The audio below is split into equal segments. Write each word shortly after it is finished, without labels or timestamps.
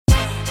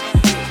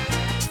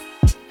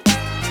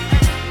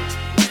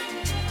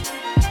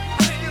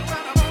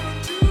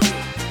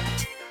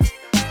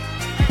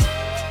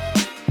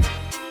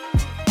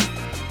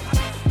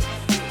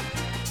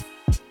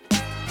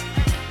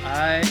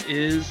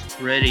is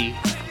ready.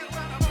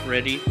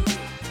 Ready?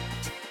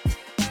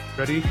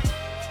 Ready?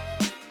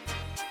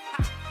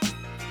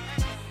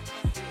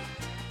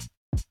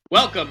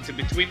 Welcome to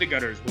Between the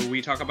Gutters, where we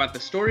talk about the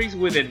stories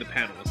within the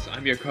panels.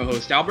 I'm your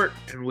co-host Albert,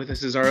 and with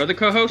us is our other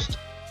co-host.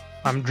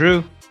 I'm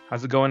Drew.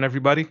 How's it going,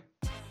 everybody?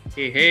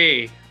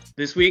 Hey.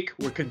 This week,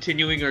 we're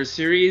continuing our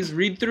series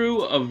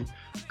read-through of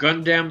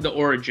Gundam The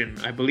Origin.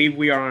 I believe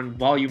we are on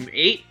Volume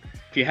 8.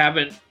 If you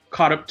haven't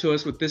caught up to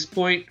us with this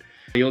point,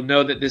 you'll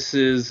know that this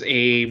is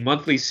a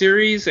monthly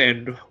series,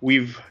 and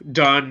we've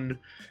done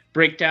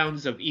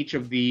breakdowns of each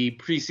of the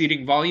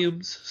preceding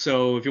volumes.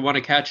 So if you want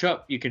to catch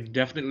up, you can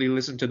definitely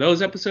listen to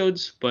those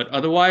episodes. But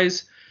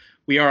otherwise,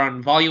 we are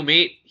on Volume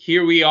 8.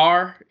 Here we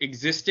are,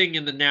 existing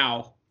in the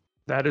now.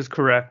 That is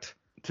correct.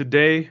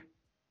 Today,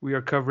 we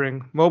are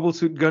covering Mobile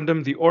Suit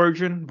Gundam The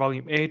Origin,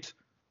 Volume 8,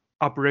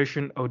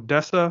 Operation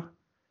Odessa.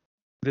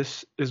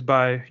 This is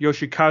by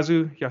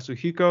Yoshikazu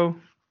Yasuhiko,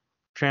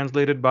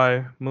 translated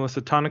by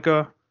Melissa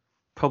Tonica,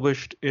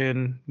 published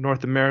in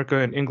North America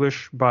in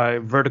English by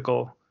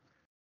Vertical.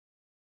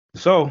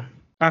 So,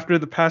 after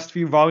the past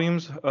few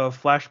volumes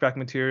of flashback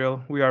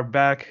material, we are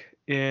back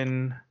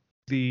in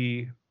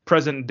the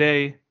present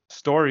day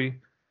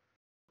story.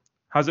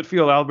 How's it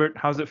feel, Albert?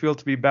 How's it feel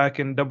to be back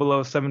in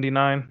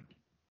 0079?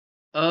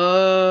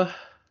 So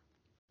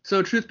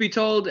truth be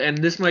told, and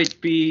this might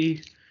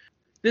be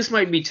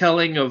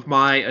telling of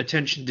my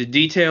attention to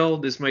detail.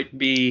 This might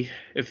be,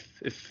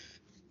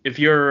 if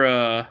you're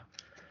an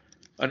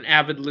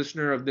avid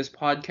listener of this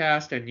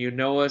podcast and you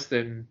know us,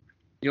 then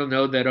you'll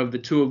know that of the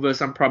two of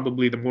us, I'm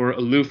probably the more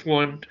aloof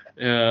one.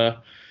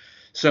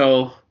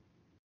 So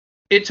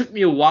it took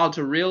me a while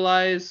to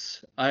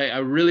realize. I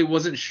really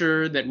wasn't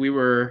sure that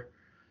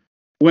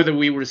whether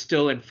we were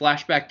still in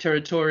flashback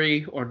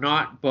territory or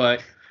not,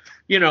 but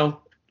you know,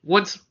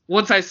 once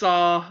I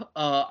saw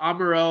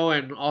Amuro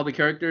and all the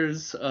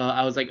characters,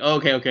 I was like, oh,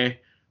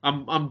 okay.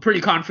 I'm pretty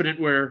confident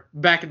we're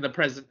back in the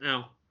present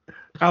now.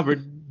 Albert,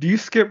 do you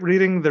skip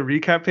reading the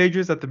recap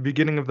pages at the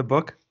beginning of the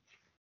book?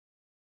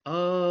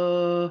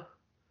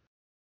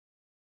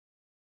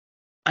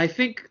 I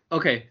think,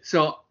 okay,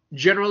 so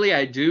generally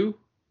I do,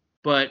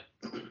 but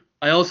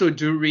I also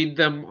do read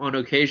them on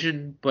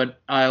occasion,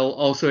 but I'll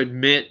also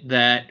admit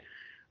that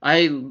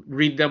I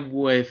read them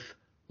with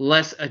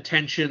less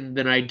attention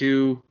than I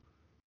do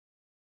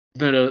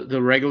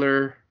the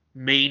regular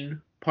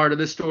main part of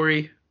the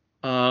story.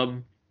 I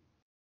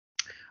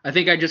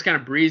think I just kind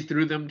of breeze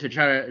through them to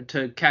try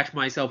to catch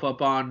myself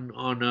up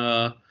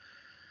on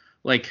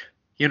like,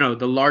 you know,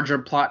 the larger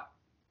plot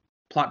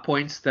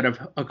points that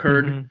have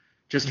occurred,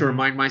 just to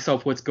remind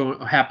myself what's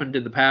happened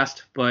in the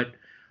past. But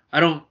I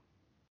don't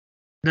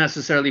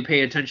necessarily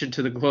pay attention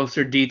to the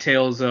closer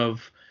details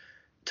of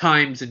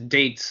times and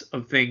dates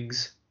of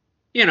things,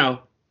 you know,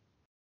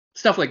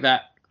 stuff like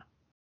that.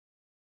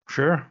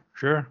 Sure.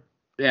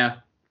 Yeah.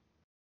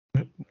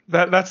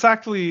 That's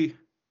actually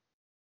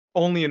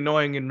only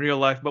annoying in real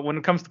life, but when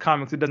it comes to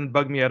comics, it doesn't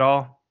bug me at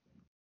all.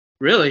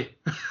 Really?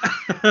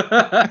 You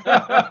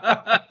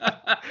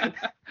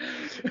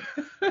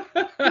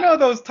know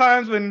those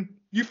times when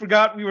you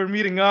forgot we were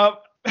meeting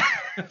up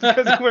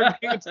because we weren't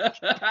paying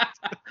attention?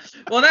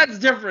 Well, that's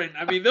different.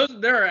 I mean,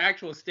 there are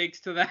actual stakes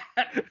to that.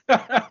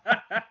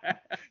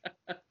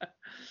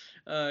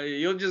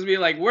 You'll just be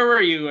like, where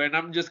were you? And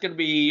I'm just going to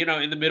be, you know,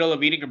 in the middle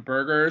of eating a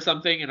burger or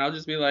something. And I'll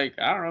just be like,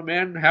 I don't know,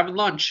 man, having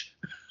lunch.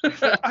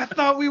 I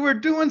thought we were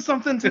doing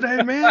something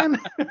today,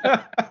 man.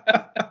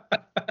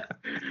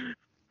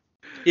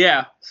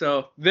 Yeah,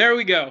 so there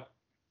we go.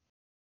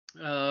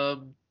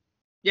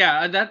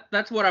 Yeah,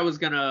 that's what I was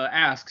going to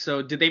ask.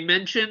 So did they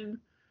mention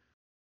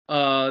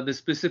the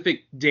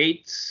specific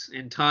dates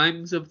and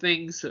times of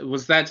things?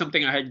 Was that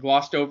something I had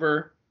glossed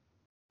over?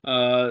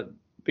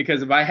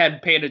 Because if I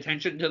had paid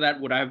attention to that,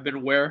 would I have been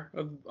aware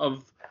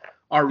of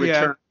our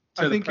return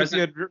to the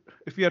present?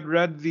 If you had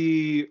read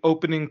the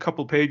opening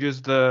couple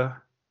pages,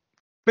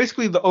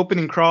 basically the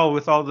opening crawl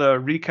with all the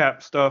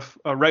recap stuff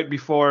right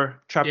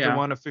before chapter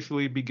 1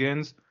 officially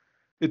begins,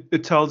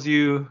 it tells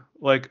you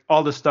like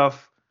all the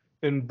stuff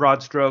in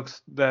broad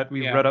strokes that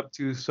we've read up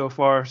to so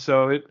far.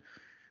 So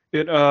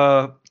it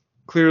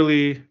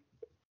clearly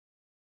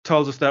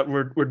tells us that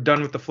we're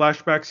done with the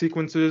flashback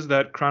sequences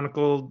that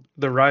chronicled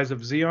the rise of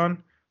Zeon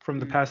from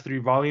the past 3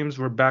 volumes.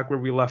 We're back where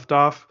we left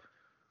off.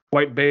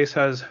 White Base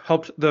has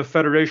helped the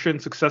Federation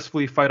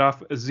successfully fight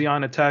off a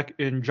Zeon attack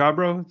in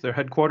Jabro, their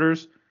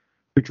headquarters,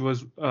 which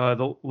was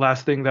the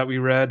last thing that we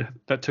read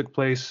that took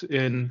place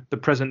in the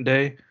present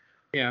day.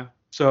 Yeah.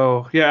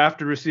 So,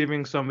 after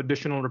receiving some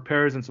additional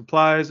repairs and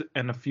supplies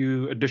and a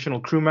few additional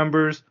crew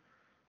members,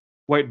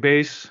 White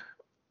Base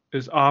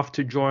is off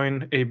to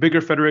join a bigger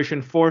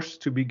Federation force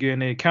to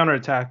begin a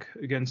counterattack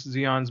against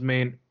Zeon's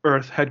main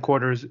Earth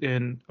headquarters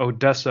in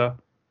Odessa.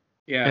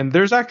 Yeah. And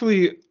there's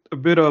actually a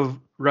bit of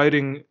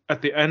writing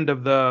at the end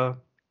of the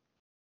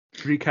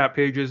recap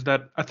pages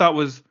that I thought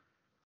was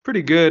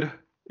pretty good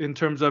in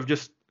terms of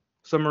just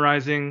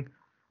summarizing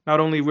not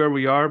only where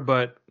we are,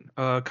 but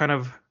kind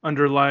of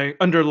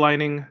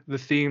underlining the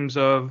themes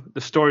of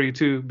the story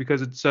too,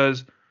 because it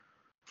says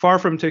Far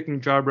from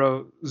taking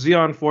Jabro,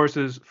 Zeon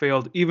forces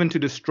failed even to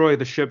destroy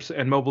the ships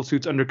and mobile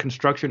suits under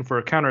construction for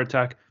a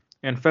counterattack,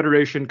 and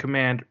Federation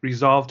Command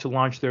resolved to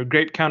launch their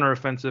great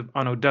counteroffensive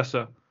on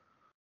Odessa.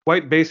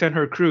 White Base and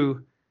her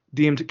crew,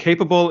 deemed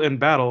capable in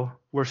battle,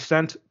 were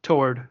sent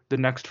toward the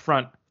next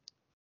front.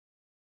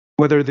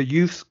 Whether the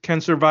youths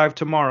can survive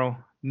tomorrow,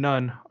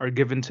 none are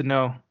given to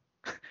know.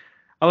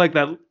 I like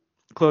that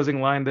closing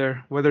line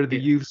there. Whether the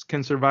youths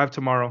can survive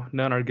tomorrow,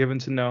 none are given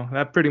to know.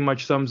 That pretty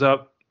much sums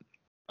up.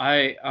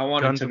 I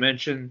wanted to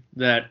mention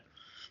that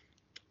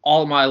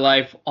all my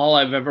life, all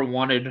I've ever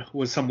wanted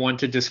was someone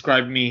to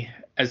describe me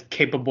as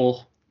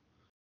capable.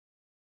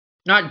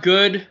 Not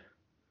good,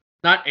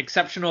 not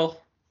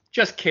exceptional,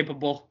 just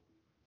capable.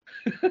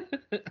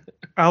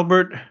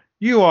 Albert,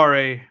 you are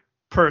a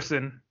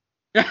person.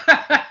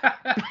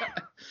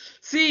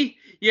 See,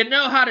 you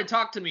know how to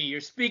talk to me. You're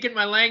speaking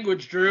my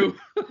language, Drew.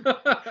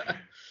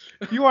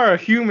 You are a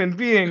human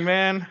being,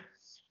 man.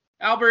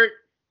 Albert,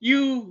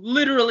 you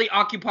literally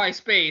occupy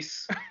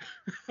space.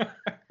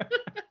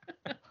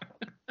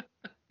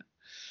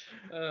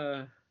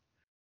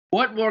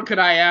 What more could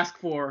I ask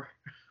for?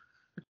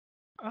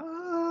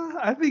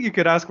 I think you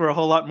could ask for a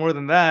whole lot more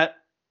than that.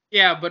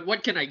 Yeah, but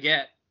what can I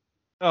get?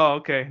 Oh,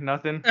 okay,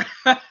 nothing.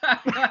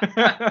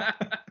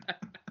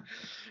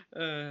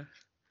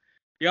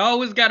 You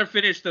always got to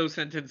finish those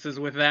sentences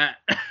with that.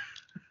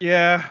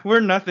 Yeah,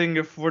 we're nothing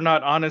if we're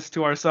not honest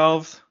to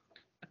ourselves.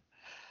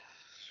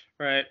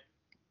 Right.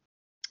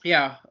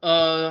 Yeah.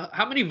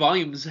 How many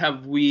volumes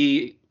have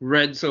we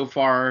read so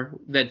far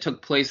that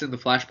took place in the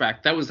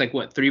flashback? That was like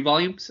what, 3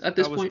 volumes at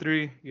this point? That was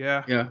 3.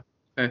 Yeah. Yeah.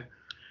 Okay.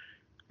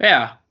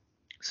 Yeah.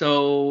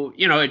 So,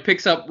 it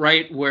picks up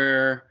right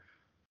where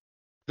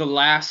the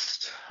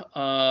last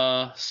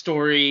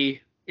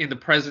story in the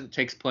present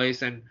takes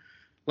place, and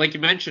like you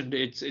mentioned,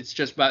 it's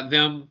just about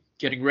them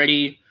getting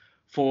ready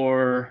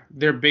for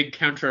their big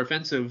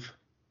counteroffensive.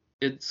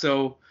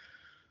 So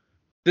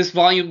this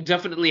volume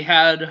definitely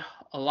had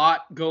a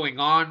lot going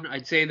on.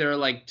 I'd say there are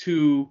like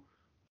 2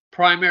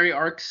 primary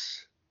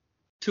arcs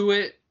to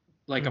it,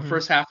 like a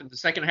first half and the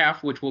second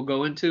half, which we'll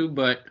go into.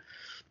 But,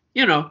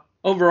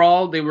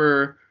 overall, they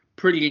were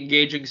pretty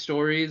engaging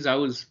stories.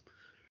 I'd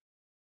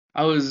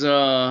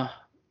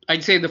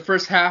say the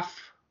first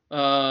half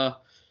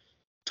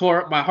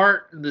tore up my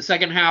heart, and the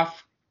second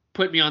half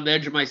put me on the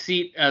edge of my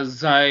seat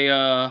as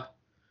I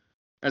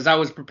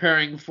was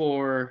preparing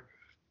for,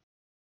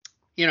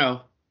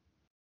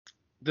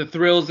 the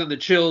thrills and the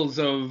chills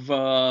of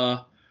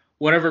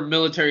whatever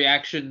military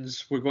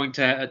actions were going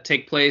to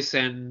take place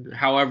and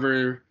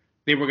however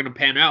they were going to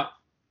pan out.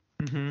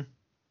 Mm-hmm.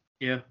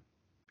 Yeah.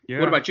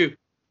 What about you?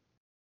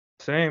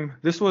 Same.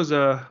 This was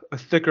a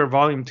thicker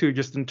volume too,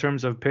 just in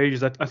terms of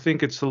pages. I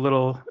think it's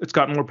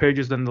got more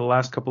pages than the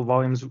last couple of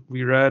volumes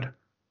we read,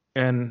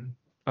 and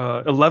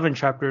 11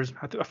 chapters.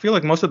 I feel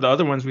like most of the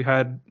other ones we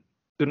had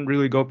didn't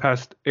really go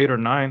past 8 or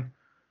 9.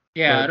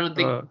 Yeah, but I don't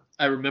think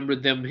I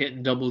remembered them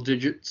hitting double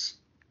digits.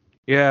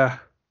 Yeah,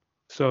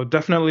 so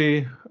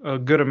definitely a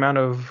good amount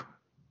of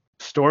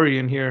story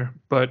in here,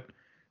 but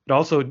it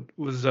also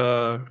was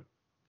a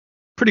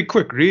pretty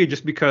quick read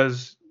just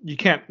because you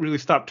can't really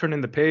stop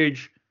turning the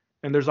page,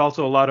 and there's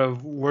also a lot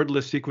of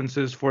wordless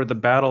sequences for the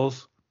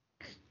battles.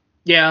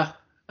 Yeah,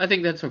 I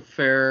think that's a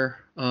fair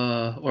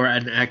or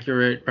an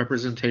accurate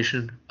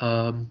representation.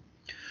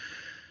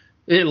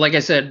 Like I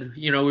said,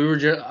 we were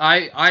just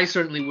I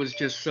certainly was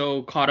just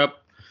so caught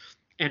up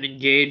and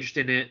engaged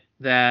in it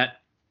that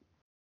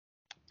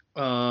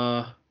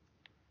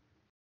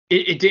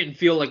it didn't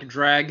feel like a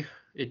drag.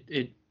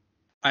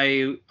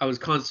 I was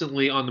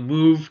constantly on the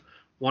move,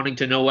 wanting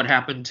to know what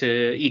happened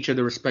to each of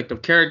the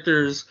respective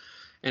characters,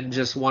 and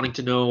just wanting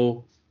to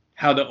know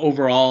how the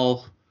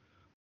overall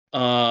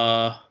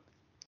I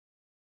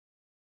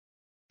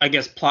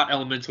guess plot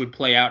elements would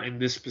play out in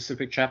this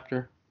specific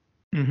chapter.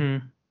 Mm-hmm.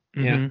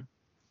 Yeah.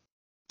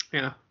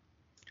 Yeah.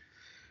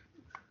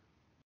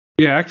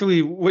 Yeah,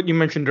 actually, what you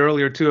mentioned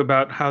earlier too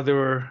about how there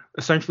were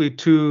essentially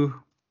 2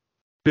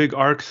 big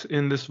arcs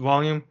in this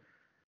volume.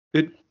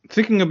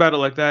 Thinking about it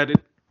like that,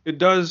 it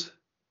does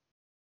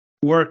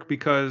work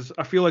because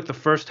I feel like the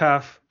first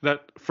half,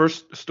 that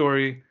first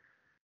story,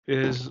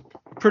 is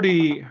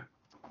pretty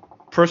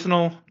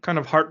personal, kind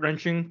of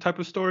heart-wrenching type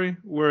of story,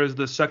 whereas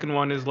the second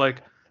one is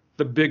like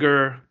the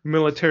bigger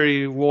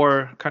military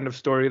war kind of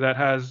story that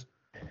has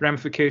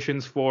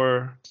ramifications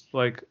for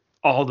like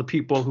all the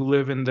people who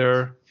live in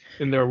their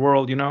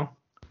world,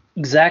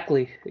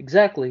 Exactly.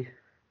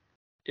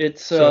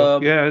 It's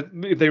yeah,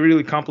 they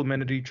really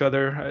complemented each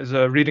other as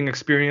a reading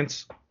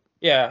experience.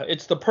 Yeah,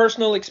 it's the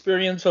personal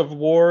experience of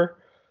war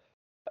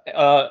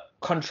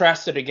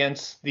contrasted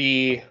against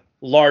the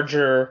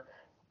larger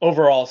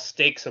overall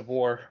stakes of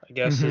war, I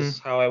guess is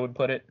how I would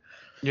put it.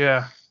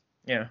 Yeah.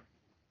 Yeah.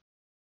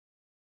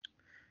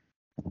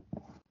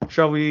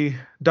 Shall we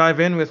dive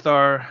in with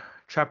our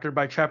chapter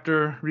by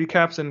chapter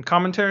recaps and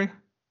commentary?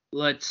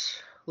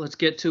 Let's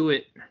get to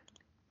it.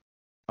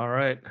 All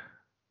right.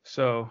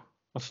 So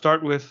I'll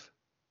start with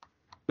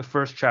the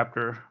first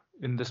chapter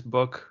in this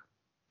book.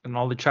 and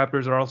all the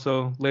chapters are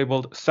also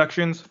labeled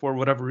sections for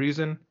whatever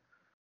reason.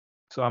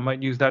 So I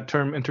might use that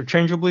term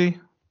interchangeably,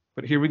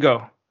 but here we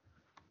go.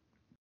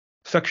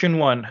 Section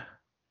 1.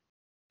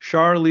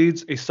 Shar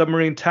leads a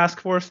submarine task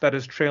force that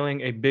is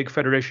trailing a big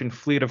Federation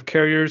fleet of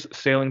carriers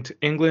sailing to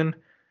England.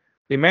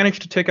 They manage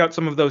to take out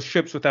some of those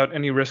ships without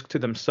any risk to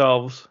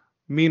themselves.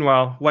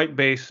 Meanwhile, White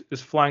Base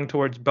is flying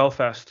towards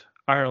Belfast,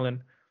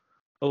 Ireland.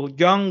 A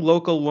young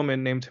local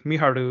woman named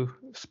Miharu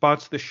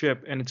spots the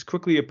ship, and it's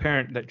quickly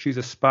apparent that she's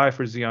a spy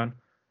for Zeon,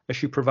 as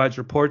she provides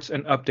reports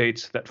and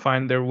updates that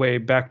find their way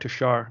back to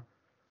Shar.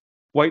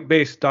 White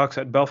Base docks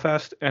at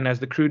Belfast, and as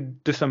the crew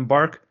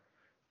disembark,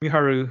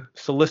 Miharu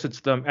solicits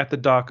them at the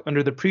dock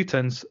under the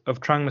pretense of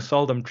trying to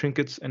sell them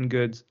trinkets and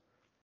goods.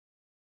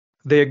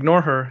 They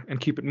ignore her and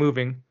keep it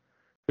moving.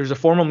 There's a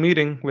formal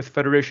meeting with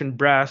Federation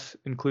brass,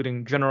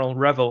 including General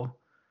Revel.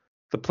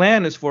 The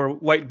plan is for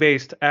White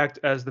Base to act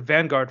as the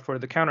vanguard for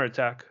the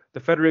counterattack.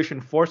 The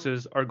Federation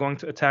forces are going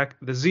to attack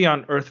the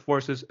Zeon Earth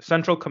Forces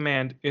Central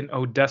Command in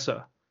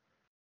Odessa.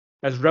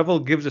 As Revel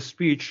gives a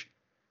speech,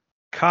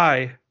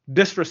 Kai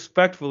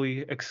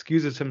disrespectfully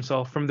excuses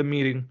himself from the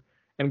meeting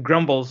and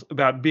grumbles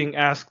about being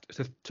asked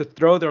to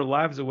throw their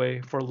lives away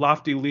for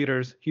lofty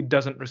leaders he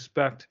doesn't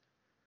respect.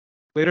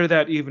 Later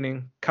that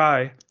evening,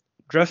 Kai,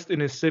 dressed in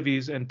his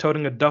civvies and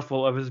toting a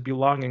duffel of his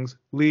belongings,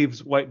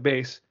 leaves White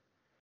Base.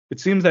 It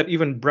seems that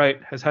even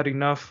Bright has had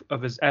enough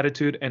of his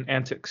attitude and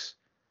antics.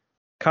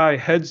 Kai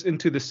heads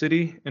into the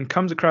city and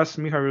comes across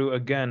Miharu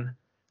again.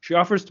 She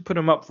offers to put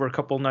him up for a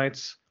couple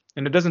nights,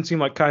 and it doesn't seem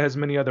like Kai has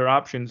many other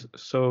options,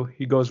 so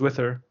he goes with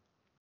her.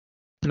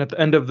 And at the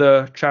end of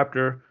the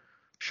chapter,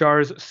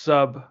 Shar's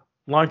sub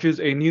launches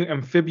a new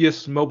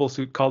amphibious mobile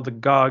suit called the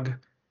GOG,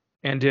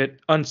 and it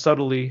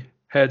unsubtly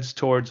heads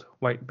towards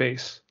White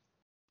Base.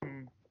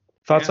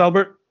 Thoughts, Yeah.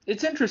 Albert?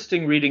 It's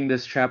interesting reading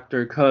this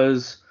chapter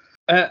because,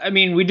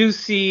 we do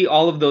see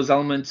all of those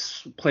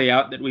elements play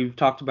out that we've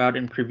talked about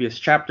in previous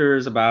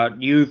chapters about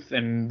youth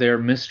and their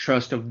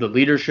mistrust of the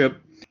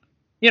leadership.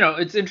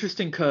 It's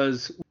interesting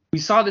because we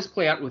saw this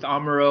play out with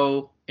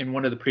Amuro in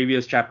one of the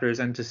previous chapters,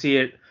 and to see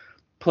it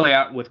play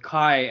out with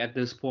Kai at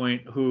this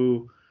point,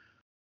 who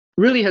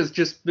really has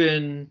just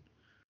been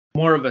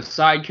more of a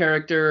side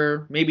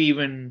character, maybe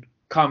even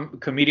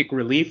comedic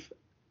relief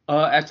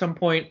at some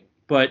point.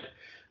 But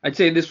I'd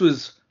say this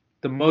was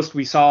the most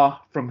we saw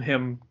from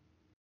him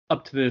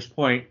up to this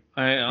point,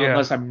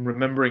 unless I'm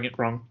remembering it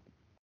wrong.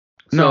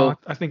 No,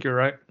 I think you're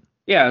right.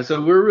 Yeah,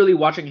 so we're really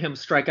watching him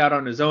strike out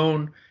on his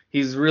own.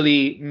 He's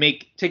really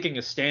taking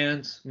a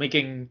stance,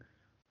 making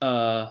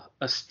a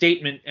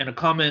statement and a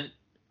comment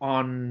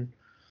on,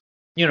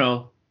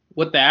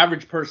 what the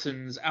average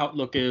person's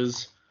outlook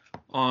is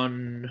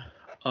on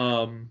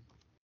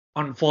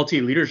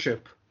faulty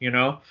leadership,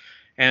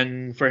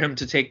 and for him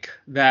to take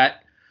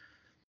that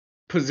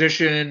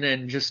position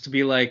and just to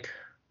be like,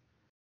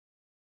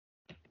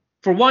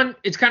 for one,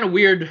 it's kind of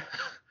weird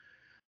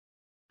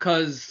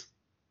because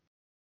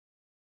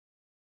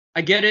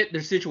I get it.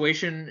 Their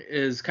situation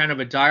is kind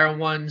of a dire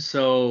one,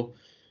 so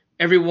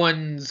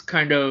everyone's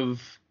kind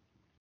of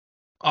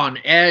on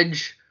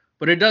edge,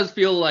 but it does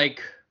feel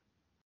like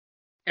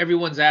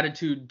everyone's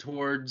attitude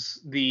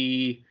towards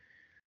the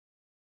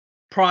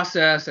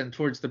process and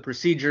towards the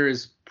procedure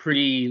is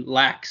pretty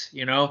lax,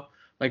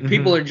 like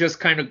people are just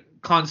kind of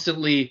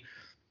constantly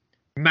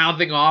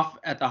mouthing off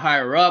at the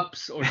higher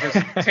ups or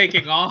just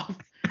taking off,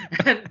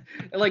 and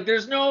like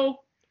there's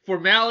no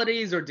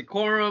formalities or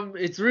decorum.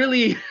 It's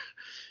really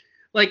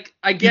like,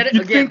 I get it.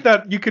 You think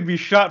that you could be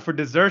shot for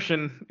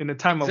desertion in a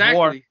time of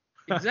war.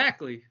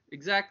 Exactly.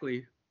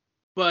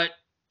 But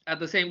at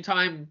the same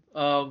time,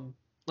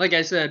 like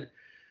I said,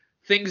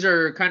 things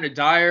are kind of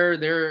dire.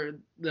 They're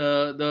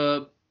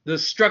the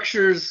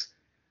structures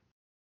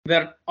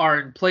that are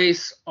in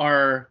place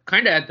are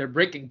kind of at their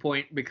breaking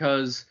point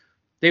because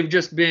they've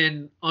just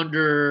been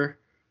under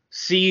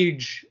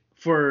siege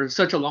for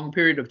such a long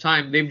period of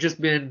time. They've just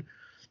been,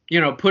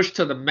 pushed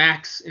to the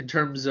max in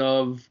terms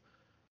of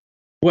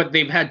what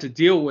they've had to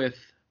deal with.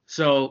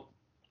 So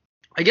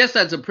I guess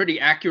that's a pretty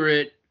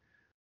accurate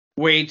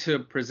way to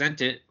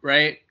present it,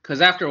 right?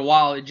 Because after a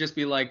while, it'd just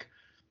be like,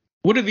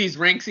 what do these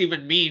ranks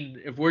even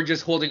mean if we're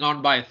just holding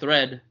on by a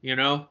thread,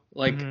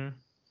 Like,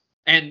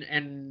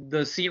 and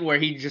the scene where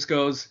he just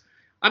goes,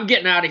 I'm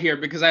getting out of here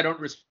because I don't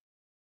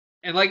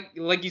and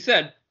like you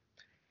said,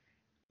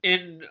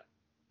 in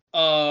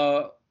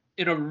a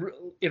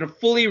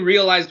fully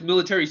realized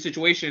military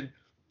situation,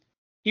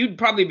 he would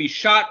probably be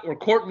shot or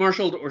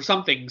court-martialed or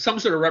something. Some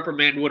sort of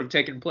reprimand would have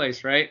taken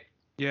place, right?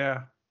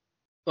 Yeah.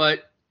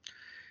 But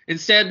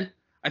instead,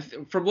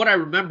 from what I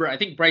remember, I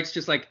think Bright's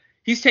just like,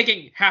 he's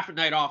taking half a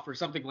night off or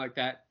something like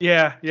that.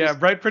 Yeah. Just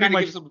Bright pretty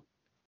much.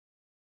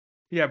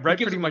 Bright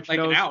gives pretty him, much like,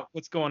 an knows out.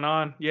 what's going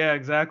on. Yeah,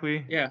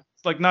 exactly. Yeah.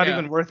 It's like not Yeah.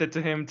 even worth it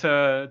to him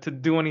to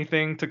do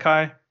anything to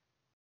Kai.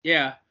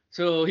 Yeah.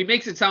 So he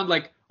makes it sound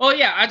like, oh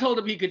yeah, I told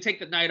him he could take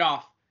the night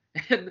off,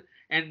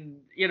 and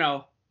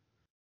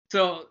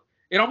so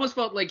it almost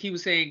felt like he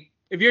was saying,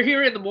 if you're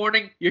here in the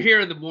morning, you're here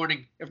in the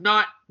morning. If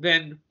not,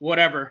 then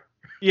whatever.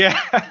 Yeah.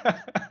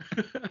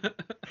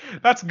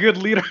 That's good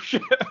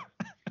leadership.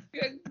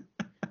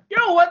 You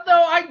know what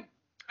though?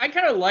 I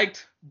kind of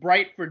liked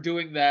Bright for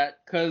doing that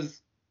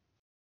because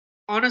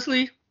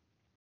honestly,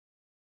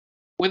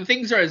 when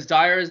things are as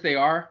dire as they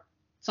are,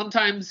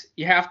 sometimes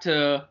you have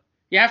to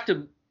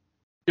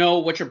know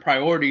what your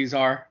priorities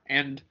are,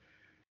 and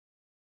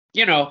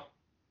you know,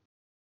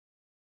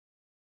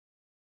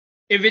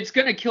 if it's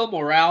gonna kill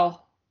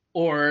morale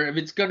or if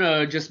it's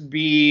gonna just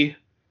be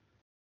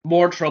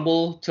more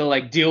trouble to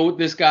like deal with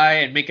this guy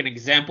and make an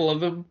example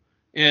of him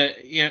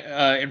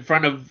in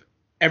front of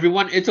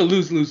everyone, it's a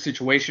lose-lose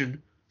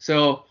situation.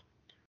 So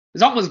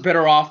it's almost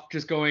better off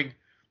just going,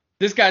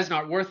 this guy's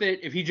not worth it.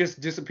 If he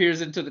just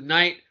disappears into the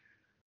night,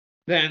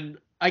 then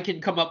I can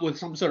come up with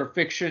some sort of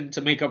fiction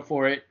to make up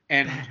for it.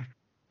 And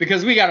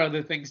because we got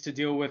other things to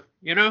deal with,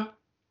 you know?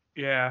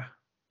 Yeah.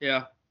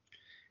 Yeah.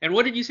 And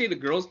what did you say the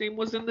girl's name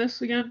was in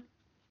this again?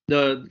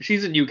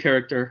 She's a new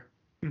character.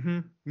 Mm-hmm.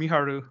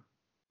 Miharu.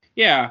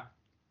 Yeah.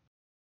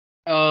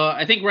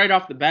 I think right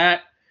off the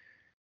bat,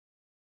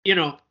 you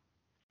know,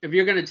 if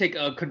you're going to take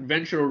a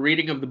conventional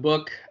reading of the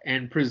book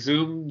and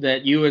presume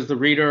that you as the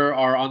reader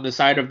are on the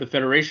side of the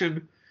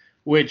Federation,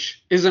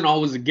 which isn't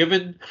always a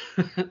given.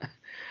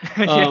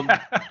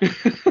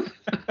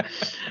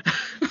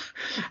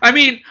 I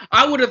mean,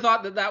 I would have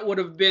thought that would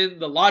have been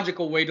the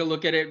logical way to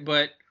look at it,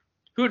 but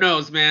who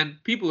knows, man?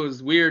 People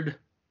is weird.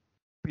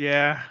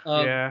 Yeah.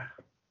 Yeah.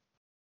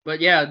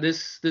 But yeah,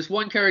 this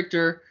one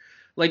character,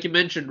 like you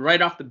mentioned,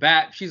 right off the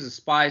bat, she's a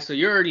spy, so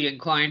you're already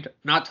inclined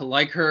not to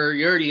like her.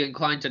 You're already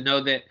inclined to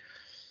know that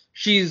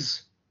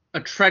she's a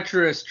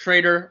treacherous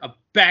traitor, a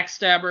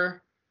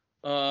backstabber,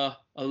 a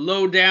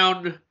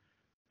low-down,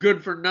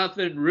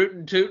 good-for-nothing,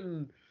 rootin'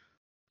 tootin',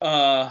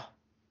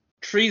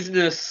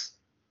 treasonous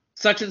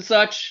such and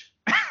such.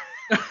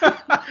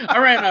 I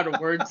ran out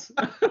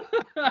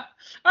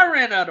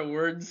of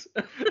words.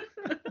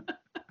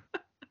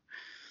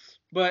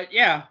 But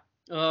yeah,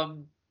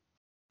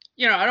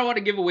 you know, I don't want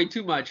to give away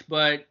too much,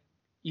 but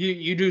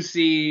you do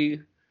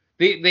see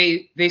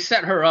they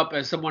set her up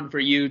as someone for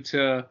you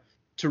to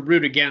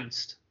root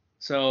against.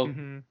 So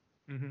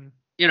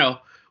you know,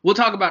 we'll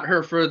talk about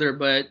her further,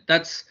 but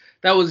that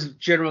was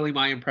generally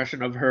my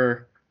impression of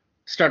her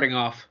starting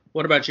off.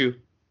 What about you?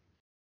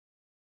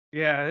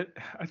 Yeah,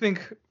 I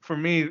think for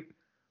me,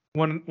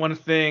 one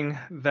thing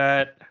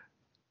that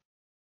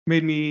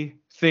made me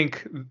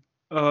think,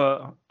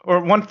 or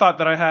one thought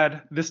that I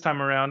had this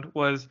time around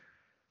was,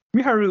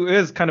 Miharu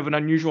is kind of an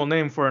unusual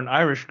name for an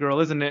Irish girl,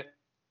 isn't it?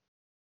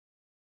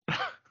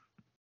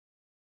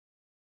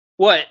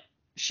 What?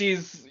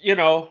 She's, you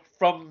know,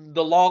 from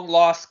the long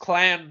lost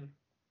clan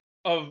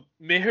of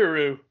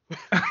Miharu.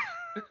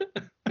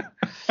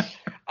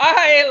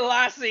 Aye,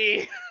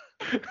 lassie.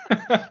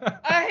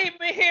 Aye,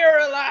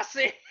 Miharu,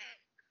 lassie.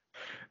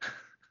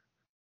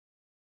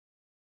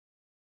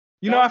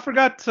 You know, I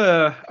forgot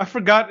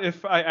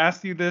if I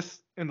asked you this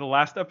in the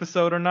last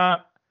episode or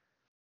not,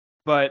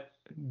 but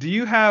do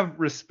you have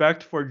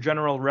respect for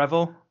General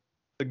Revel,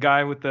 the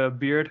guy with the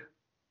beard?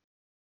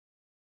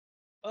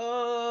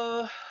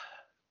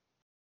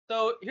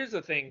 So here's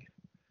the thing.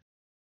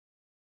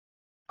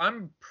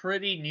 I'm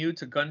pretty new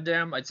to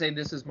Gundam. I'd say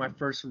this is my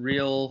first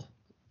real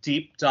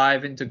deep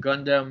dive into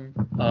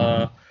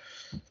Gundam.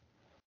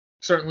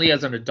 Certainly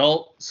as an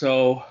adult,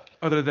 so...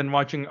 Other than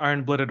watching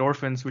Iron-Blooded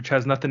Orphans, which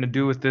has nothing to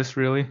do with this,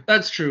 really.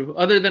 That's true.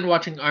 Other than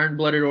watching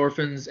Iron-Blooded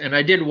Orphans, and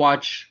I did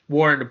watch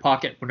War in the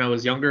Pocket when I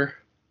was younger.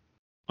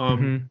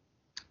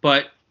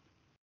 But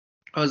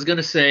I was going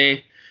to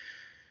say,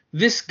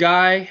 this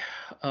guy,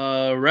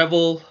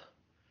 Revel,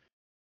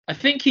 I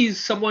think he's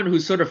someone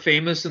who's sort of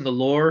famous in the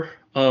lore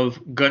of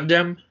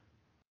Gundam,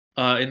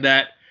 in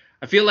that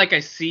I feel like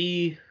I've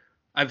seen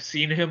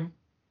him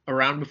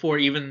around before,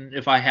 even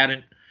if I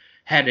hadn't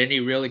had any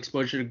real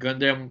exposure to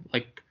Gundam.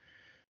 Like,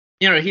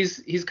 you know,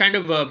 he's kind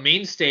of a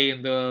mainstay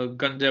in the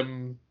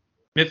Gundam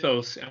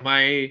mythos. Am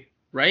I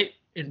right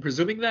in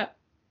presuming that?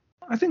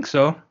 I think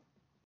so.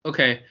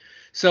 Okay.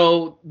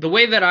 So the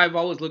way that I've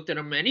always looked at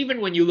him, and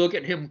even when you look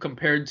at him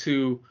compared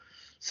to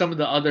some of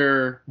the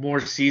other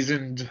more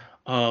seasoned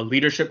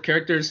leadership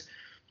characters,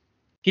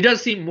 he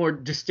does seem more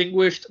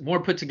distinguished, more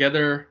put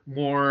together,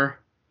 more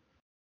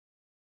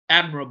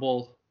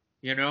admirable,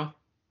 you know?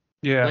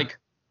 Yeah. Like,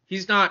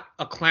 he's not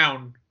a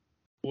clown,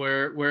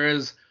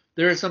 whereas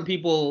there are some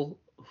people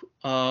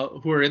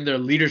who are in their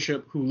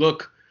leadership who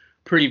look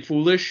pretty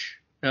foolish.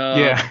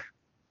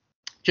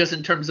 Just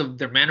in terms of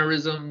their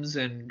mannerisms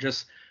and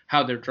just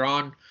how they're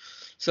drawn.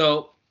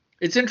 So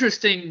it's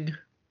interesting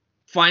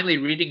finally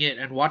reading it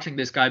and watching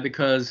this guy,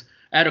 because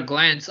at a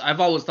glance, I've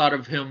always thought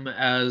of him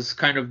as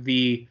kind of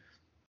the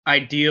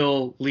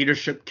ideal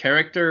leadership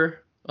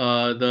character,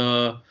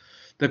 the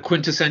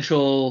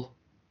quintessential,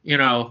 you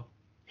know,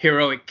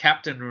 heroic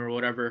captain or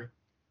whatever.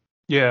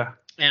 Yeah.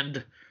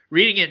 And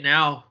reading it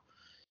now,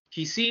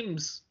 he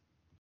seems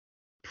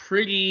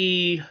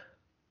pretty,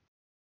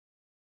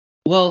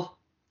 well,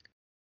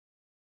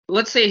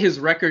 let's say his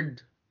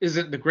record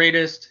isn't the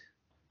greatest.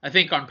 I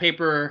think on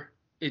paper,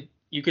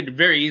 you could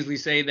very easily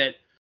say that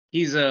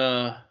he's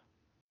a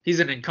He's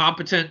an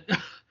incompetent.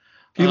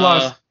 He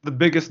lost the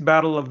biggest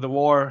battle of the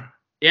war.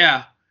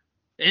 Yeah.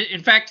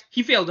 In fact,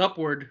 he failed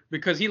upward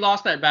because he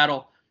lost that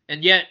battle,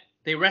 and yet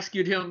they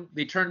rescued him.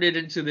 They turned it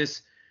into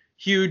this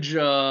huge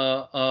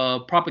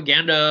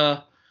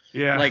propaganda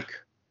event,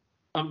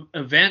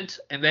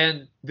 and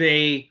then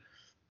they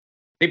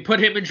put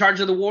him in charge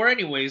of the war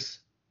anyways,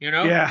 you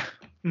know? Yeah.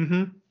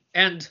 Mm-hmm.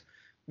 And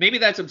maybe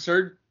that's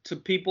absurd to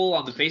people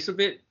on the face of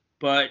it,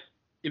 but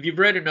if you've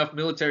read enough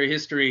military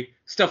history,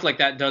 stuff like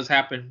that does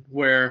happen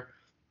where,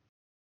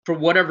 for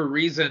whatever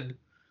reason,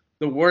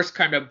 the worst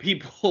kind of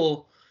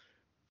people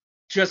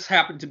just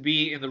happen to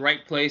be in the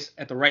right place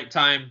at the right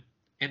time,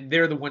 and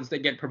they're the ones that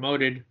get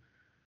promoted.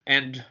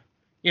 And,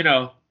 you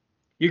know,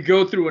 you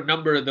go through a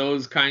number of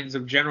those kinds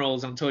of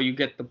generals until you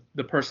get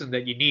the person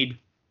that you need.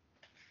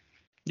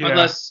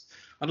 Yeah.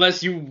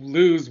 Unless you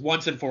lose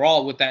once and for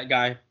all with that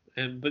guy.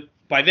 But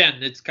by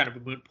then, it's kind of a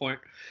moot point.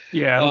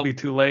 Yeah, it'll be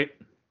too late.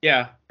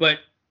 Yeah, but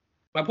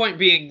my point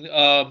being,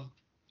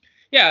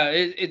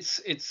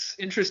 it's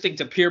interesting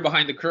to peer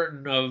behind the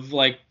curtain of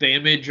like the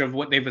image of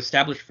what they've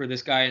established for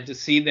this guy, and to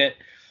see that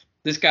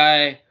this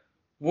guy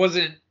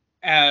wasn't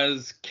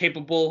as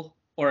capable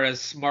or as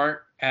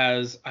smart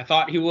as I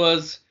thought he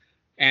was,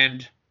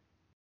 and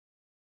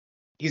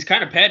he's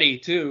kind of petty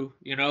too,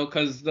 you know,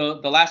 because the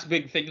last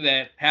big thing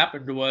that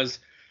happened was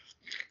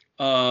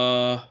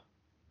the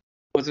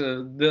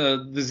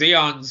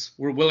Zeons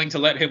were willing to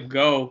let him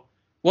go.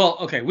 Well,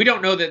 okay, we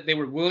don't know that they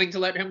were willing to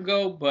let him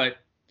go, but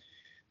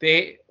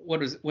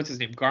what's his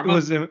name?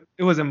 Garma?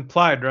 It was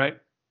implied, right?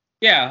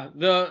 Yeah.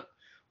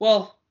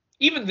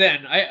 Even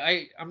then,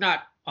 I'm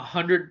not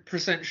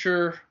 100%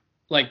 sure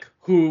like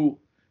who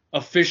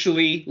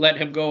officially let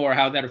him go or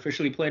how that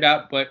officially played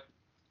out, but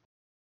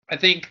I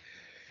think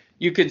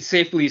you could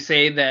safely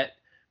say that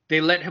they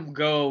let him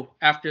go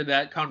after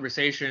that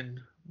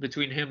conversation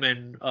between him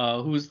and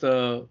what's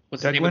the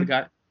name of the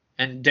guy?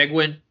 And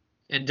Degwin.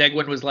 And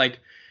Degwin was like,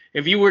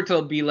 if you were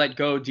to be let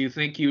go, do you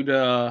think you'd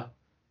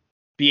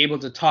be able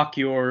to talk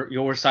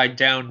your side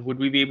down? Would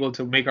we be able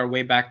to make our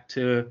way back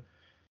to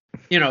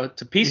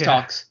peace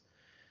talks?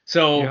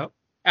 So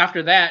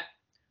after that,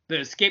 the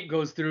escape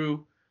goes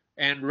through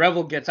and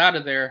Revel gets out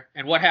of there.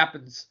 And what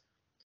happens?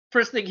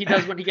 First thing he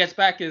does when he gets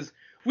back is,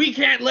 we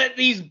can't let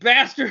these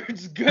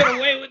bastards get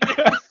away with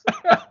this.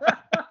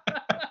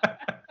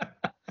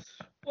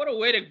 What a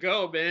way to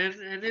go, man.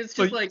 And it's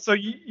just So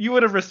you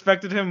would have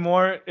respected him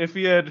more if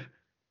he had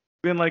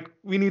been like,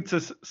 we need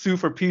to sue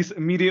for peace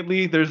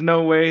immediately. There's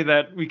no way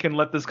that we can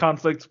let this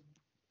conflict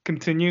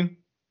continue.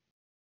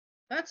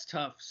 That's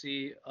tough.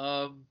 See,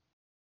 I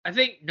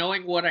think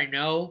knowing what I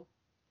know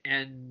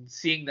and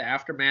seeing the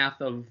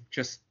aftermath of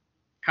just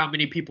how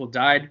many people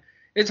died,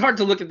 it's hard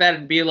to look at that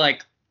and be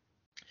like,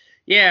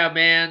 yeah,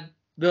 man,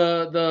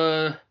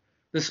 the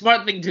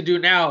smart thing to do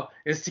now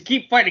is to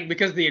keep fighting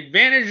because the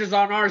advantage is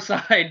on our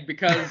side,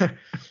 because,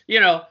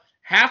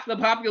 half the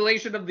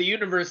population of the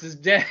universe is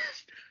dead.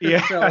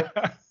 Yeah. So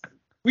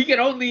we can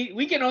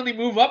only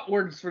move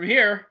upwards from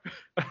here.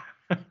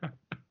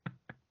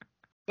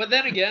 But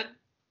then again,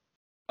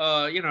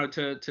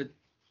 to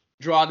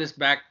draw this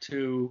back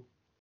to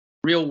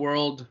real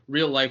world,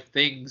 real life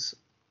things,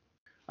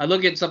 I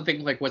look at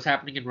something like what's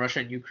happening in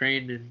Russia and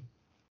Ukraine, and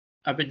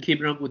I've been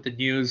keeping up with the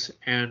news,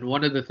 and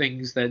one of the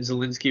things that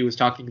Zelensky was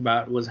talking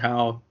about was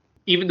how,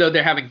 even though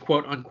they're having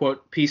quote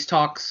unquote peace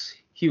talks,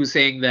 he was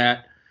saying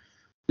that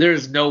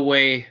there's no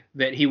way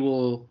that he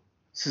will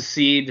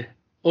secede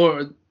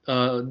or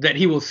that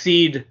he will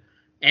cede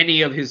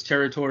any of his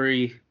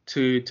territory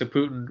to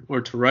Putin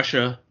or to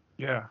Russia.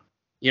 Yeah.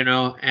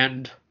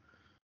 And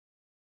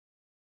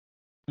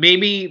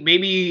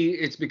maybe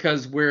it's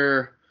because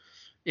we're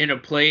in a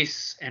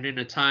place and in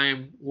a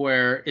time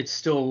where it's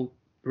still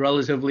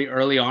relatively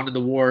early on in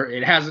the war.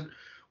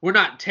 We're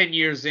not 10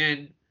 years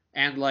in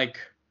and like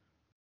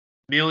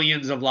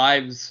millions of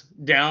lives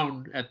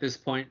down at this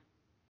point.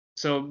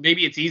 So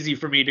maybe it's easy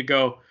for me to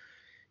go,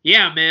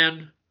 yeah,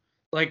 man,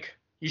 like,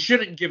 you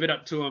shouldn't give it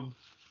up to him.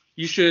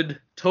 You should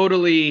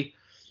totally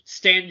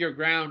stand your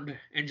ground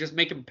and just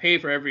make him pay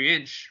for every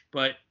inch.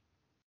 But,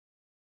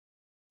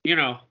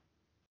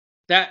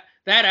 that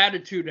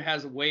attitude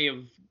has a way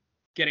of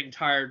getting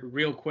tired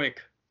real quick,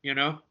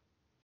 Yeah,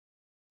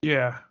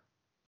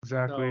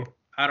 exactly. So,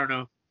 I don't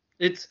know.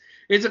 It's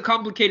a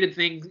complicated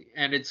thing,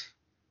 and it's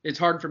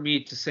hard for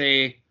me to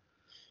say.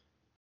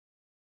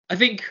 I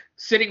think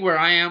sitting where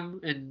I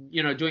am and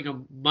doing a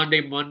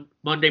Monday morning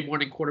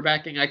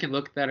quarterbacking, I can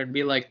look at that and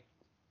be like,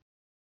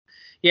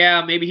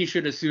 yeah, maybe he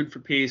should have sued for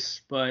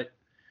peace, but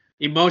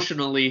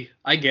emotionally,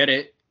 I get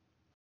it.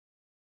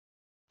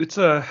 It's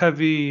a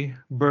heavy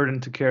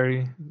burden to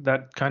carry,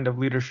 that kind of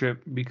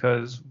leadership,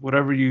 because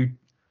whatever you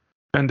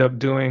end up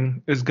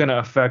doing is going to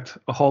affect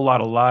a whole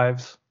lot of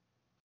lives.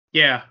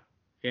 Yeah.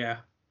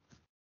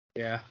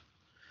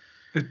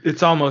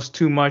 It's almost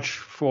too much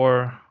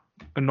for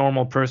a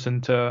normal person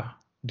to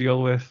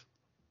deal with.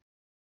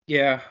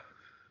 Yeah.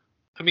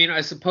 I mean,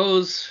 I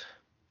suppose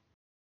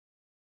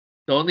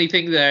the only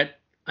thing that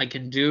I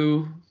can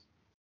do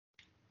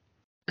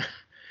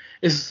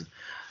is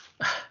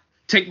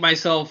take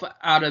myself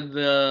out of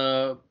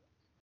the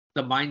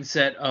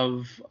mindset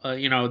of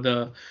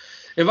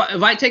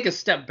if I take a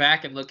step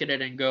back and look at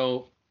it and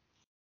go,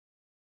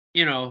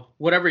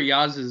 whatever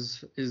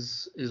Yaz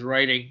is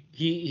writing,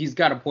 he's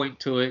got a point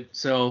to it.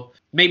 So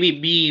maybe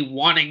me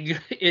wanting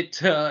it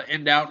to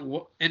end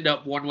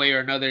up one way or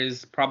another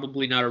is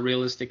probably not a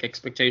realistic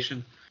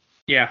expectation.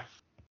 Yeah.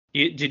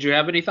 Did you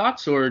have any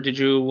thoughts, or did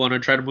you want to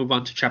try to move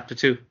on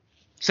to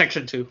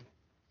section 2?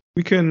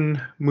 We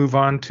can move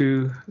on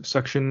to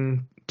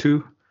section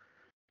 2.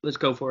 Let's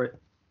go for it.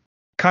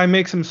 Kai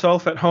makes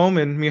himself at home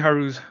in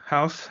Miharu's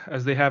house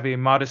as they have a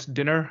modest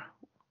dinner,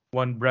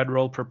 1 bread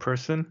roll per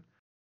person,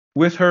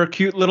 with her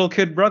cute little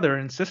kid brother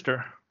and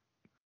sister.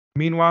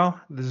 Meanwhile,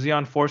 the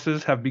Zeon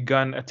forces have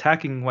begun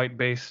attacking White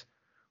Base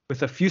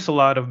with a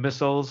fusillade of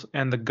missiles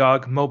and the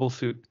GOG mobile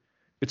suit.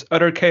 It's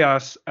utter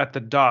chaos at the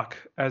dock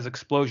as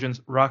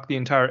explosions rock the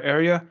entire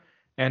area,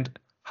 and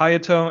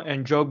Hayato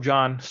and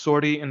Job-John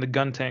sortie in the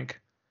gun tank.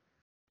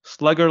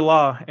 Slugger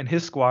Law and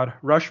his squad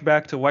rush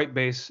back to White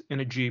Base in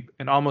a jeep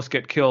and almost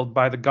get killed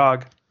by the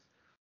GOG.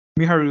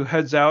 Miharu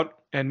heads out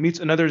and meets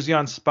another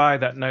Zeon spy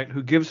that night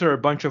who gives her a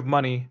bunch of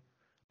money,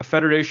 a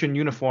Federation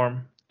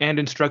uniform, and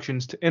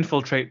instructions to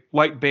infiltrate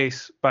White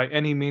Base by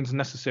any means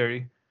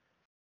necessary.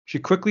 She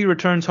quickly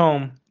returns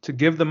home to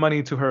give the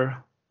money to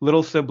her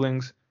little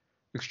siblings,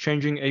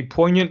 exchanging a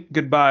poignant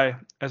goodbye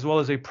as well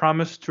as a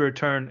promise to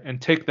return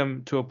and take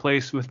them to a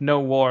place with no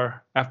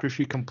war after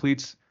she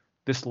completes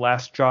this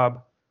last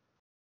job.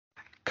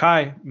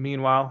 Kai,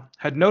 meanwhile,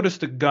 had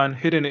noticed a gun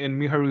hidden in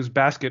Miharu's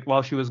basket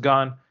while she was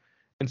gone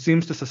and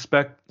seems to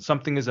suspect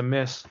something is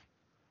amiss.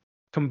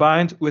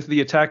 Combined with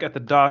the attack at the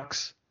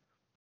docks,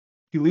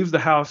 he leaves the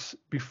house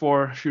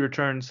before she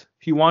returns.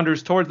 He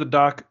wanders towards the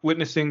dock,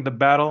 witnessing the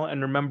battle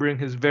and remembering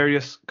his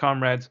various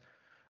comrades.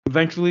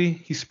 Eventually,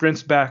 he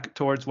sprints back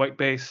towards White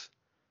Base.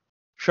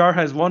 Char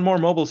has 1 more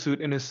mobile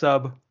suit in his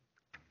sub,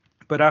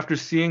 but after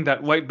seeing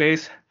that White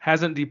Base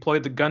hasn't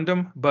deployed the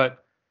Gundam,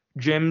 but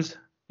Jim's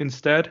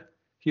instead,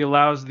 he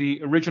allows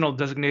the original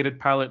designated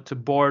pilot to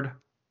board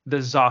the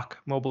Zok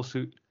mobile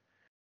suit.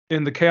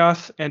 In the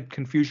chaos and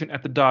confusion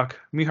at the dock,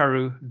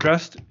 Miharu,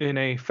 dressed in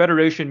a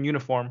Federation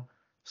uniform,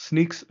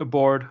 sneaks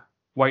aboard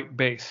White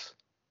Base.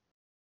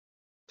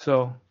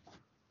 So,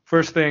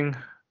 first thing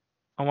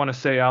I want to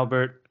say,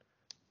 Albert,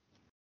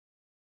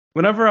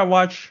 whenever I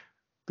watch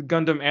the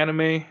Gundam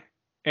anime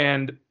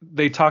and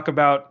they talk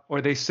about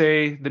or they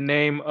say the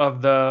name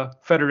of the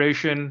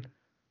Federation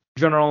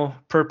general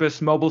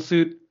purpose mobile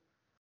suit,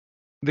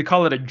 they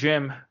call it a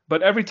GM,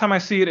 but every time I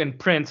see it in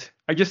print,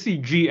 I just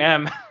see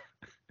GM.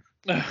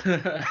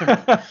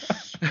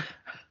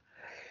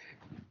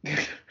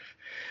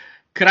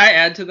 Could I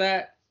add to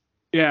that?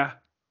 Yeah.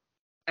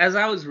 As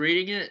I was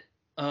reading it,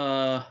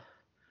 I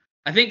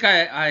think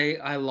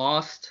I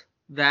lost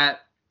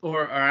that,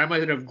 or I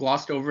might have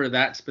glossed over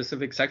that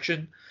specific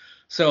section.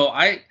 So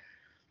I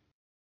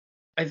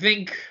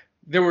think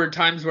there were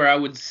times where I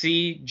would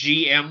see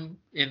GM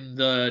in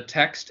the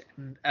text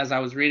as I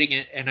was reading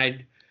it, and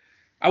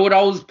I would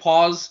always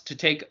pause to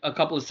take a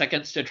couple of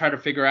seconds to try to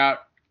figure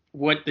out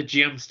what the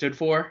GM stood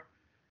for.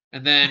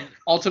 And then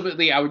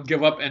ultimately I would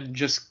give up and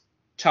just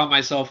tell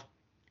myself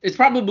it's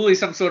probably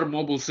some sort of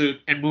mobile suit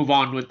and move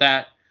on with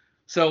that.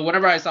 So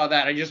whenever I saw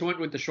that, I just went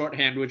with the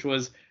shorthand, which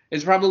was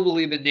it's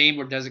probably the name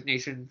or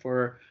designation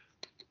for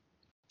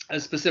a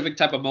specific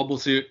type of mobile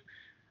suit.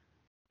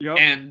 Yep.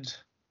 And,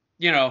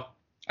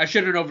 I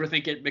shouldn't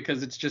overthink it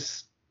because it's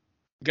just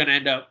going to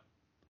end up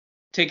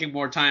taking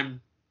more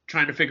time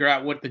trying to figure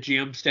out what the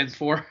GM stands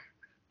for.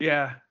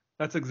 Yeah,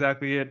 that's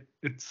exactly it.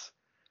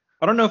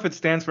 I don't know if it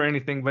stands for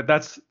anything, but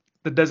that's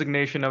the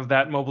designation of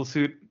that mobile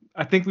suit.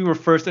 I think we were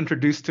first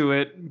introduced to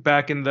it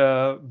back in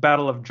the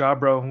Battle of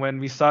Jabro when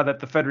we saw that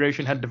the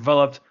Federation had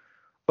developed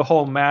the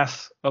whole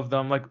mass of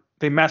them. Like,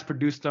 they mass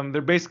produced them.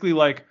 They're basically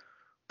like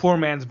poor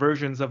man's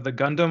versions of the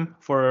Gundam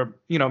for,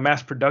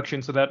 mass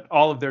production so that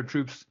all of their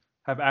troops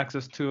have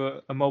access to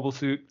a mobile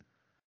suit.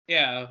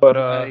 Yeah.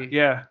 But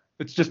yeah,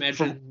 it's just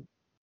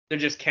they're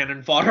just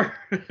cannon fodder.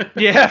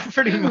 Yeah,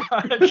 pretty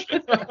much.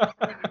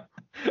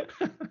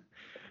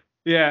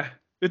 Yeah,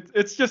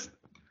 it's just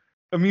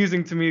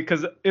amusing to me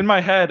because in my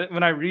head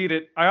when I read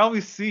it, I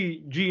always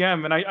see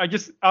GM and I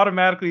just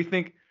automatically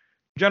think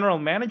General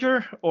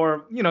Manager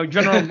or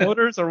General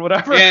Motors or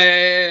whatever.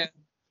 Yeah.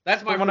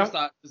 That's my first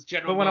thought. Is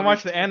General but when Motors. I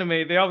watch the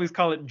anime, they always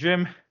call it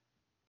Jim.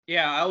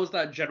 Yeah, I always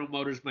thought General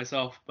Motors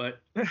myself, but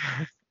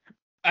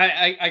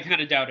I kind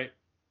of doubt it.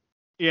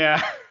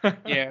 Yeah.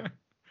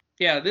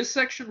 Yeah. This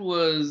section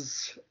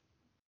was,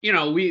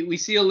 we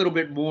see a little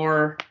bit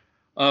more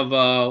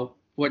of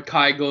what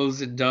Kai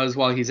goes and does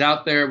while he's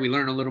out there. We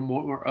learn a little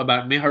more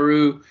about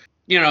Miharu,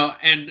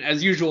 and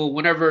as usual,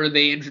 whenever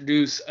they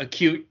introduce a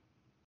cute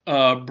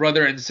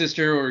brother and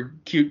sister or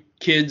cute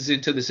kids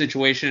into the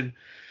situation,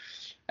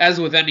 as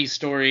with any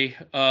story,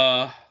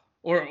 or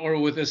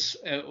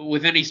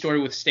with any story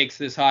with stakes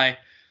this high,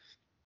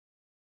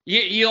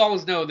 you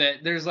always know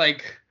that there's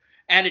like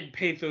added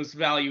pathos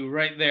value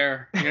right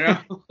there, you know.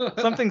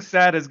 Something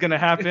sad is gonna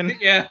happen.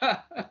 Yeah.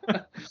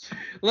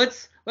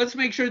 let's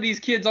make sure these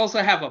kids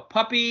also have a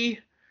puppy,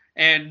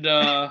 and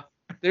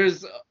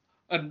there's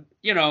an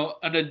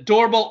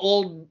adorable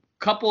old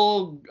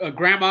couple, a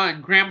grandma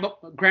and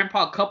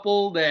grandpa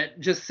couple that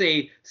just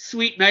say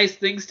sweet nice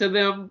things to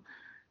them,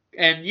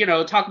 and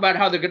talk about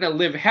how they're gonna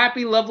live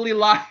happy lovely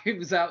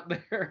lives out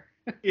there.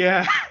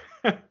 Yeah.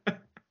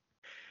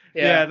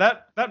 Yeah,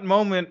 that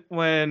moment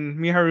when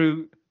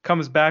Miharu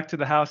comes back to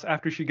the house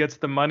after she gets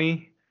the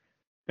money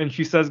and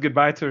she says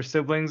goodbye to her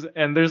siblings,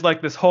 and there's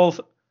like this whole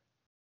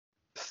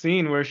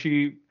scene where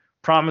she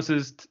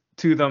promises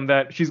to them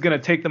that she's going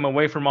to take them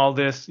away from all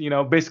this,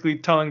 basically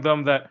telling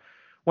them that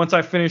once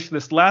I finish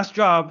this last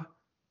job,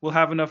 we'll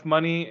have enough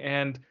money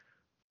and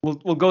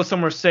we'll go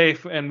somewhere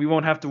safe and we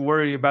won't have to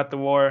worry about the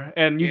war.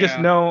 And you just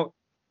know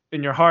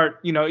in your heart,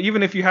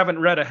 even if you haven't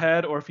read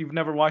ahead or if you've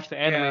never watched the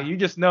anime, you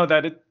just know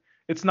that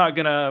it's not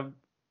going to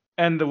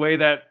end the way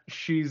that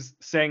she's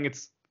saying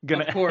it's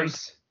gonna. Of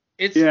course,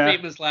 end. It's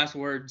famous last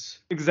words.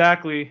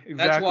 Exactly.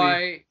 That's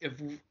why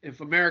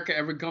if America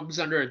ever comes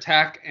under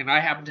attack and I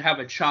happen to have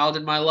a child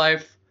in my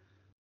life,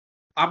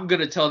 I'm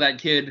gonna tell that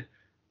kid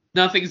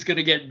nothing's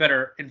gonna get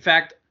better. In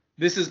fact,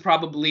 this is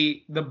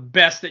probably the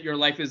best that your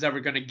life is ever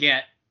gonna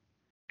get,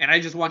 and I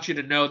just want you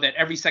to know that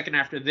every second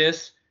after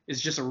this is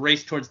just a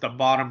race towards the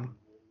bottom.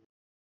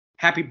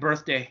 Happy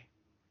birthday.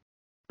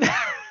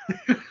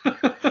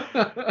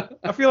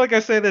 I feel like I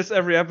say this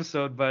every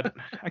episode, but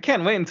I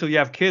can't wait until you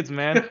have kids,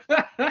 man.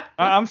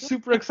 I'm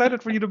super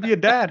excited for you to be a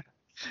dad.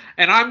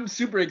 And I'm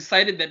super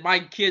excited that my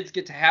kids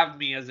get to have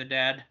me as a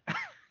dad.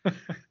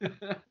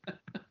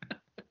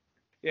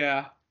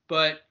 Yeah,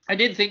 but I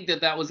did think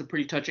that was a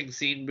pretty touching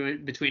scene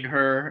between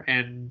her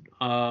and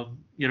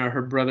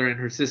her brother and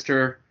her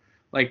sister.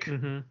 Like,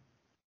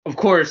 of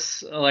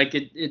course, like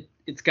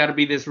it's got to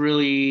be this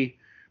really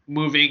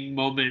moving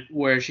moment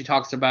where she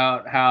talks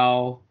about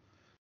how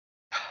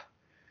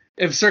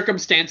if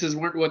circumstances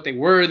weren't what they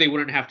were, they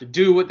wouldn't have to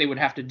do what they would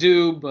have to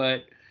do.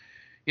 But,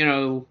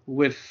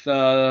 with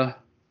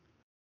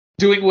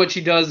doing what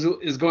she does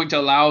is going to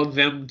allow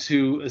them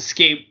to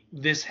escape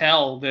this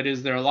hell that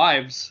is their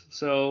lives.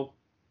 So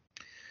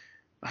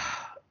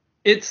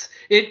it's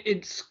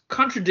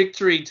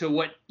contradictory to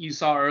what you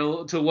saw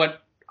earlier, to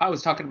what I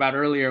was talking about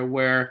earlier,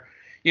 where,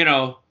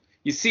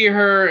 you see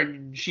her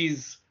and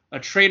she's a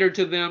traitor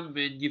to them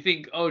and you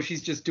think, oh,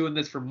 she's just doing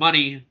this for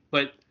money.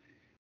 But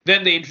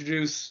then they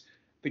introduce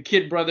the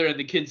kid brother and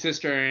the kid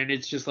sister, and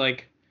it's just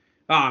like,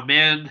 oh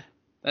man,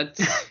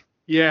 that's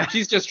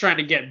she's just trying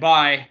to get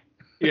by.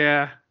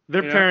 Yeah,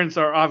 their parents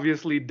are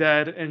obviously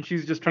dead, and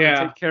she's just trying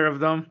to take care of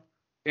them.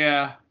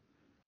 Yeah.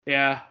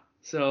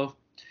 So,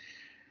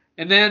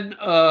 and then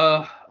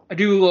I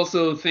do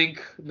also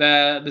think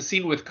that the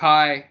scene with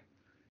Kai,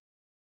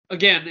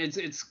 again,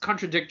 it's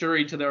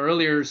contradictory to the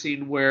earlier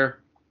scene where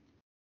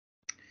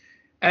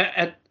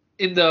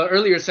in the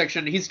earlier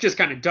section he's just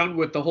kind of done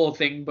with the whole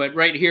thing, but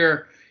right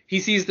here he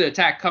sees the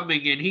attack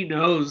coming and he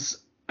knows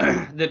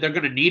that they're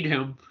going to need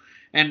him.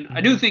 And I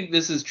do think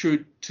this is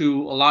true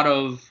to a lot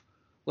of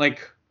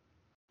like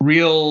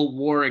real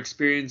war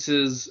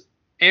experiences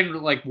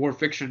and like war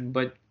fiction,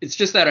 but it's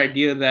just that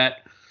idea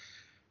that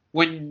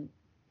when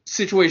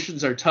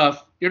situations are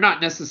tough, you're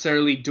not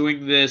necessarily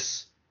doing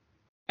this.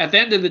 At the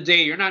end of the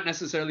day, you're not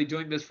necessarily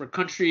doing this for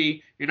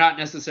country. You're not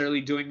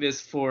necessarily doing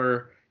this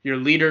for your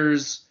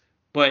leaders,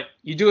 but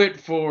you do it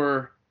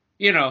for,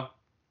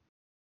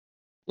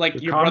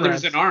 like your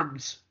brothers in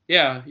arms.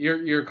 Yeah,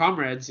 your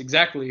comrades,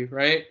 exactly,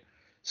 right?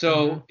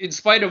 So in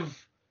spite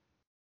of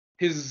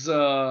his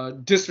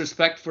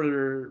disrespect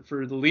for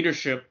the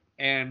leadership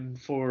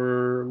and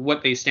for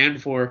what they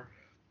stand for,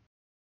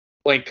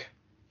 like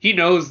he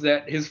knows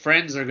that his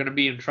friends are going to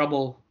be in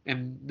trouble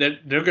and that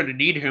they're going to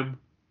need him,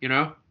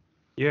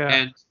 Yeah.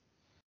 And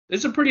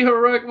it's a pretty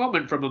heroic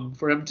moment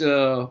for him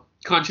to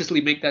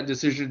consciously make that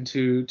decision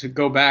to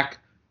go back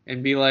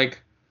and be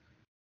like,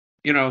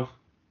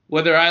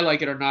 whether I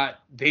like it or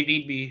not, they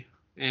need me,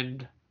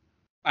 and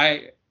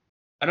I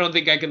don't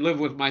think I could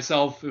live with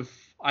myself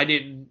if I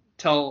didn't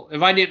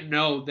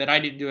know that I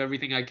didn't do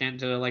everything I can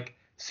to like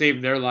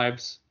save their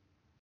lives.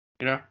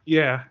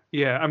 Yeah.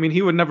 I mean,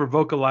 he would never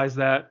vocalize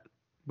that,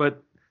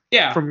 but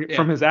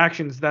from his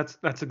actions, that's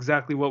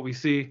exactly what we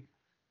see.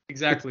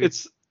 Exactly.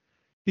 It's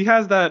he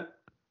has that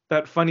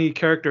funny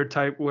character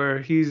type where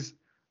he's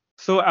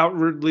so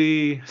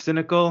outwardly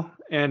cynical,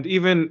 and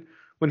even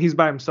when he's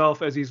by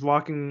himself as he's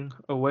walking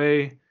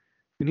away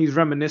and he's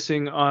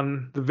reminiscing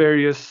on the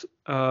various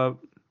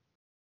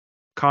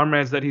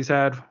comrades that he's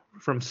had,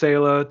 from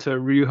Sayla to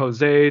Ryu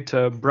Jose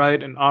to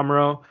Bright and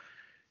Amuro,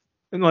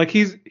 and like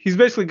he's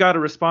basically got a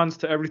response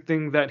to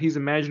everything that he's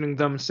imagining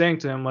them saying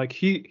to him. Like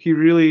he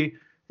really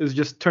is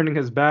just turning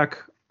his back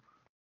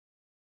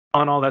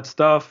on all that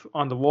stuff,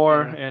 on the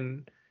war,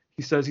 and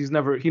he says he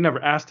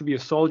never asked to be a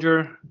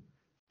soldier.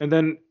 And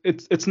then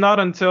it's not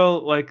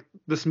until like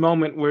this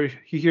moment where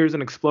he hears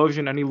an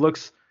explosion and he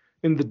looks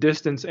in the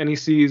distance and he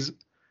sees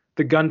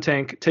the gun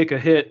tank take a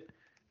hit,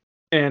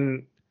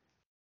 and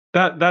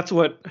That's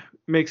what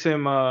makes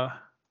him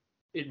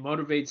it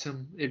motivates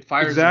him. It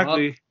fires him up.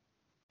 exactly.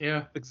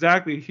 Yeah.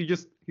 Exactly.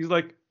 He's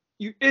like,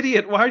 "You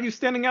idiot, why are you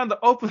standing out in the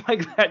open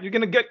like that? You're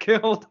gonna get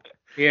killed."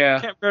 Yeah.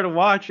 Can't bear to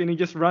watch, and he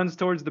just runs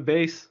towards the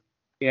base.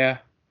 Yeah.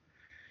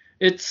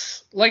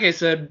 It's like I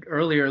said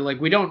earlier,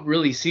 like we don't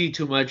really see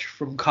too much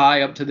from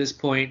Kai up to this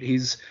point.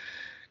 He's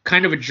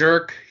kind of a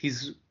jerk.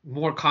 He's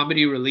more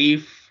comedy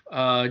relief,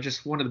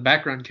 just one of the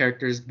background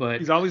characters, but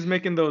He's always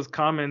making those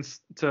comments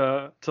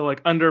to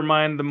like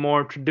undermine the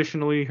more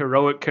traditionally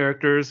heroic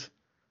characters,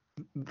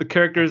 the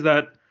characters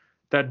that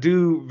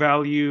do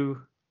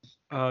value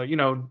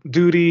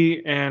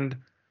duty and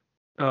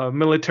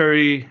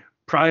military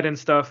pride and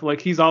stuff.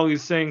 Like he's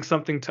always saying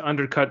something to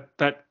undercut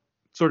that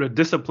sort of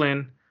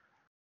discipline.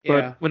 But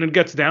yeah. when it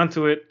gets down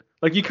to it,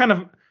 like you kind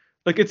of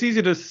like it's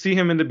easy to see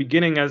him in the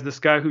beginning as this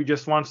guy who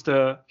just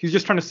he's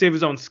just trying to save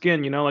his own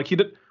skin, like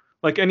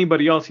like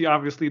anybody else, he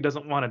obviously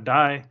doesn't want to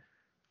die.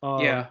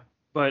 Yeah.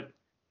 But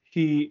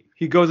he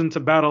goes into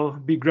battle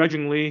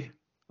begrudgingly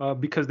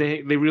because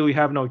they really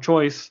have no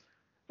choice.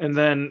 And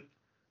then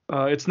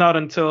it's not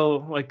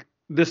until like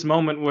this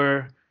moment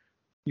where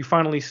you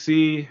finally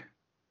see,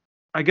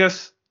 I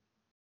guess,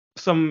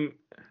 some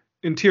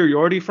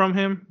interiority from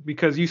him,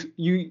 because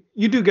you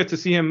do get to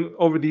see him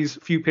over these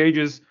few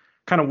pages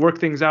kind of work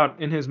things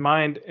out in his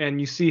mind, and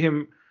you see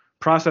him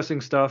processing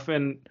stuff,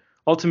 and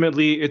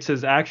ultimately it's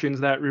his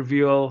actions that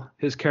reveal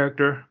his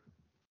character.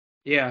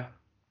 Yeah.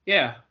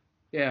 Yeah.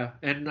 Yeah.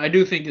 And I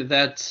do think that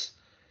that's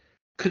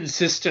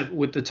consistent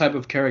with the type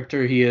of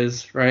character he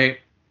is, right?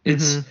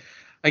 It's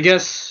I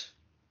guess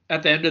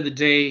at the end of the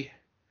day,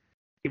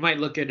 you might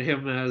look at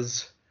him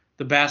as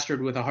the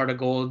bastard with a heart of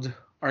gold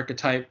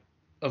archetype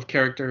of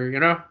character,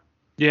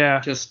 Yeah.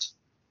 Just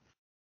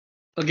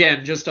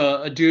again, just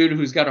a dude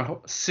who's got a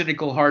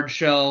cynical hard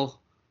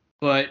shell,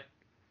 but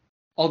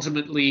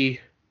ultimately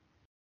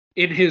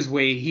in his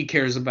way he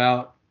cares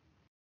about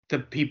the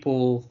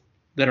people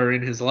that are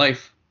in his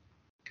life.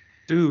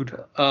 Dude,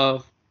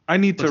 I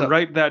need to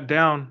write that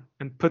down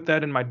and put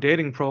that in my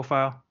dating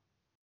profile.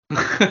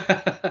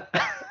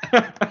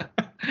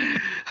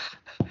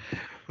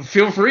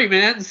 Feel free,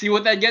 man. See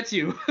what that gets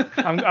you.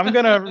 I'm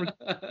gonna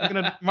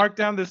mark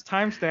down this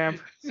timestamp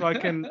so I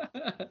can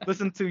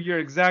listen to your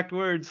exact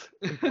words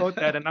and quote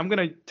that, and I'm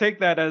gonna take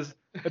that as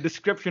a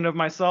description of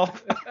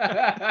myself.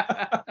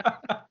 I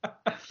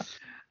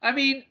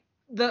mean,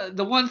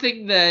 the one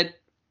thing that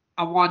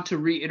I want to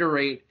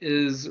reiterate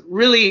is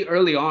really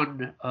early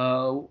on,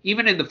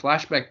 even in the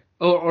flashback,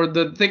 or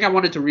the thing I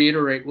wanted to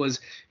reiterate was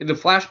in the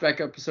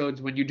flashback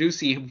episodes when you do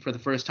see him for the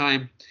first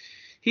time,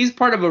 he's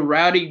part of a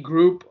rowdy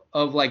group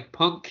of like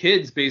punk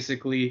kids,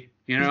 basically.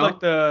 He's like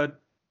the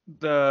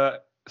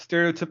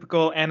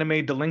stereotypical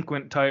anime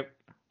delinquent type.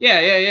 Yeah,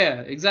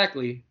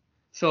 exactly.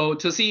 So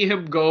to see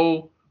him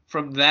go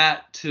from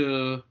that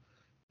to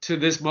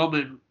this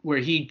moment where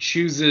he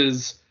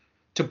chooses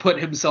to put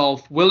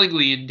himself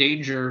willingly in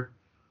danger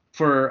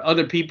for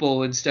other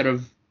people instead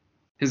of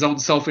his own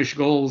selfish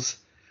goals,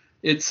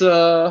 it's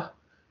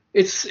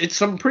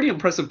some pretty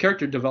impressive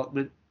character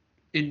development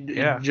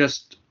in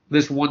just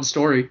this one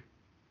story.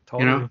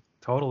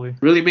 Totally.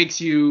 Really makes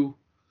you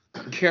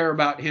care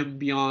about him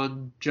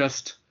beyond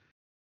just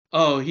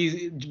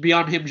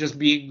him just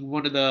being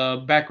one of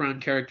the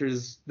background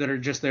characters that are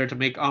just there to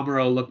make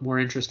Amuro look more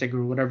interesting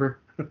or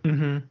whatever.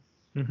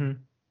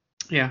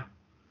 Yeah.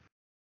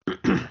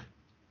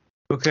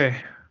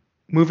 Okay.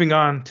 Moving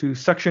on to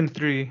section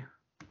 3.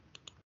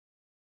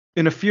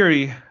 In a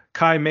fury,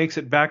 Kai makes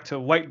it back to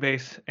White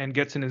Base and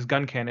gets in his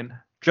gun cannon.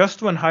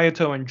 Just when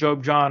Hayato and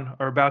Job John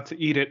are about to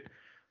eat it,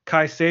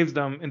 Kai saves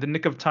them in the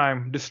nick of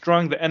time,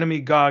 destroying the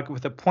enemy Gog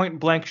with a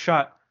point-blank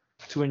shot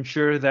to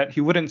ensure that he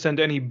wouldn't send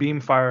any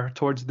beam fire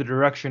towards the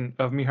direction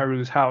of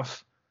Miharu's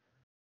house.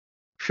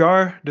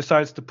 Char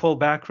decides to pull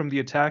back from the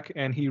attack,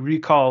 and he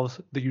recalls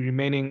the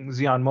remaining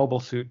Zeon mobile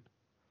suit.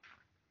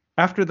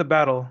 After the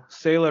battle,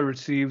 Sayla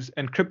receives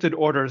encrypted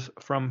orders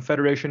from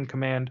Federation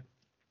Command.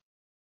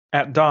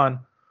 At dawn,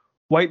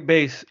 White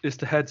Base is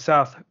to head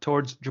south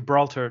towards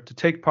Gibraltar to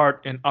take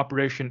part in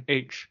Operation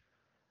H.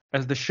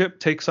 As the ship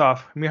takes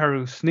off,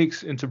 Miharu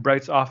sneaks into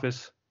Bright's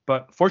office,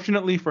 but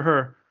fortunately for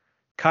her,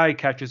 Kai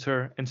catches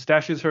her and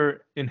stashes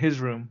her in his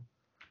room.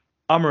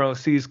 Amuro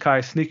sees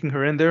Kai sneaking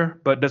her in there,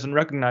 but doesn't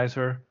recognize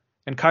her,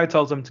 and Kai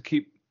tells him to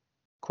keep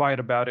quiet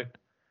about it.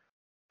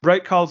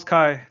 Bright calls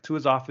Kai to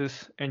his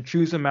office and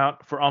chews him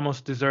out for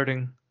almost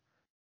deserting.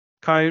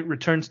 Kai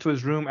returns to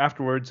his room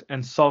afterwards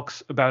and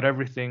sulks about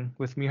everything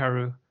with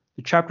Miharu.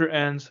 The chapter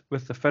ends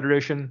with the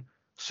Federation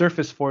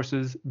surface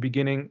forces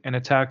beginning an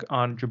attack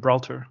on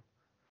Gibraltar.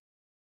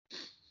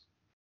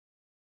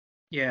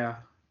 Yeah.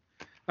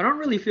 I don't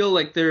really feel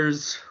like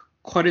there's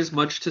quite as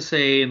much to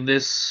say in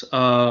this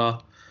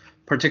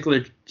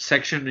particular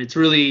section. It's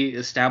really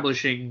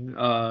establishing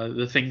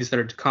the things that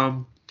are to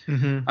come.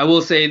 I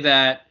will say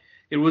that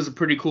it was a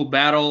pretty cool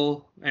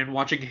battle, and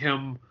watching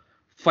him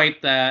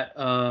fight that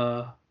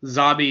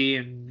Zabi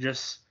and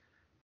just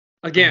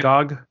again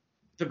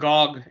the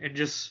Gog, and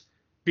just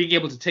being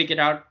able to take it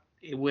out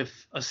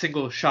with a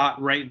single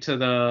shot right to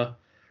the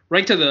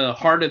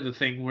heart of the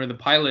thing where the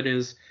pilot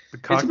is.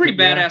 It's a pretty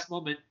badass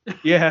moment.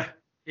 Yeah.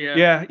 Yeah.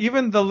 Yeah.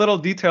 Even the little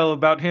detail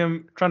about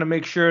him trying to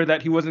make sure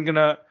that he wasn't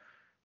gonna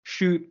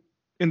shoot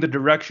in the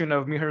direction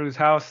of Miharu's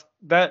house,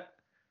 that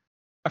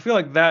I feel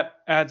like that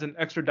adds an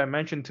extra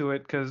dimension to it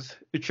because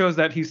it shows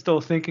that he's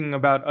still thinking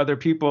about other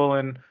people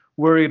and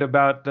worried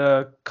about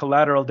the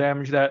collateral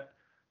damage that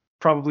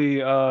probably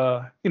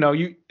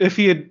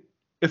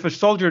if a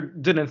soldier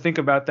didn't think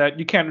about that,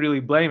 you can't really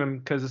blame him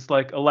because it's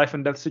like a life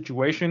and death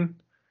situation.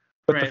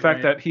 But the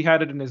fact that he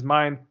had it in his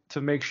mind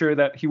to make sure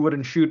that he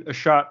wouldn't shoot a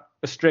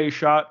stray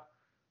shot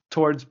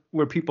towards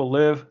where people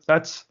live,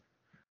 that's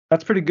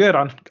pretty good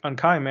on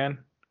Kai, man.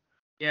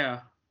 Yeah.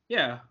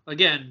 Yeah.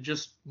 Again,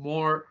 just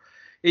more.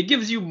 It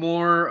gives you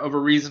more of a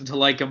reason to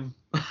like him.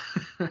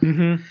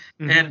 Mm-hmm.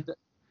 And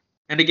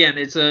again,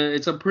 it's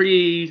a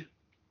pretty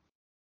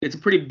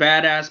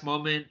badass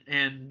moment,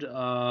 and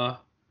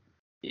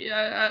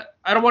yeah,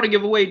 I don't want to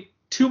give away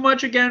too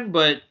much again,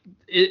 but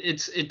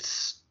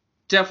it's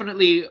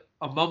definitely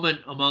a moment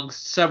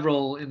amongst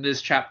several in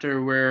this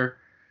chapter where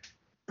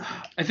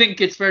I think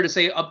it's fair to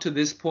say up to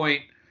this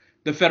point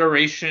the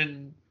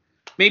Federation,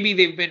 maybe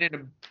they've been in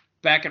a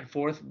back and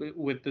forth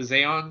with the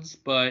Zeons,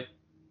 but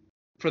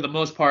for the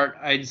most part,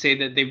 I'd say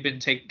that they've been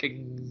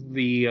taking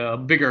the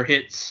bigger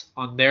hits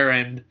on their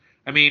end.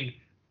 I mean,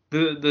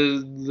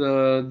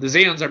 the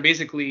Zeons are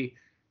basically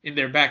in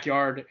their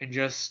backyard and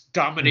just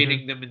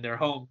dominating them in their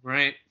home,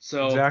 right?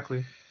 So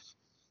exactly.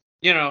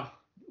 You know,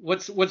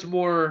 what's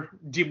more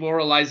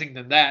demoralizing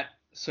than that?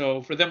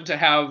 So for them to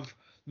have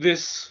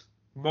this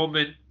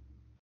moment,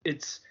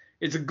 it's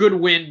a good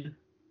win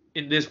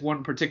in this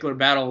one particular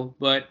battle.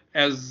 But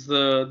as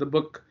the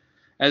book,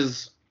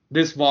 as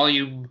this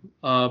volume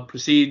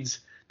proceeds,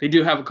 they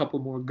do have a couple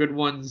more good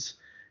ones,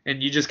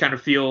 and you just kind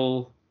of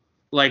feel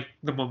like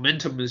the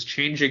momentum is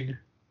changing.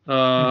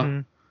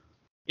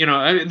 You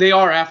know, they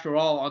are, after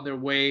all, on their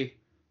way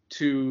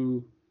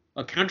to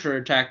a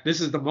counterattack.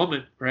 This is the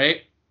moment,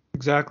 right?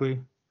 Exactly.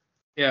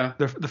 Yeah.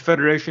 The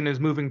Federation is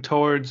moving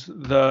towards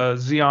the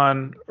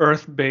Zeon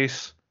Earth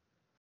base.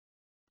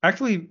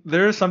 Actually,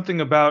 there is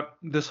something about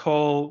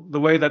the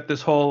way that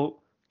this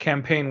whole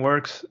campaign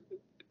works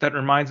that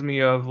reminds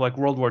me of like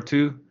World War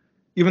II.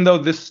 Even though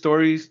this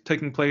story's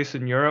taking place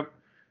in Europe,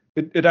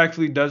 it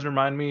actually does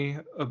remind me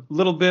a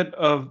little bit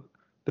of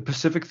the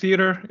Pacific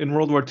Theater in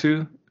World War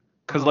II,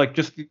 because like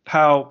just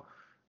how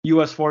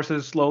U.S.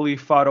 forces slowly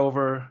fought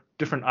over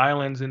different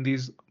islands in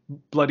these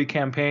bloody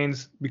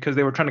campaigns because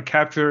they were trying to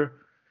capture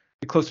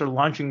a closer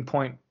launching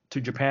point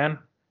to Japan.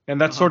 And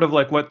that's sort of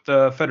like what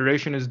the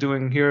Federation is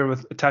doing here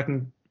with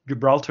attacking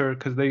Gibraltar,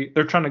 because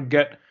they're trying to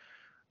get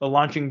a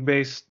launching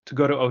base to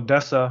go to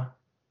Odessa.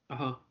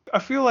 I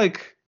feel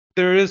like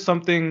there is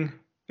something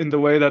in the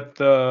way that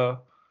the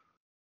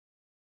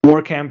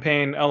war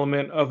campaign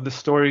element of the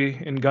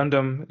story in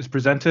Gundam is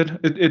presented.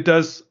 It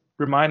does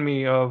remind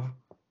me of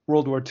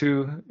World War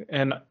II,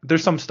 and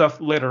there's some stuff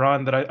later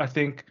on that I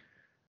think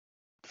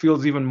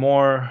feels even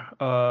more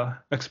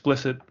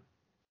explicit.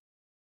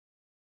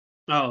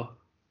 Oh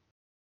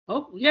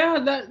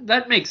yeah,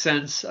 that makes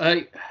sense.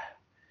 I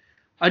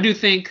do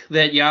think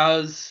that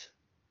Yaz,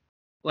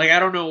 like, I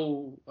don't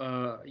know,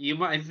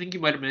 I think you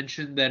might have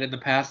mentioned that in the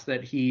past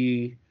that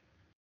he's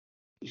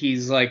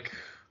like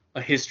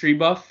a history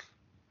buff.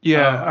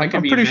 Yeah, I'm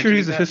pretty sure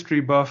he's a history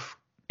buff.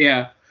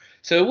 Yeah,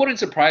 so it wouldn't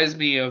surprise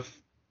me if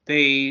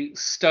they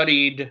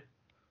studied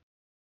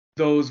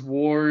those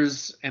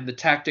wars and the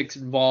tactics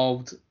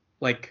involved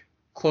like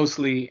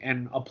closely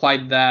and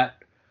applied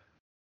that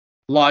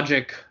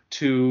logic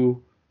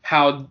to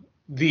how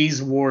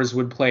these wars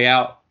would play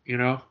out, you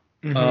know?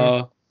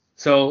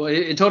 So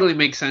it totally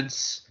makes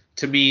sense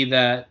to me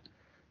that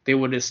they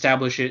would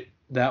establish it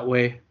that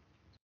way.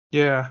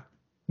 Yeah.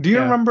 Do you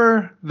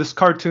remember this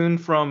cartoon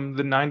from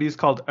the 90s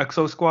called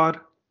Exo Squad?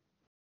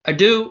 I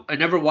do. I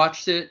never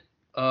watched it.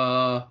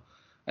 I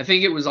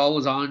think it was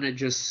always on at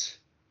just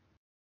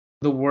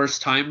the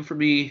worst time for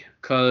me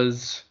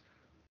because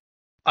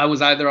I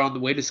was either on the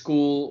way to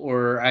school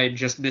or I had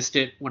just missed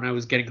it when I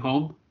was getting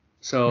home.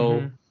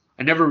 So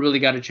I never really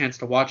got a chance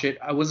to watch it.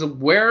 I was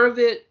aware of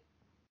it,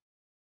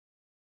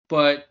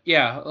 but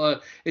yeah,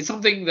 it's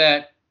something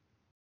that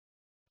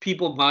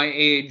people my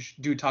age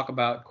do talk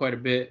about quite a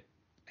bit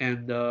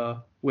and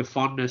with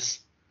fondness.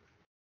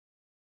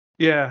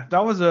 Yeah,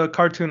 that was a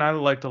cartoon I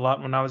liked a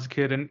lot when I was a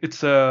kid, and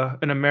it's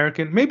an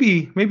American,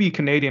 maybe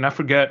Canadian, I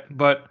forget,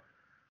 but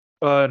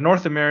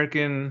North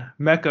American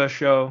mecha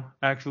show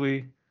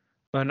actually.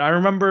 And I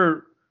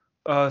remember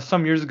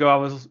some years ago I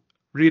was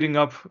reading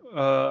up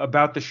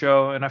about the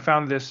show, and I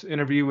found this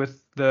interview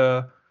with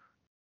the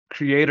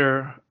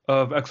creator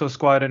of Exo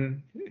Squad,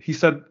 and he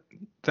said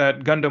that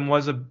Gundam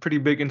was a pretty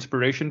big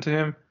inspiration to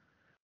him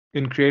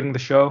in creating the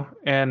show.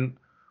 And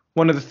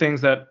one of the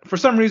things that, for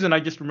some reason, I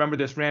just remember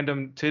this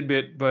random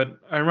tidbit, but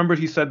I remember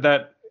he said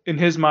that in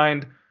his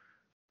mind,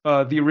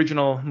 the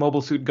original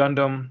Mobile Suit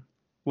Gundam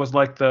was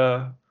like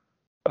the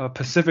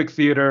Pacific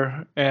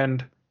Theater,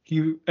 and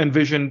he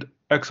envisioned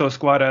Exo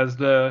Squad as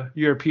the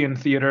European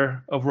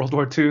theater of World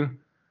War II.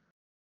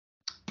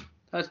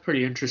 That's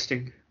pretty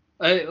interesting.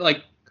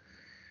 Like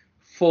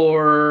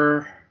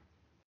for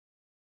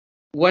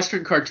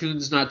Western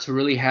cartoons not to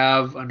really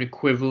have an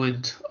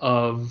equivalent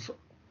of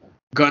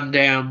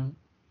Gundam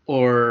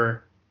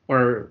or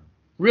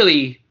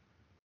really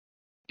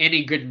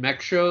any good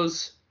mech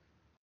shows,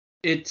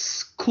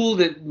 it's cool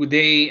that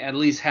they at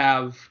least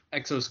have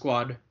Exo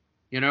Squad,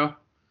 you know?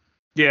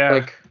 Yeah.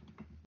 Like,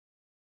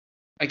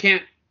 I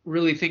can't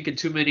really think of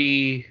too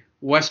many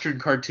Western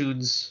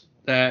cartoons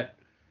that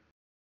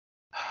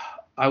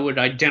I would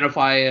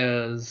identify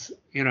as,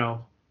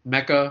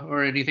 mecha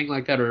or anything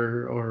like that,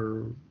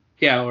 or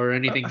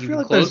anything I even feel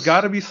like close. there's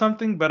got to be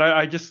something, but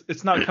I just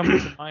it's not coming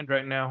to mind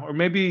right now. Or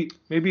maybe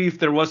if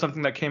there was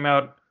something that came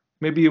out,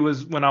 maybe it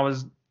was when I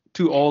was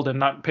too old and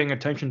not paying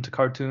attention to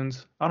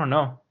cartoons. I don't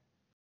know.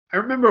 I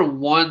remember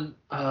one.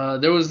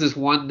 There was this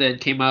one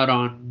that came out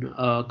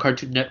on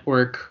Cartoon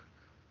Network.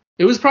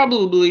 It was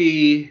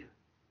probably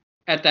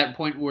at that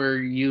point where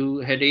you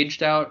had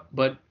aged out,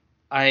 but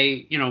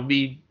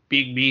me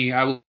being me,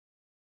 I was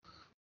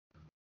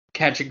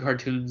catching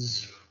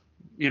cartoons,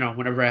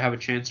 whenever I have a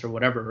chance or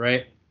whatever,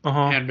 right?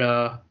 And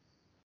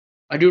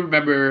I do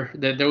remember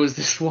that there was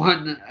this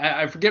one.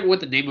 I forget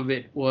what the name of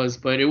it was,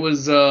 but it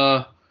was.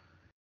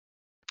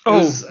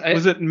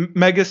 Was it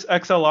Megas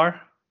XLR?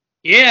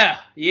 Yeah.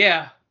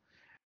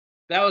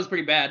 That was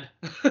pretty bad.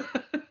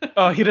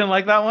 Oh, you didn't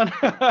like that one?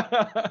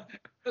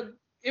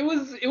 It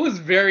was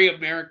very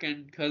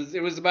American because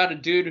it was about a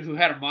dude who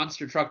had a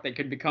monster truck that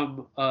could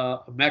become a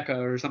mecha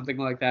or something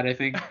like that, I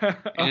think.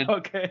 And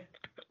okay.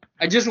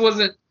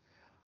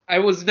 I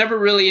was never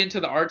really into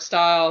the art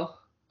style.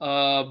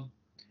 And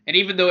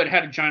even though it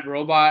had a giant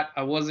robot,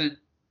 I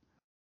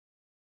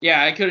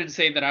couldn't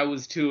say that I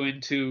was too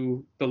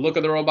into the look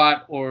of the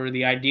robot or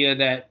the idea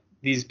that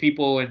these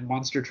people in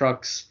monster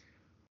trucks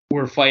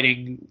were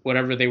fighting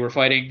whatever they were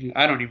fighting.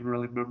 I don't even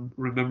really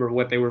remember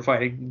what they were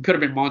fighting. Could have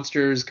been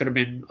monsters, could have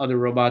been other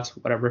robots,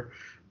 whatever.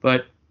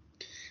 But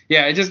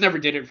yeah, it just never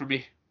did it for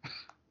me.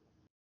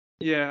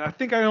 Yeah, I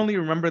think I only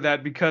remember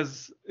that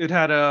because it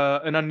had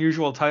an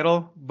unusual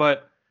title,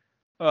 but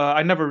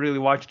I never really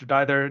watched it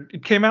either.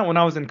 It came out when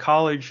I was in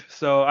college,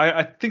 so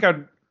I think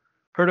I'd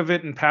heard of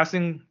it in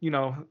passing,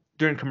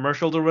 during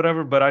commercials or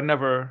whatever, but I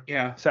never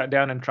sat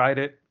down and tried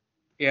it.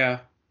 Yeah.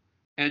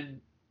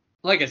 And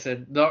like I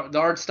said, the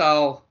art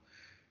style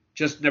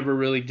just never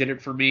really did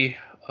it for me.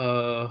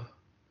 I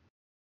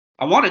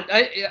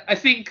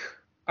think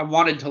I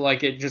wanted to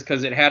like it just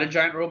because it had a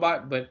giant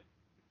robot, but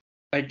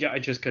I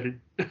just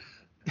couldn't.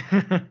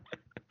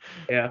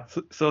 Yeah.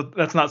 So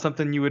that's not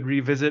something you would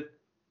revisit?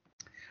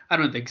 I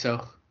don't think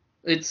so.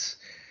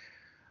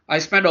 I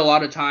spend a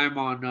lot of time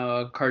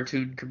on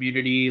cartoon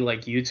community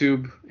like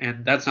YouTube,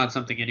 and that's not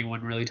something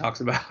anyone really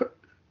talks about.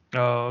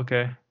 Oh,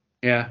 okay.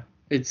 Yeah,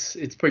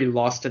 it's pretty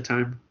lost to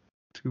time.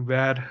 Too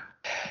bad.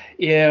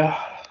 Yeah.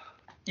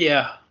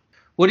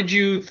 What did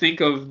you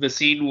think of the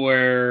scene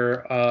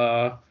where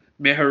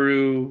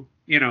Miharu,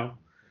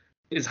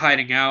 is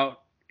hiding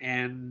out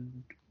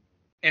and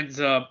ends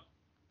up,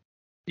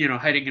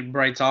 hiding in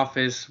Bright's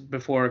office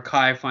before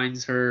Kai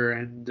finds her,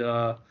 and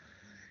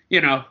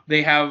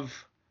they have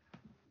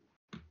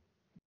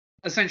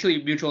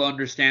essentially mutual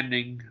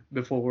understanding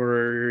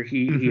before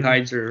he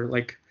hides her.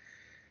 Like,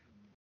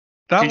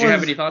 did you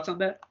have any thoughts on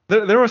that?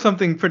 There was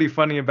something pretty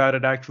funny about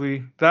it,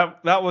 actually.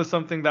 That was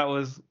something that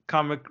was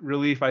comic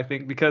relief, I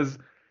think, because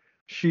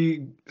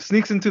she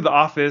sneaks into the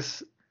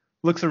office,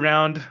 looks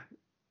around,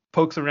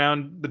 pokes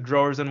around the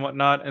drawers and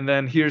whatnot, and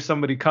then hears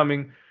somebody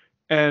coming.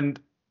 And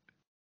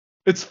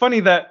it's funny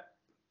that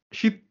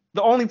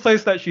the only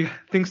place that she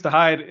thinks to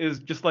hide is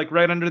just like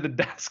right under the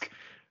desk,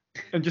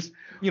 and just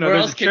where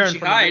there's else a chair can she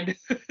hide?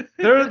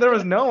 There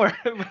was nowhere.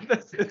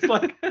 It's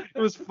like it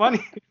was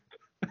funny.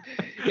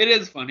 It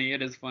is funny.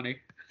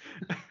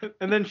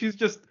 And then she's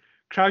just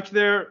crouched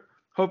there,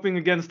 hoping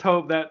against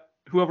hope that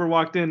whoever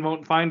walked in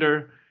won't find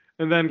her.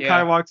 And then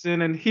Kai walks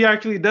in, and he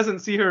actually doesn't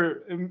see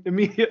her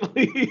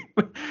immediately.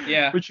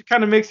 Yeah. Which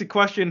kind of makes you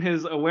question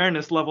his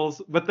awareness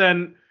levels. But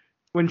then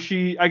when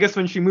she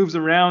moves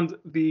around,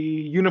 the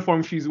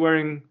uniform she's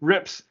wearing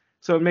rips,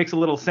 so it makes a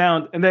little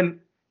sound. And then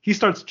he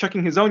starts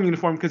checking his own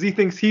uniform because he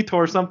thinks he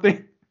tore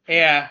something.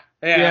 Yeah.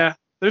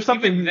 There's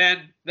something. Even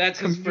then, that's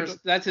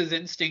his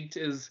instinct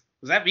was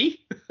that me?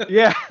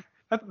 Yeah.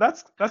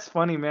 That's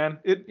funny, man.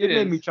 It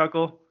made me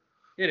chuckle.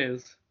 It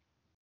is.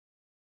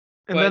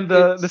 And then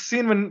the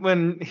scene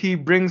when he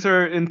brings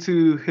her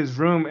into his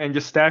room and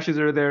just stashes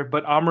her there,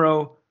 but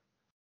Amuro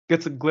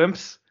gets a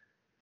glimpse.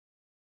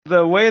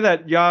 The way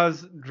that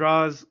Yaz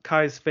draws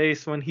Kai's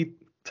face when he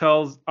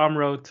tells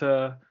Amuro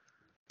to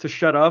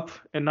shut up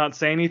and not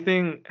say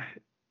anything,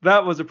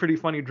 that was a pretty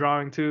funny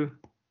drawing too.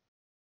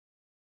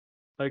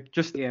 Like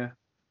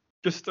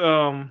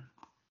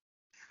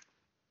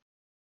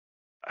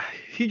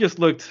he just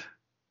looked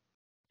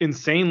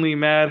insanely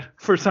mad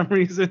for some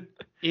reason.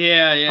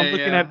 Yeah. I'm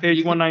looking at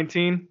page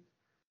 119.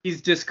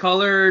 He's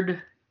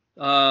discolored.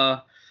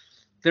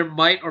 there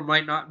might or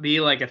might not be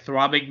like a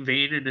throbbing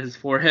vein in his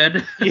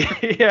forehead.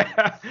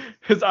 Yeah,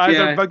 his eyes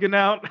are bugging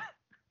out.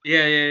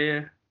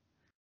 Yeah.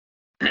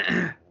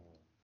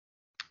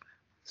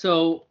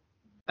 So,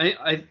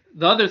 the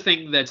other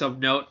thing that's of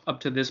note up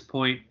to this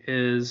point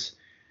is,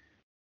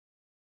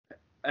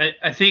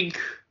 I think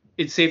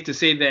it's safe to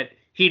say that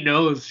he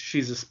knows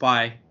she's a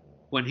spy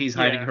when he's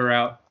hiding her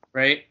out,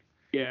 right?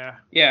 Yeah.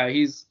 Yeah,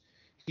 he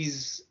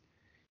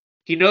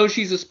knows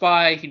she's a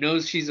spy. He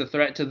knows she's a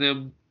threat to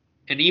them.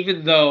 And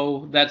even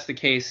though that's the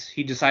case,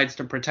 he decides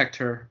to protect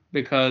her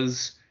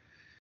because,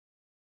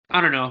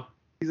 I don't know.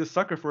 He's a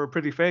sucker for a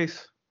pretty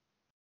face.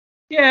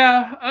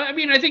 Yeah, I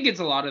mean, I think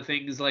it's a lot of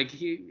things. Like,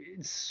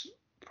 it's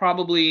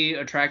probably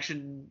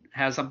attraction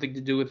has something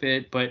to do with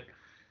it, but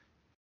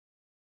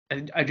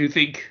I do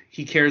think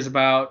he cares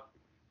about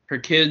her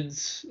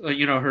kids,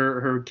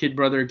 her kid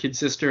brother, kid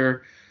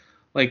sister.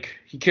 Like,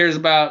 he cares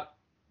about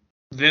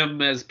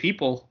them as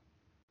people,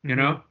 you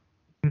know?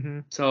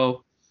 Mm-hmm.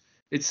 So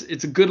it's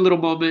a good little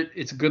moment.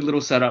 It's a good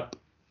little setup.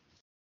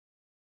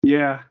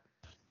 Yeah.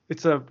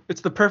 It's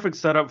the perfect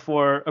setup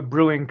for a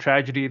brewing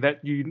tragedy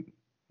that you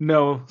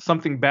know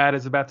something bad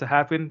is about to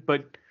happen,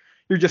 but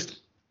you're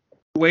just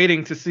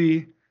waiting to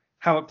see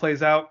how it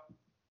plays out.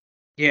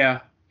 Yeah.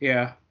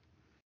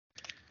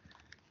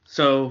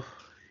 So,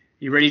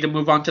 you ready to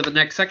move on to the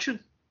next section?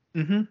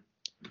 Mm-hmm.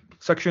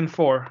 Section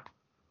 4.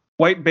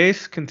 White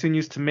Base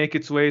continues to make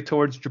its way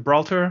towards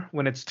Gibraltar.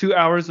 When it's 2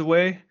 hours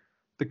away,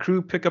 the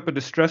crew pick up a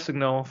distress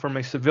signal from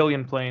a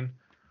civilian plane.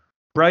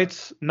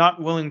 Bright's not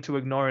willing to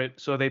ignore it,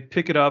 so they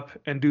pick it up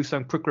and do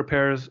some quick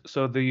repairs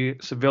so the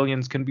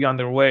civilians can be on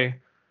their way.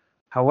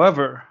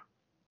 However,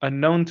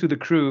 unknown to the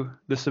crew,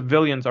 the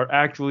civilians are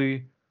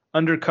actually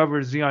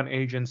undercover Zeon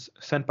agents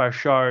sent by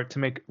Char to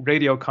make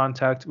radio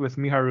contact with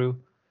Miharu.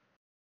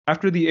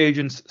 After the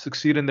agents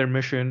succeed in their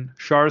mission,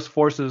 Char's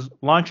forces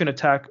launch an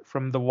attack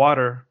from the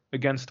water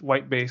against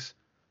White Base.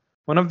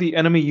 One of the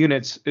enemy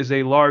units is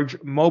a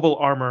large mobile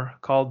armor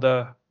called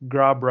the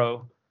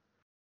Grabro.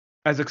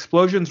 As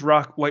explosions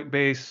rock White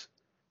Base,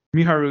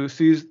 Miharu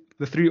sees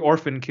the 3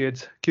 orphan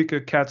kids,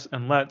 Kika, Katz,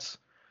 and Let's,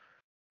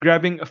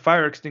 grabbing a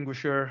fire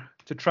extinguisher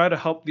to try to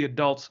help the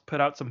adults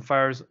put out some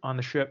fires on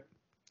the ship.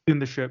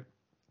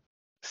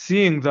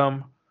 Seeing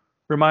them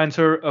reminds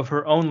her of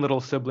her own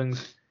little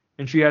siblings,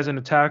 and she has an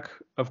attack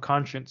of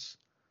conscience.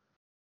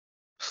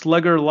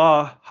 Slugger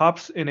Law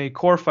hops in a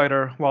core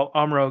fighter while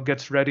Amuro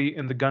gets ready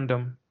in the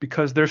Gundam.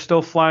 Because they're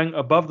still flying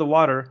above the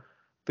water,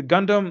 the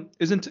Gundam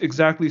isn't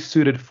exactly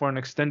suited for an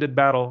extended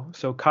battle,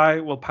 so Kai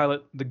will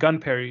pilot the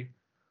Gunperry,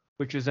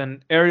 which is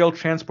an aerial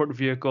transport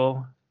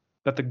vehicle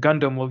that the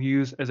Gundam will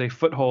use as a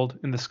foothold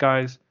in the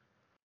skies.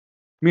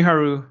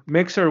 Miharu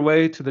makes her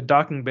way to the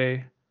docking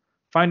bay,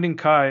 finding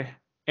Kai,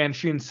 and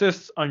she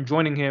insists on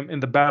joining him in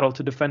the battle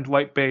to defend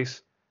White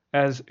Base,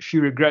 as she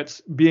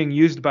regrets being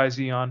used by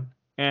Zeon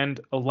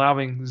and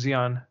allowing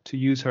Zeon to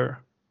use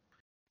her.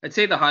 I'd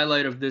say the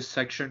highlight of this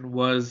section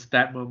was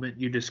that moment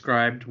you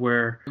described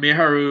where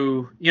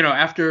Miharu,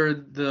 after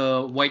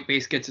the White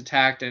Base gets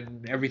attacked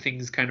and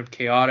everything's kind of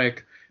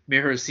chaotic,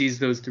 Miharu sees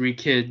those 3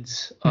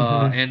 kids,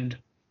 and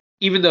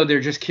even though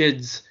they're just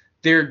kids,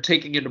 they're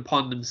taking it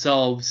upon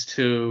themselves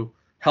to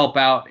help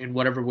out in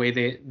whatever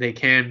way they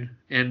can.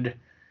 And,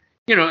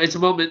 it's a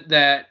moment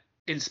that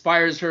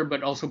inspires her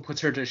but also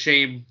puts her to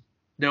shame,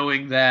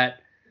 knowing that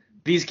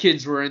these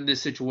kids were in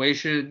this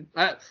situation.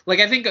 I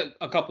think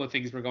a couple of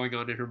things were going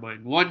on in her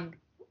mind. One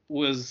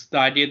was the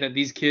idea that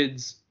these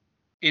kids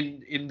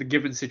in the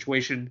given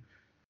situation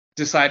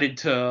decided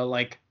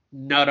to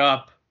nut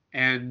up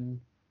and,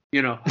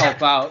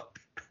 help out.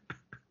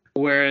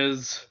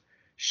 Whereas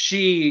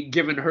she,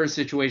 given her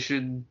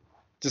situation,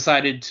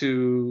 decided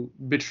to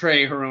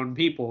betray her own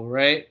people,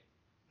 right?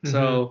 Mm-hmm.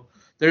 So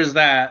there's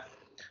that.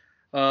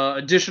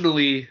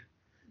 Additionally,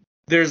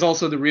 there's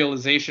also the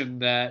realization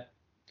that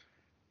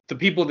the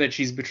people that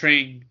she's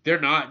betraying, they're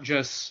not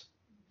just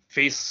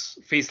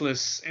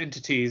faceless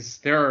entities.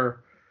 There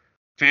are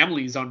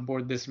families on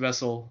board this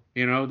vessel.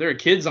 There are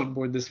kids on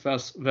board this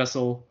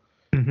vessel.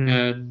 Mm-hmm.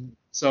 And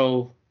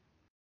so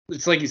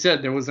it's like you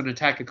said, there was an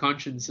attack of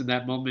conscience in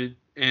that moment,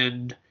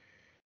 and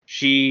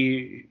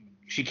she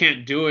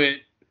can't do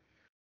it.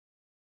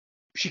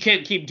 She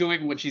can't keep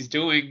doing what she's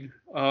doing.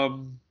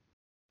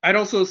 I'd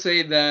also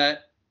say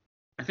that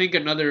I think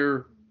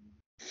another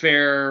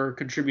fair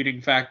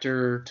contributing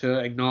factor to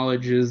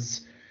acknowledge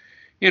is,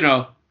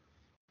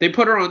 they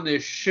put her on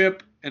this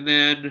ship, and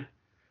then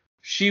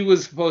she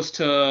was supposed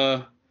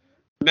to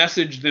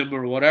message them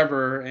or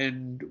whatever,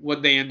 and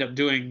what they end up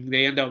doing,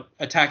 they end up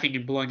attacking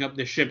and blowing up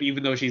the ship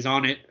even though she's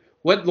on it.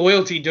 What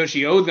loyalty does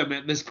she owe them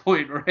at this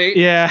point, right?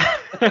 Yeah.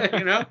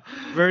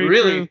 Very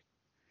really true.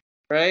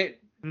 Right?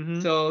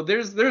 Mm-hmm. So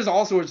there's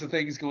all sorts of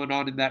things going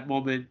on in that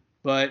moment,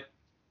 but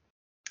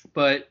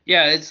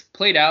yeah, it's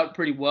played out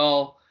pretty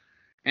well.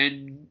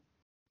 And,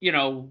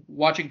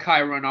 watching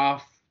Kai run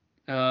off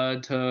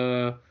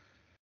to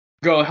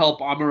go help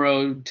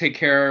Amuro take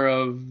care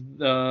of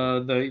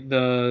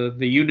the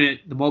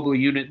unit, the mobile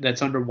unit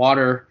that's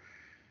underwater.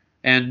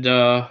 And,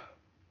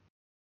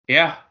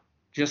 yeah,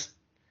 just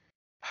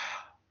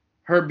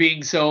her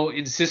being so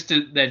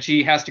insistent that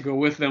she has to go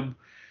with them.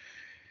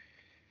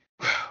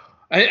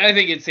 I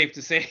think it's safe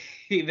to say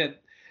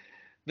that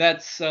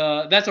that's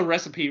a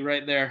recipe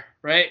right there,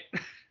 right?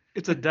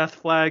 It's a death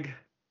flag.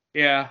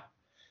 Yeah.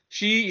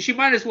 She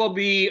might as well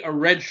be a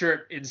red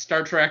shirt in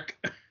Star Trek.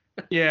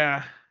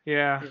 Yeah.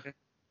 There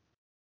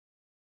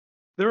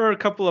were a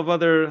couple of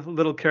other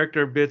little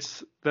character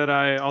bits that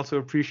I also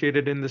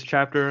appreciated in this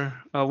chapter.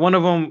 One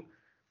of them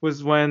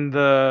was when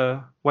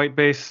the White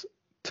Base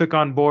took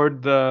on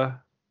board the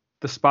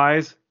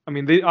spies. I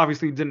mean, they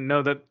obviously didn't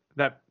know that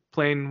that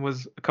plane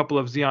was a couple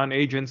of Xeon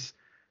agents,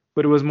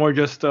 but it was more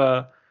just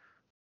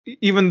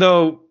even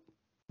though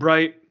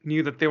Bright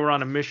knew that they were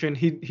on a mission,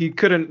 he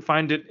couldn't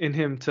find it in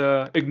him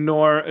to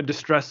ignore a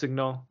distress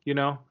signal, you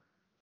know?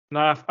 And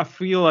I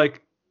feel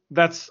like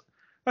that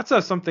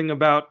says something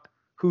about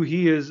who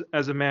he is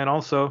as a man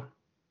also.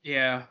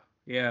 Yeah.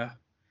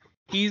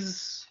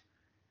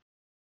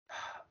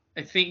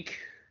 I think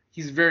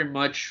he's very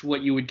much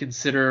what you would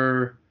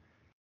consider,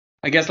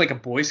 I guess, like a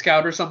Boy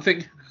Scout or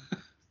something.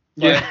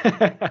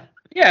 Yeah.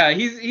 Yeah,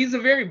 he's a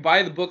very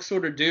by the book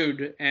sort of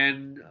dude,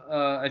 and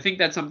I think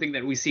that's something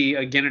that we see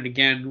again and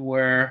again,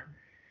 where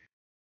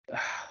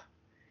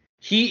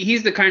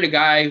he's the kind of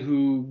guy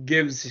who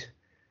gives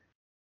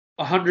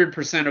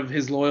 100% of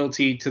his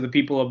loyalty to the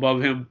people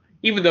above him,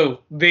 even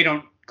though they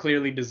don't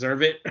clearly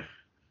deserve it.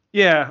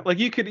 Yeah, like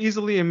you could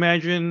easily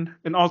imagine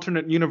an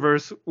alternate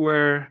universe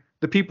where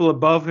the people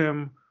above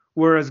him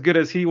were as good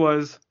as he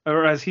was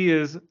or as he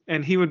is,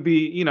 and he would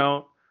be, you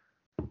know,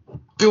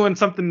 doing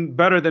something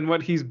better than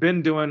what he's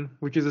been doing,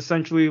 which is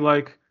essentially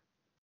like,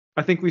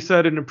 I think we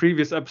said in a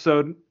previous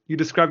episode, you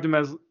described him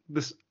as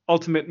this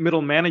ultimate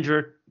middle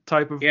manager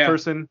type of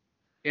person.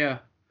 Yeah.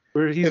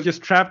 Where he's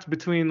just trapped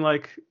between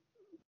like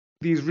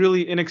these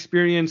really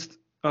inexperienced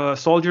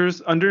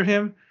soldiers under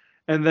him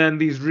and then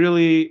these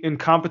really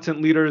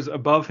incompetent leaders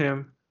above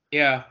him.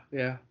 Yeah,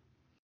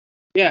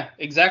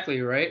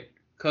 exactly, right?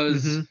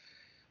 Because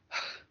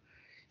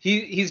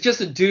he's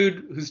just a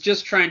dude who's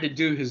just trying to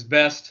do his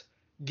best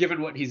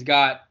given what he's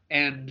got,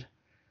 and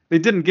they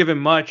didn't give him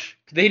much.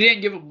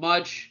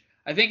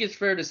 I think it's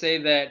fair to say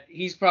that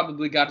he's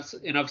probably got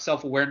enough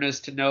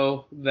self-awareness to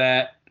know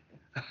that,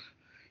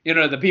 you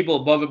know, the people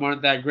above him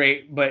aren't that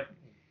great, but,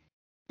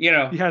 you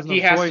know, he has to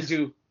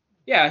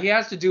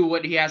do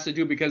what he has to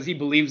do because he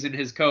believes in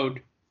his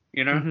code,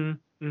 you know?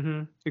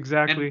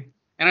 Exactly.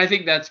 And I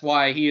think that's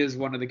why he is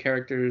one of the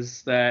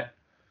characters that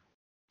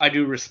I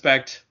do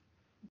respect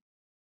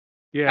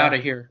out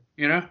of here,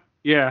 you know?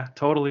 Yeah,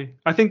 totally.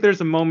 I think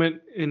there's a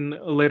moment in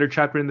a later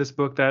chapter in this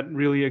book that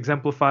really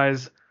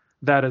exemplifies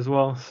that as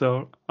well.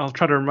 So I'll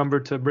try to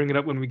remember to bring it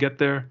up when we get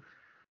there.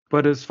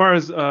 But as far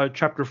as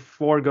chapter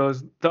 4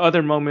 goes, the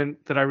other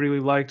moment that I really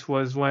liked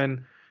was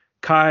when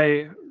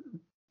Kai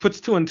puts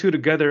 2 and 2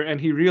 together and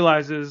he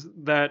realizes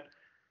that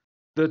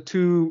the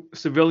 2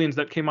 civilians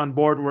that came on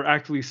board were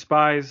actually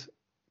spies,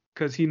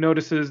 because he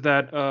notices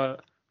that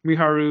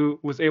Miharu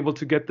was able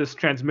to get this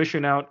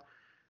transmission out,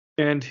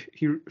 and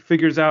he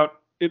figures out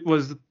it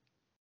was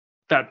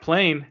that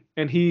plane,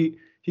 and he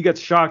gets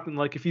shocked. And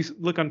like if you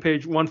look on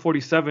page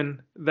 147,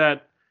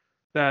 that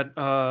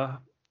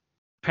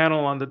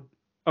panel on the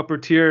upper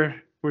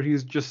tier where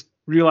he's just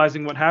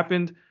realizing what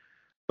happened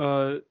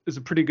is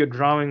a pretty good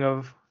drawing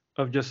of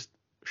just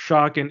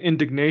shock and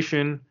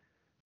indignation.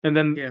 And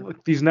then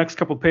these next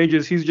couple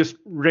pages, he's just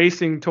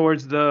racing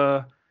towards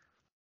the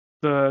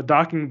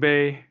docking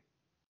bay,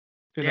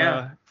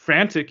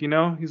 frantic. You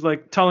know, he's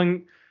like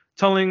telling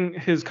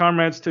his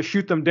comrades to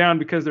shoot them down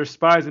because they're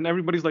spies, and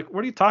everybody's like,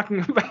 "What are you talking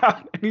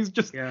about?" And he's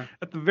just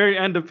at the very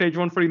end of page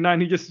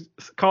 149, he just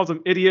calls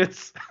them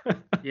idiots.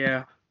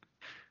 Yeah,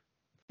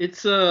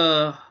 it's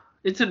an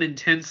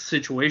intense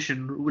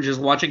situation, which is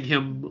watching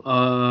him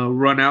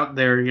run out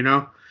there, you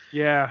know.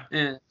 Yeah,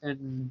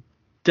 and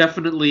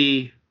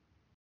definitely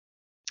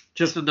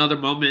just another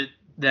moment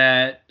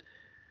that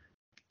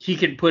he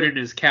can put in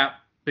his cap,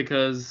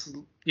 because,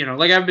 you know,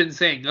 like I've been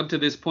saying, up to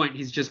this point,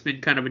 he's just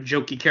been kind of a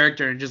jokey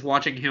character, and just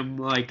watching him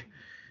like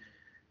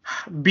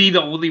be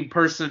the only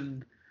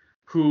person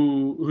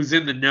who's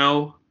in the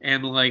know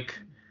and like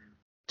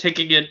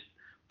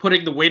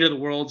putting the weight of the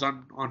world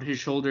on his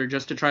shoulder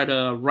just to try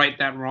to right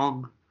that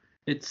wrong.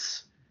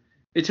 It's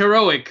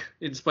heroic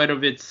in spite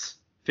of its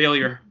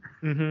failure.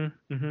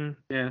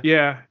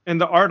 Yeah,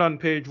 and the art on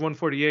page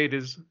 148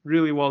 is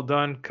really well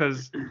done,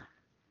 because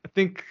I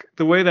think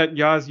the way that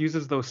Yaz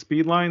uses those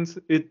speed lines,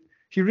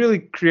 he really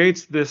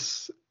creates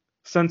this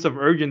sense of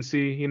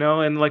urgency, you know,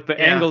 and like the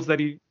angles that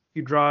he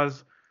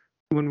draws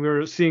when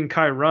we're seeing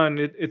Kai run,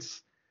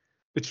 it's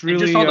really, and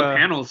just all the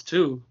panels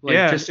too.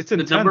 Like just it's the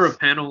intense. number of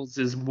panels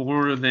is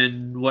more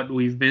than what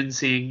we've been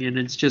seeing, and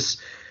it's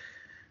just,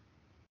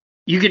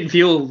 you can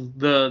feel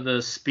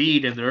the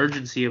speed and the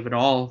urgency of it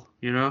all,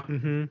 you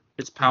know.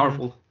 It's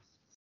powerful.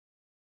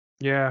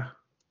 Yeah,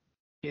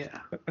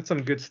 that's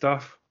some good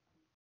stuff.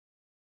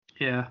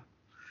 Yeah.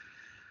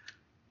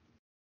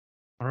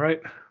 All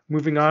right,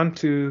 moving on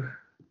to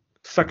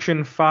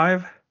section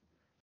 5.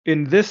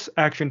 In this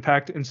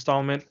action-packed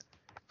installment,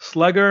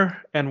 Slugger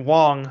and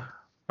Wong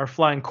are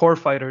flying core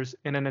fighters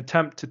in an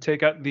attempt to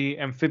take out the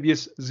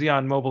amphibious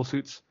Zeon mobile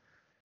suits.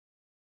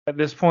 At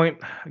this point,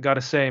 I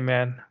gotta say,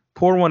 man,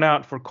 pour one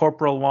out for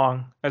Corporal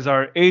Wong as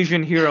our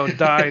Asian hero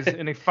dies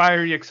in a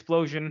fiery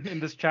explosion in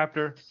this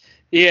chapter.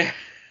 Yeah.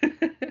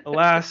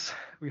 Alas,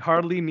 we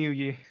hardly knew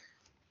ye.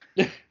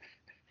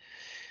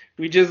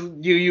 We just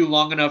knew you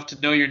long enough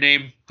to know your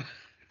name.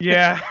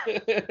 Yeah.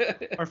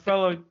 Our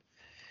fellow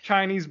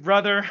Chinese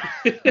brother.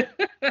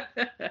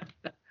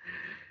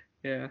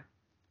 Yeah.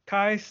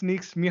 Kai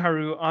sneaks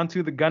Miharu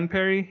onto the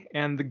Gunperry,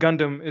 and the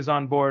Gundam is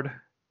on board.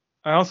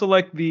 I also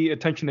like the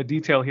attention to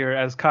detail here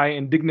as Kai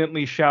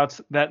indignantly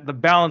shouts that the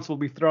balance will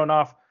be thrown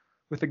off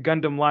with the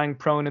Gundam lying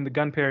prone in the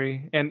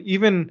Gunperry, and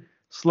even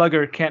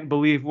Slugger can't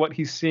believe what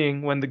he's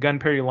seeing when the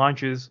Gunperry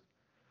launches.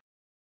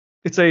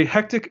 It's a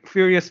hectic,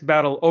 furious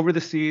battle over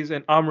the seas,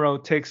 and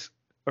Amuro takes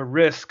a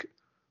risk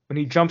when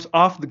he jumps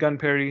off the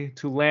Gunperry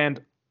to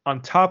land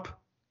on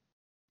top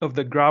of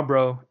the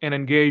Grabro and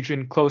engage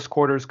in close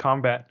quarters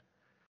combat.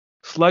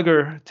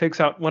 Slugger takes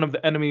out one of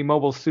the enemy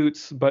mobile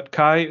suits, but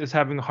Kai is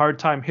having a hard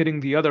time hitting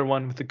the other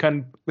one with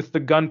the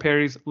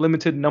Gunperry's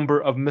limited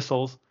number of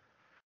missiles.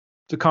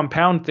 To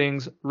compound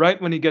things, right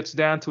when he gets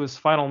down to his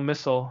final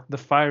missile, the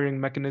firing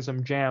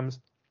mechanism jams.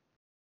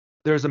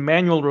 There's a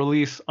manual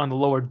release on the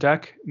lower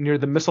deck near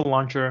the missile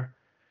launcher,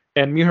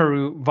 and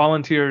Miharu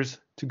volunteers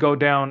to go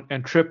down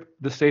and trip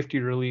the safety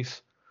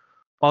release.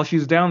 While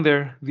she's down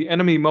there, the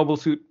enemy mobile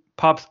suit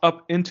pops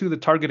up into the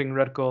targeting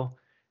reticle,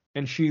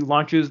 and she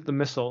launches the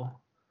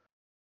missile.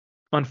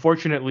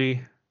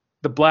 Unfortunately,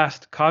 the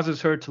blast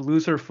causes her to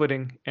lose her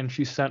footing, and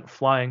she's sent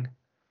flying.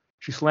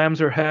 She slams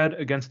her head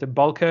against a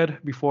bulkhead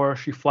before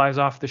she flies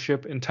off the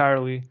ship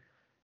entirely,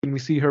 and we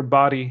see her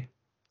body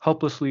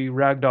helplessly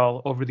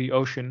ragdoll over the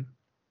ocean.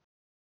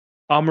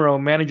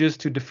 Amuro manages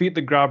to defeat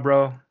the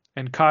Grabro,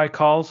 and Kai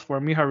calls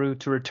for Miharu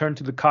to return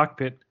to the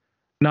cockpit,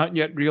 not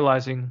yet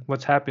realizing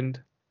what's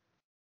happened.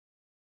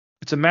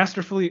 It's a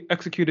masterfully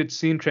executed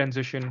scene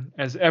transition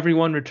as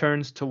everyone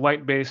returns to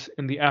White Base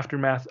in the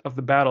aftermath of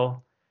the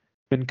battle,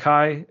 and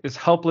Kai is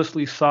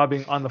helplessly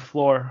sobbing on the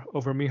floor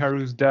over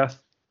Miharu's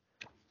death.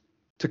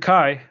 To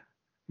Kai,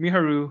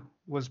 Miharu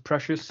was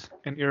precious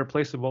and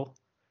irreplaceable.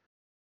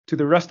 To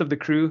the rest of the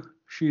crew,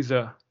 she's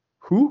a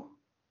who?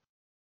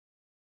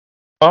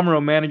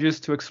 Amuro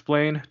manages to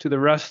explain to the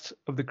rest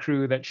of the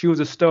crew that she was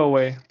a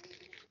stowaway,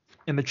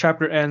 and the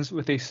chapter ends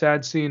with a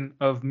sad scene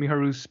of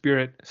Miharu's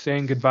spirit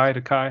saying goodbye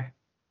to Kai.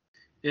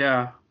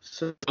 Yeah,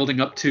 so building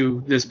up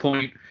to this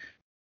point,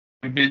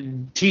 we've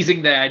been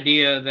teasing the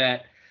idea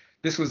that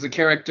this was a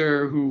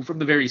character who, from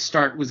the very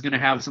start, was going to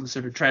have some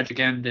sort of tragic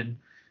end, and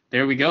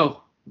there we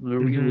go.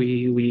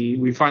 Mm-hmm.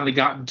 We finally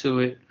gotten to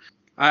it.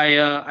 I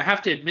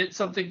have to admit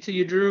something to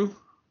you, Drew.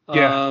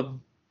 Yeah.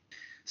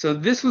 So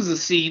this was a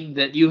scene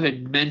that you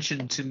had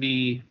mentioned to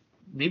me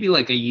maybe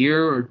like a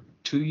year or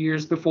 2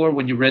 years before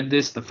when you read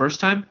this the first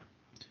time.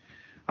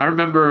 I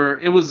remember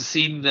it was a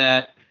scene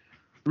that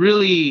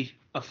really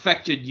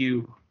affected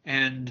you,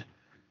 and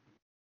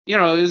it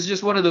was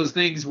just one of those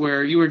things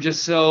where you were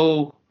just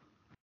so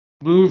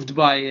moved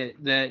by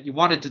it that you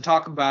wanted to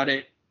talk about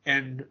it,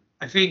 and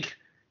I think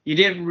you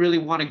didn't really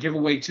want to give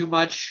away too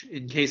much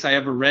in case I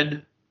ever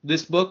read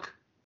this book,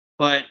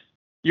 but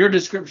your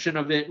description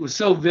of it was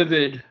so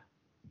vivid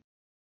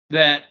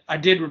that I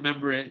did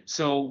remember it.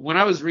 So when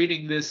I was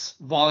reading this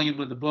volume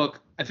of the book,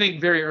 I think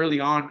very early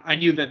on, I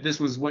knew that this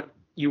was what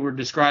you were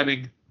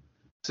describing.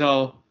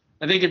 So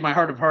I think in my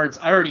heart of hearts,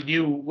 I already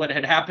knew what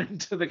had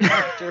happened to the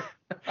character.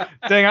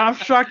 Dang, I'm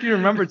shocked you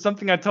remembered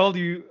something I told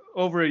you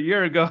over a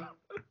year ago.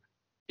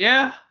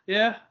 Yeah.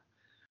 That's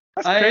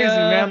crazy,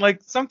 man. Like,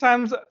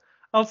 sometimes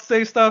I'll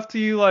say stuff to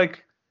you,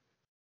 like,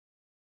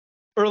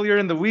 earlier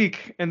in the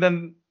week, and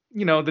then,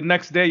 the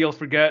next day you'll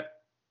forget.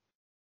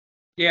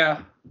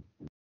 Yeah.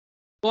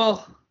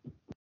 Well,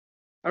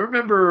 I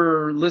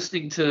remember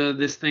listening to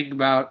this thing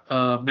about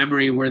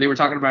memory where they were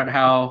talking about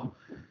how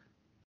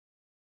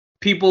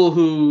people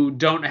who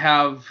don't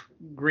have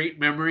great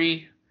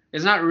memory,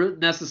 it's not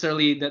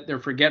necessarily that they're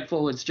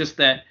forgetful, it's just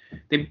that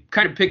they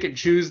kind of pick and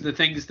choose the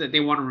things that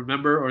they want to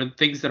remember or the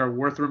things that are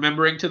worth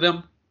remembering to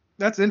them.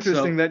 That's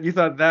interesting that you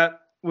thought that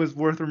was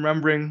worth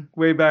remembering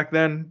way back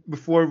then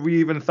before we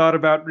even thought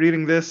about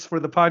reading this for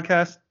the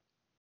podcast.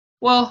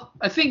 Well,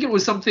 I think it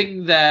was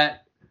something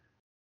that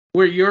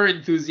where your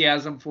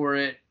enthusiasm for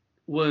it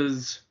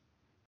was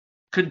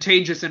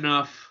contagious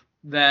enough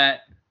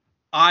that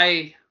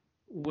I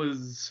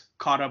was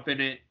caught up in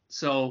it,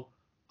 so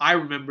I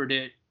remembered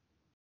it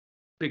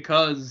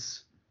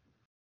because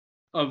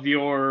of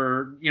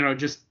your,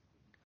 just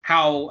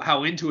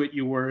how into it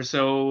you were.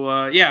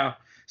 So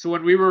so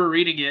when we were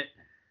reading it,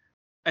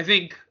 I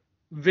think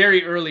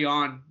very early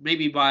on,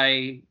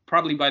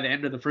 probably by the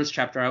end of the first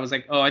chapter, I was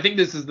like, oh, I think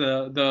this is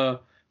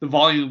the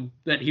volume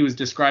that he was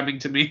describing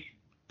to me.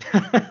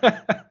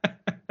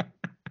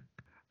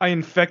 I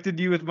infected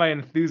you with my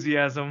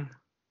enthusiasm.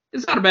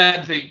 It's not a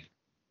bad thing,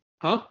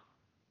 huh?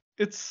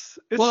 It's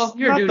well,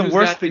 you're not a dude the who's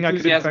worst got thing I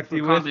could infect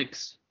you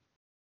comics.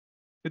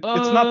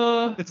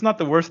 It's not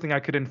the worst thing I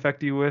could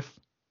infect you with.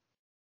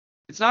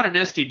 It's not an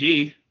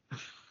STD.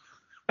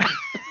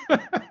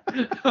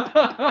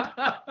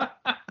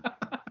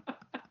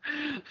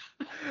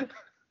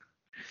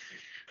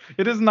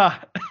 It is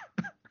not.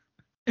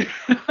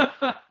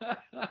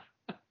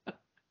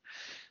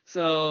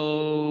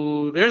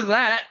 So there's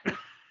that.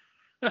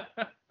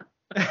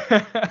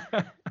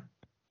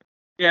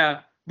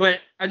 Yeah, but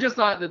I just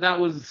thought that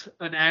was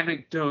an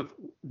anecdote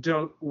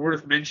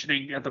worth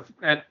mentioning at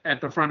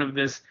the front of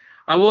this.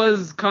 I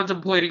was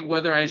contemplating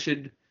whether I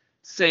should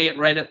say it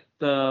right at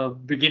the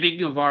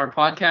beginning of our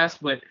podcast,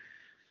 but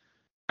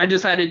I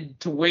decided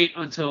to wait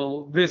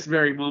until this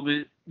very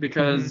moment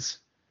because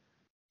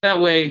that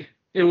way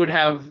it would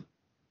have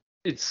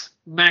its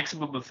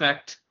maximum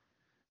effect.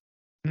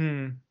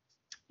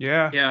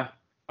 Yeah. Yeah.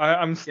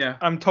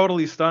 I'm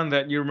totally stunned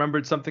that you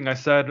remembered something I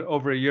said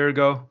over a year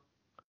ago.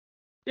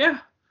 Yeah.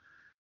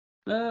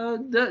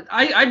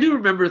 I do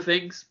remember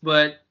things,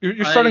 but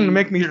you're starting to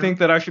make me think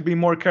that I should be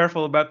more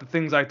careful about the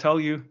things I tell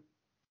you.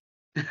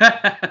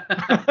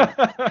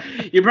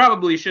 You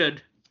probably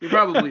should. You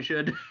probably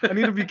should. I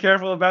need to be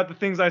careful about the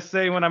things I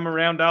say when I'm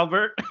around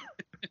Albert.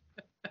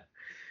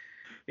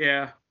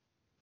 Yeah.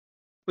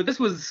 But this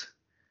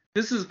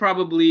is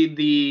probably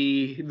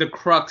the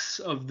crux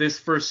of this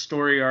first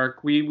story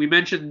arc. We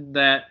mentioned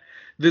that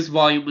this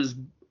volume was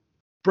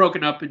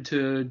broken up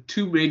into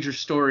two major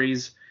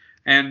stories,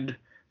 and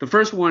the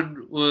first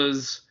one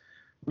was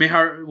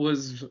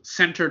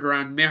centered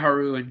around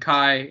Miharu and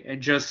Kai,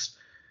 and just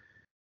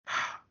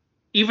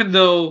even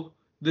though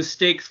the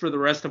stakes for the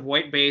rest of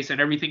White Base and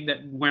everything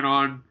that went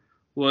on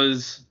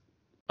was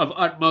of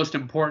utmost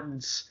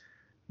importance,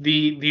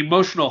 the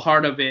emotional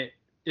heart of it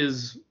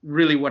is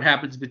really what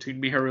happens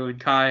between Miharu and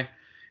Kai,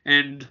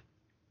 and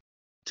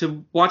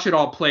to watch it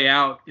all play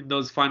out in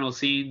those final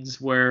scenes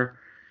where,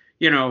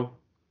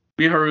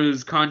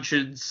 Miharu's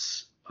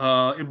conscience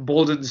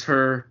emboldens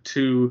her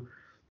to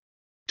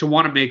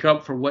want to make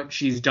up for what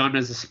she's done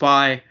as a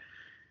spy,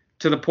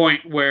 to the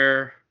point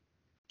where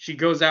she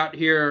goes out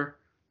here,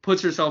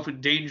 puts herself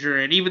in danger,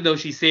 and even though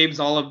she saves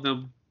all of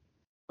them,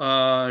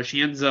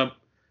 she ends up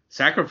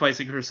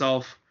sacrificing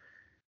herself.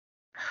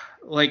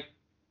 Like,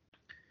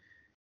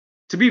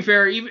 to be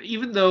fair,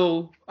 even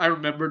though I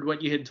remembered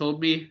what you had told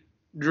me,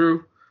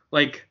 Drew,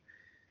 like,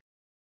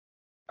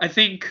 I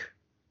think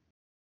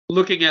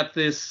looking at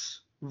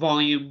this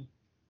volume,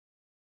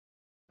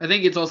 I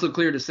think it's also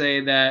clear to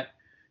say that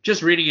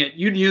just reading it,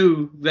 you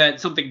knew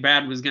that something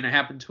bad was going to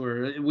happen to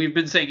her. We've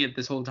been saying it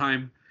this whole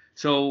time.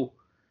 So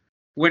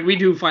when we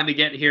do finally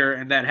get here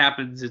and that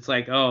happens, it's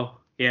like, oh,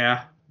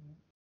 yeah.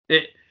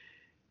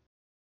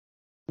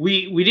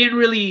 We didn't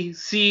really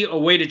see a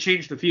way to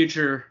change the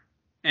future,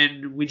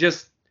 and we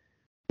just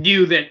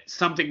knew that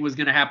something was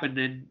going to happen,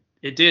 and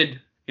it did,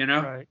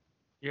 Right.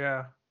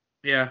 Yeah.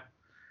 Yeah.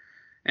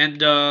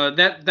 And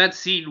that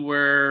scene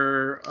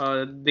where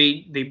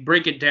they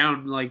break it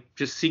down like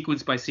just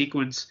sequence by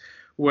sequence,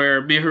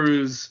 where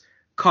Miharu's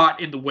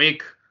caught in the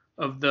wake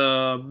of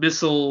the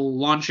missile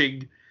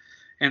launching,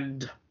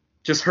 and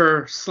just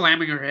her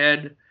slamming her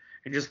head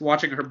and just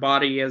watching her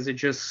body as it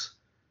just,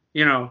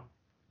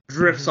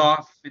 drifts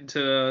off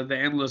into the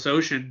endless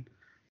ocean.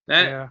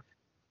 That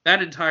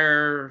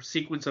entire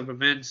sequence of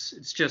events,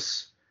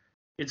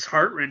 it's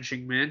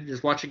heart-wrenching, man,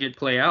 just watching it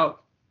play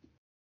out.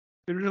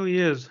 It really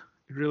is.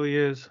 It really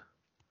is.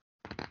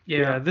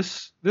 Yeah.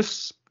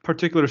 This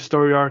particular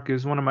story arc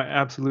is one of my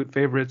absolute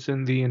favorites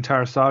in the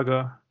entire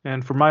saga,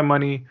 and for my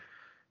money,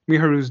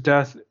 Miharu's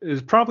death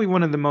is probably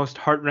one of the most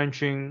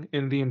heart-wrenching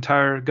in the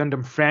entire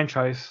Gundam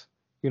franchise.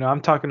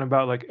 I'm talking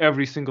about like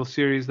every single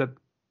series that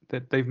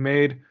they've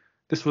made.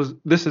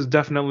 This is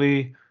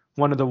definitely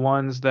one of the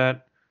ones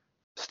that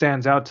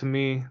stands out to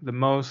me the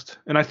most,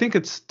 and I think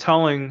it's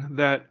telling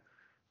that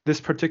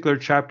this particular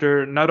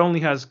chapter not only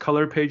has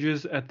color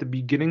pages at the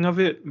beginning of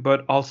it,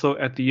 but also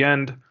at the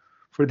end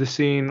for the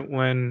scene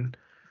when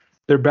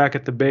they're back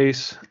at the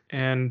base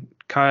and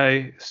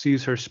Kai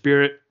sees her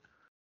spirit.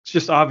 It's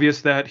just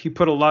obvious that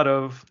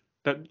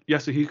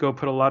Yasuhiko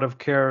put a lot of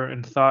care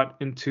and thought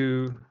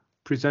into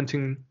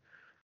presenting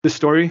the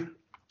story.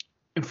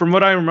 And from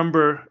what I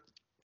remember,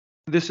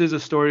 this is a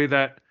story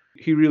that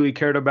he really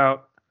cared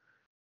about,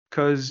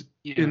 because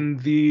in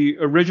the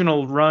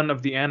original run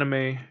of the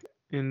anime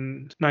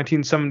in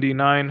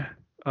 1979,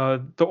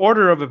 the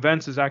order of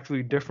events is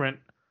actually different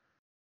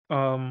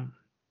in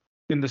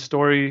the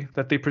story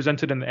that they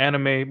presented in the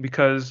anime,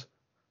 because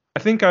I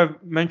think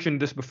I've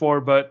mentioned this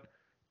before, but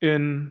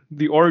in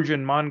the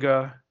origin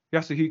manga,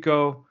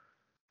 Yasuhiko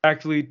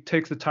actually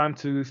takes the time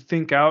to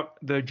think out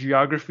the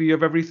geography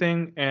of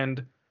everything,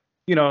 and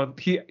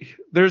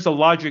there's a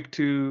logic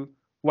to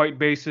White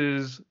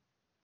Base's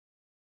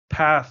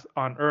path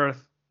on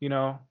Earth,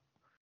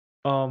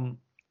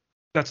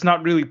 that's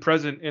not really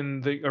present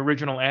in the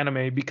original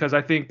anime, because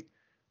I think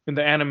in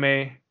the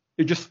anime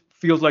it just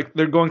feels like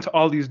they're going to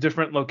all these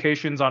different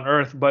locations on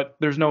Earth, but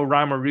there's no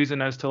rhyme or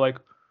reason as to like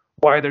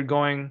why they're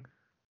going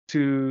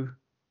to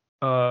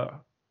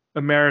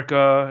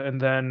America and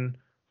then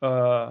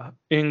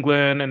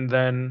England and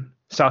then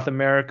South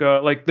America.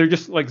 Like they're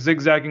just like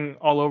zigzagging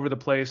all over the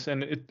place,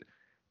 and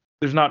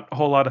there's not a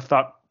whole lot of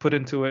thought put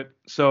into it.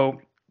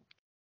 So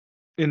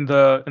in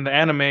the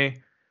anime,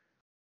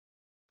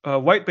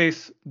 White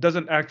Base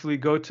doesn't actually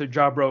go to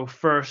Jabro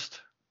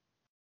first,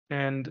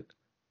 and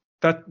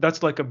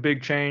that's like a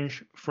big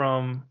change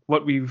from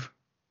what we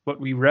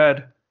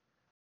read.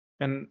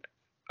 And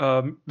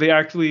they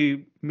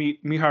actually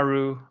meet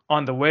Miharu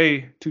on the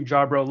way to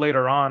Jabro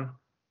later on.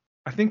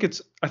 I think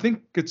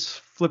it's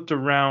flipped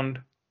around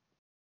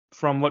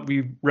from what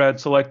we've read.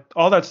 So like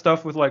all that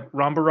stuff with like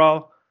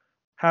Rambaral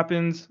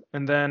happens,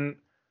 and then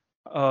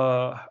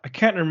I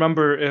can't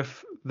remember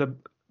if the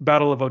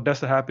Battle of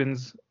Odessa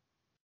happens,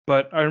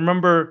 but I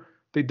remember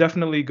they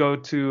definitely go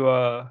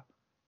to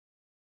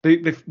they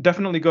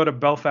definitely go to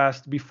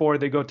Belfast before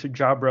they go to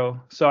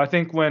Jabro. So I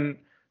think when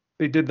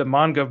they did the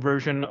manga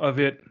version of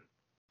it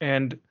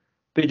and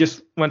they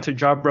just went to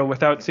Jabro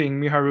without seeing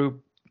Miharu,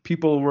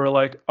 people were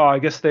like, oh, I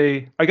guess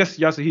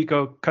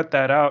Yasuhiko cut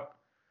that out.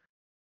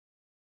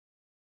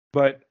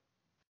 But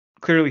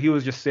clearly he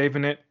was just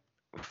saving it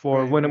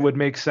for when it would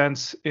make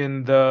sense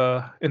in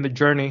the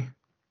journey.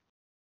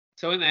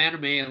 So in the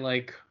anime,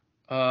 like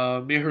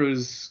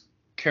Miharu's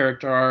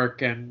character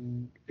arc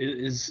and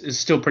is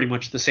still pretty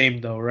much the same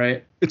though,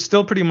 right? It's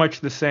still pretty much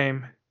the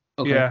same.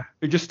 Okay. Yeah,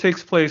 it just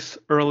takes place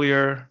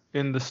earlier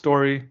in the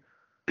story.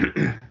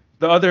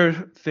 The other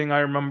thing I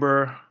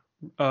remember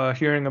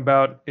hearing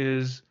about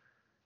is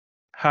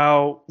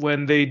how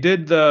when they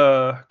did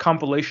the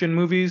compilation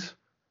movies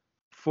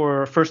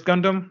for First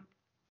Gundam,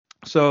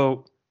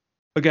 so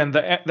again,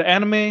 the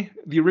anime,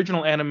 the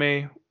original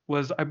anime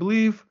was, I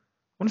believe,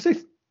 I want to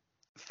say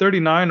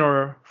 39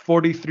 or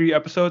 43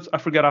 episodes. I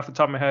forget off the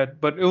top of my head,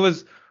 but it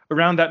was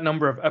around that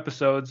number of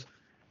episodes.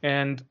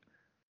 And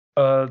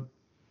a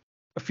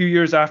few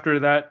years after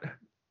that,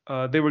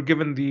 they were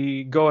given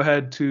the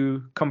go-ahead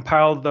to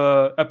compile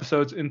the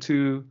episodes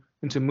into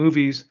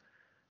movies.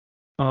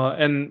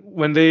 And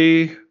when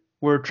they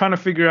were trying to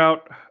figure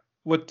out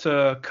what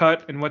to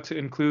cut and what to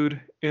include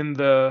in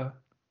the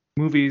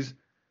movies,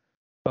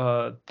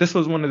 this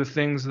was one of the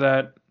things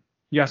that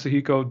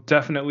Yasuhiko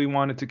definitely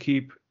wanted to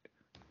keep.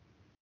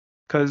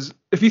 Because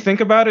if you think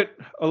about it,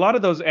 a lot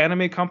of those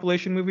anime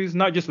compilation movies,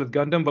 not just with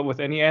Gundam, but with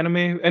any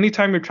anime,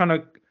 anytime you're trying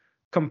to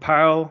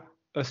compile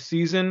a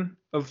season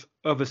of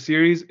a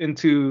series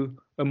into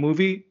a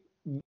movie,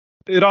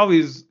 you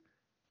always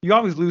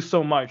lose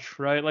so much,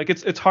 right? Like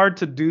it's hard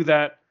to do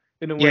that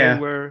in a way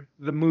where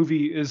the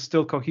movie is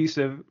still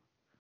cohesive.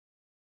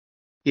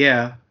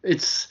 Yeah,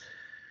 it's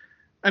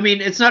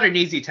not an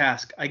easy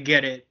task. I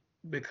get it,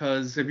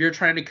 because if you're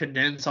trying to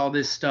condense all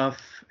this stuff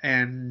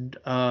and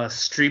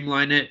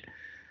streamline it,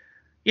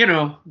 you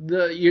know,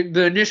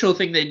 the initial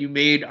thing that you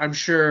made, I'm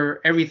sure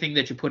everything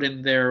that you put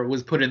in there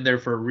was put in there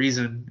for a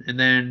reason, and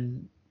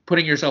then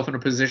putting yourself in a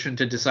position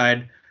to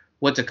decide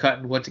what to cut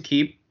and what to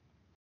keep,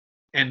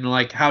 and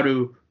like how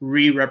to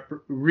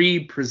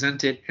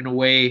represent it in a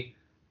way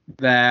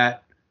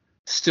that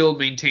still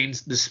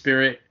maintains the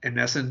spirit and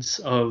essence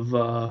of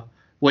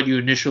what you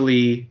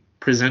initially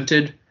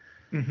presented.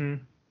 Mm-hmm.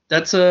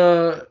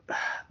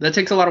 That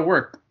takes a lot of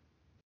work.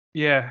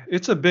 Yeah,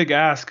 it's a big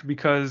ask,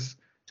 because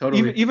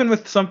totally. even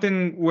with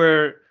something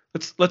where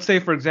let's say,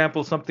 for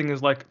example, something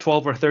is like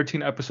 12 or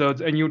 13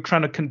 episodes and you're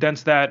trying to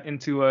condense that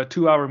into a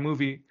 2-hour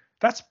movie,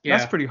 that's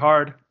pretty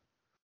hard.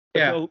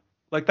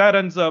 Like that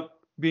ends up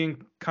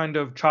being kind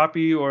of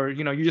choppy, or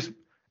you just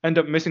end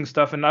up missing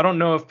stuff. And I don't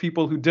know if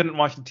people who didn't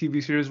watch the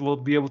TV series will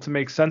be able to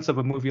make sense of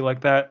a movie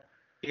like that.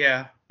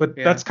 Yeah. But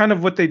that's kind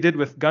of what they did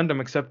with Gundam,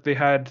 except they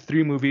had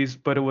 3 movies,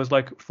 but it was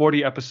like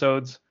 40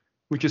 episodes,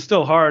 which is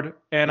still hard.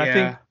 And I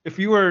think if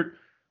you were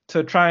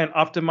to try and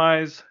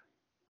optimize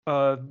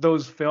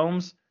those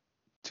films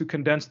to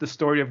condense the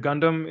story of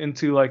Gundam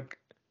into like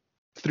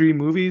 3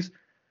 movies,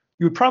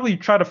 you would probably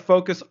try to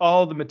focus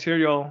all the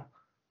material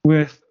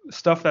with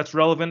stuff that's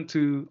relevant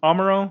to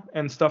Amuro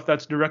and stuff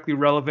that's directly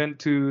relevant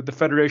to the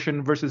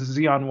Federation versus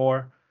Zeon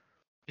War.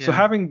 Yeah. So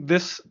having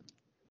this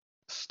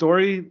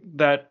story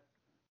that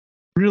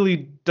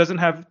really doesn't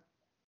have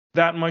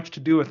that much to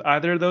do with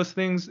either of those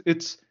things,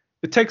 it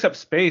takes up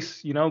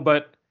space,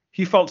 but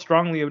he felt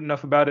strongly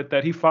enough about it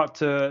that he fought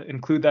to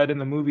include that in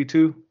the movie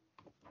too.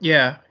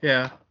 Yeah.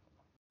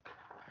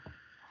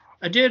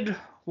 I did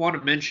want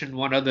to mention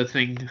one other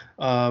thing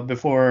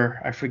before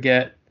I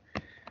forget,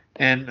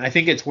 and I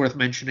think it's worth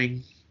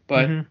mentioning.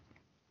 But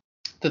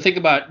the thing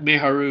about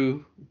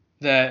Miharu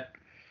that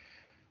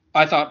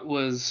I thought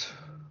was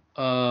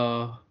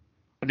an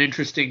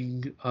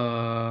interesting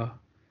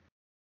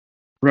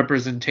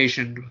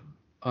representation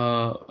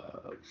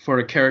for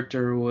a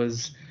character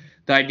was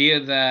the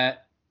idea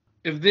that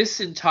if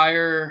this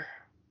entire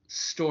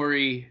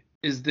story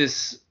is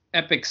this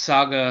epic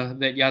saga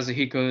that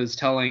Yasuhiko is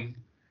telling,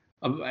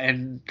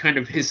 and kind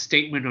of his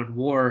statement on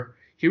war,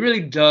 he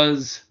really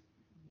does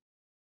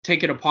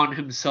take it upon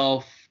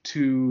himself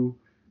to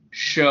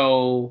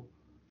show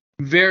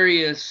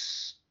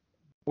various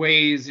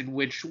ways in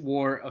which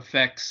war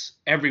affects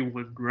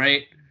everyone,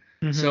 right?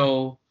 Mm-hmm.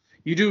 So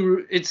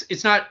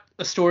it's not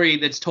a story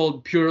that's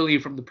told purely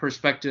from the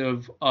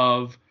perspective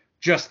of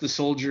just the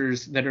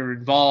soldiers that are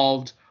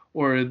involved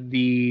or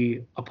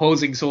the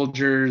opposing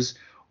soldiers,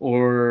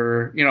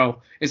 or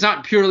it's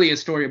not purely a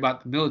story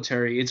about the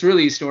military. It's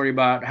really a story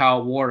about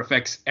how war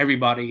affects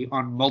everybody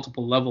on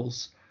multiple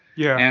levels.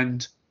 Yeah.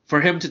 And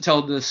for him to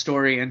tell this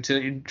story and to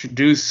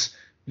introduce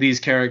these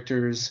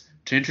characters,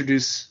 to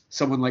introduce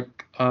someone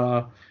like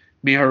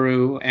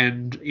Miharu,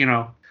 and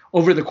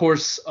over the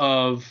course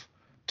of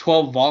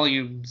 12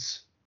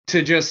 volumes,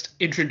 to just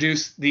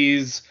introduce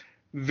these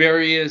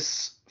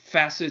various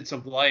facets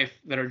of life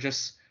that are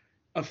just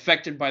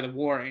affected by the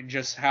war, and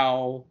just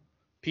how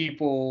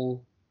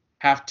people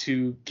have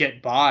to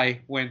get by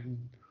when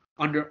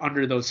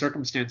under those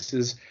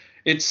circumstances.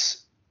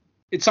 It's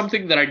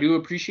something that I do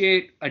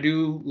appreciate. I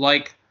do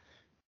like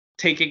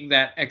taking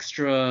that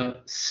extra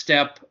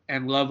step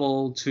and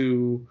level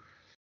to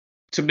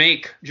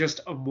make just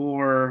a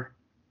more,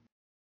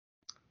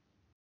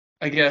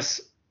 I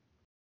guess,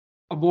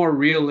 a more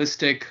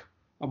realistic,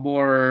 a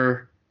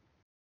more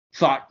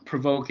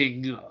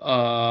thought-provoking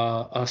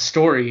a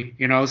story,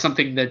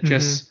 something that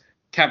just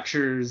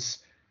captures.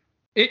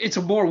 It's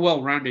a more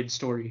well-rounded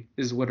story,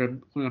 is what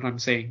I'm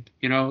saying.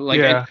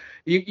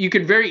 You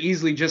could very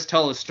easily just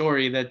tell a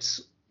story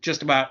that's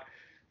just about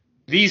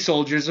these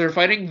soldiers are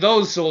fighting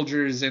those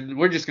soldiers, and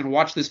we're just going to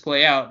watch this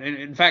play out. And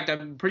in fact,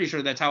 I'm pretty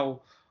sure that's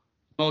how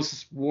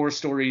most war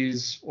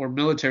stories or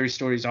military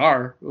stories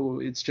are.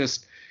 It's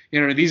just,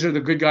 these are the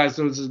good guys,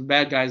 those are the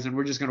bad guys, and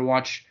we're just going to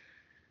watch,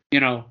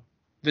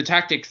 the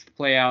tactics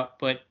play out.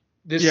 But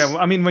this, yeah, well,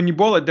 I mean, when you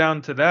boil it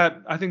down to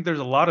that, I think there's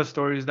a lot of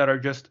stories that are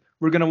just,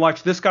 we're going to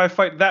watch this guy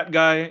fight that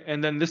guy,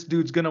 and then this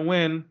dude's going to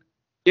win.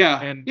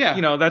 Yeah. And,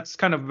 yeah. That's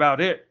kind of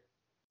about it.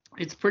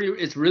 It's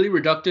really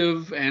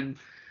reductive. And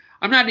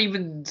I'm not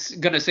even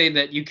going to say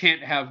that you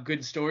can't have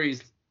good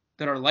stories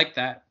that are like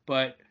that,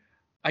 but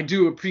I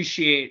do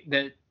appreciate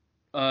that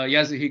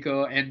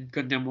Yasuhiko and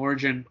Gundam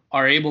Origin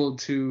are able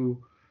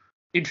to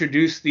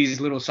introduce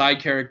these little side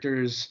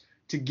characters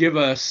to give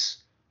us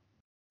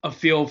a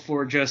feel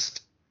for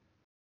just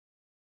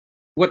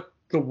what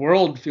the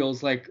world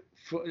feels like,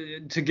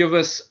 to give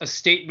us a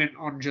statement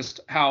on just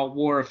how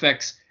war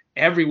affects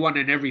everyone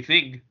and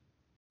everything,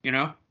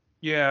 Yeah.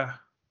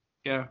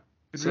 Yeah.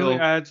 It really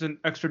adds an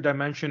extra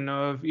dimension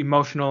of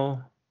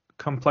emotional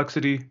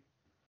complexity.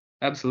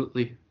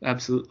 Absolutely.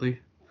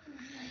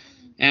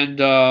 And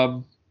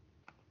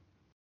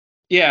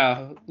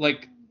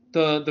like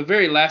the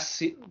very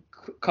last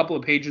couple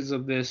of pages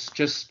of this,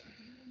 just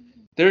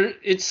there,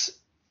 it's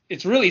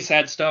really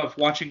sad stuff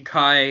watching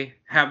Kai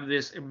have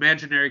this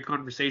imaginary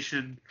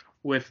conversation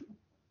with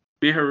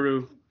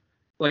Miharu.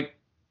 Like,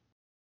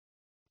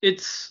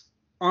 it's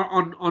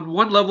on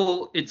one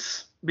level,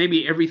 it's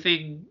maybe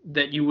everything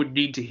that you would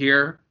need to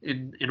hear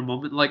in a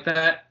moment like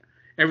that.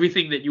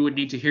 Everything that you would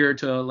need to hear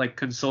to like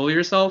console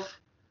yourself,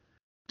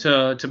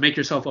 to make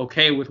yourself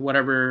okay with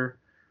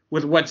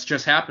what's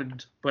just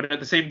happened. But at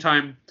the same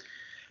time,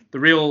 the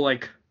real,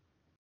 like,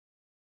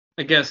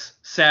 I guess,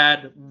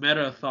 sad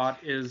meta thought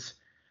is,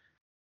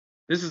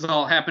 this is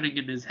all happening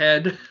in his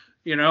head,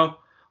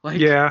 Like,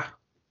 yeah.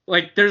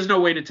 Like, there's no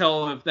way to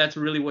tell if that's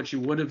really what you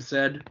would have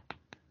said.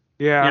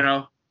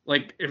 Yeah.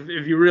 Like,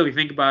 if you really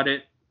think about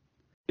it,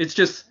 it's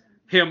just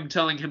him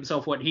telling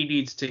himself what he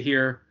needs to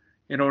hear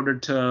in order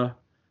to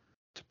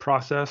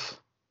process.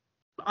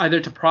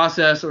 Either to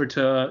process or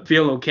to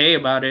feel okay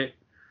about it.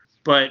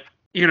 But,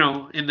 in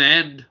the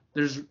end,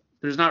 there's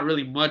not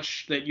really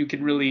much that you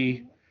can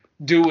really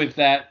do with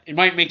that. It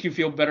might make you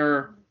feel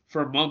better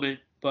for a moment,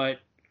 but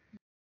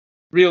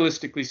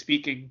realistically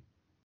speaking,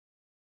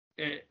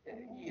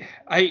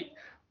 I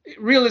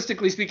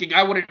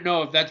wouldn't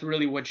know if that's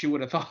really what you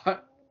would have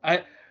thought.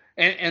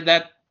 And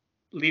that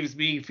leaves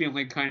me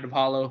feeling kind of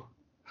hollow.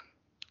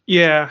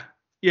 Yeah,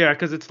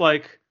 because it's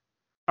like,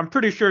 I'm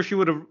pretty sure she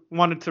would have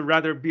wanted to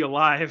rather be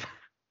alive.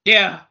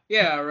 Yeah,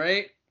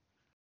 right?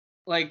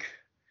 Like,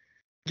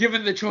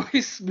 given the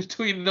choice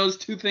between those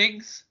two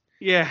things.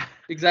 Yeah.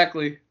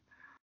 Exactly.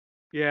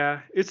 Yeah,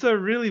 it's a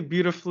really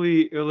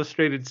beautifully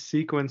illustrated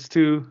sequence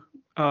too.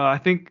 I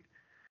think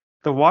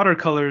the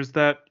watercolors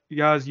that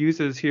Yaz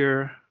uses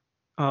here,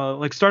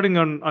 like starting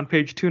on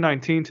page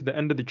 219 to the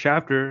end of the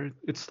chapter,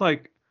 it's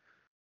like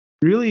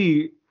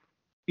really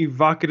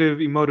evocative,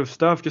 emotive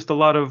stuff. Just a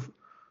lot of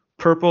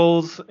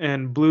purples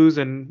and blues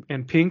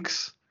and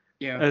pinks,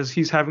 as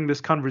he's having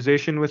this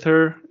conversation with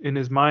her in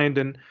his mind,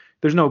 and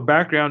there's no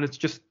background. It's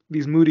just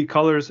these moody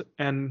colors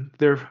and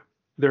their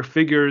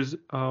figures,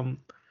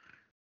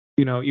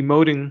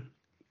 emoting.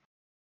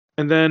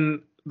 And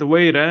then the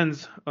way it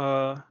ends,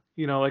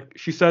 like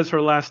she says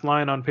her last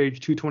line on page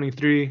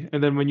 223,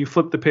 and then when you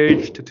flip the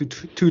page to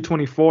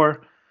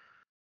 224,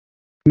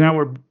 now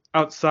we're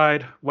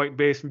outside white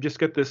base. We just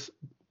get this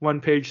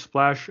one-page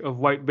splash of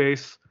white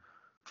base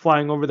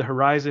flying over the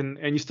horizon,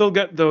 and you still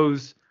get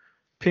those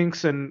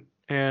pinks and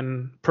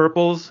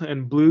purples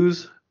and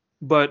blues,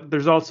 but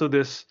there's also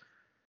this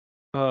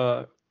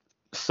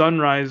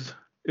sunrise.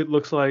 It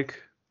looks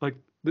like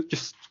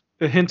just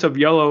a hint of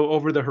yellow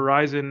over the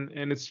horizon,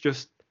 and it's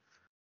just,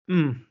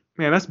 man,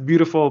 that's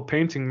beautiful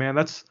painting, man.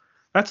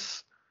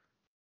 That's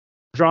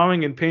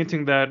drawing and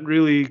painting that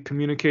really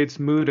communicates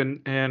mood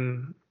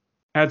and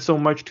adds so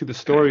much to the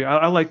story.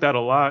 I like that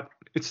a lot.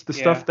 It's the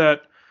stuff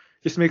that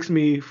just makes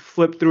me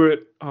flip through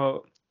it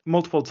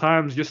multiple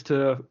times just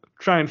to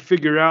try and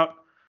figure out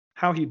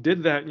how he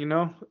did that, you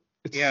know?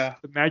 It's the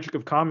magic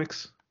of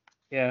comics.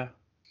 Yeah.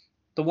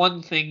 The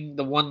one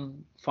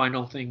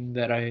final thing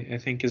that I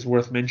think is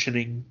worth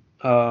mentioning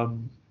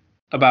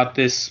about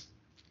the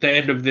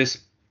end of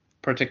this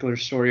particular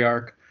story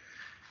arc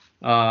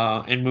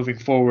and moving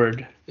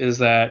forward is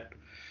that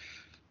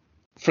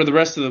for the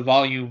rest of the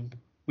volume,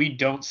 we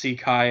don't see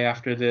Kai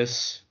after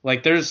this.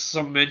 Like, there's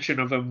some mention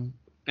of him,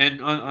 and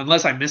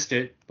unless I missed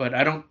it, but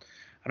I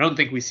don't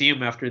think we see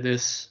him after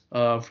this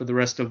for the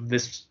rest of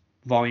this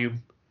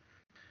volume.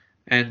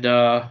 And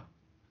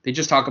they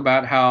just talk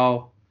about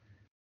how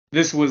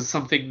this was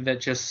something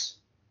that just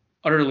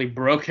utterly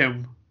broke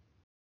him.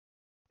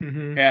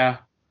 Mm-hmm. Yeah.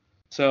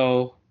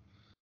 So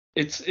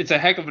it's a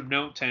heck of a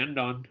note to end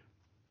on.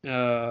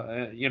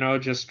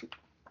 Just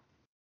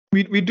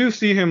we do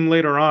see him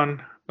later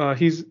on.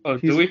 He's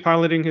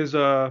piloting his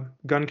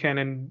gun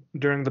cannon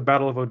during the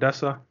Battle of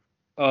Odessa.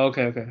 Oh,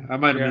 okay. I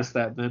might have missed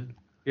that then.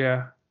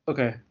 Yeah.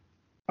 Okay.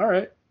 All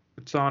right.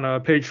 It's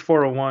on page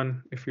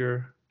 401 if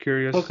you're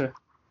curious.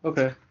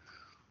 Okay.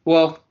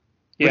 Well,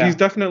 yeah. But he's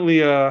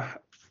definitely out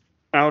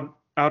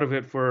of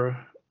it for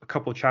a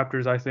couple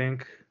chapters, I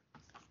think.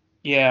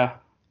 Yeah.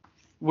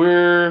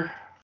 We're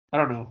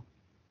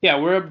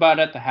about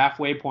at the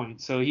halfway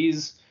point. So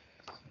he's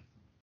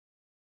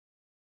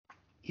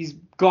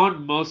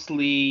gone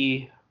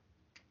mostly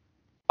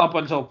up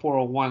until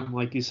 401,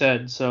 like you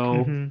said.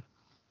 So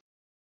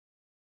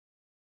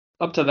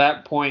up to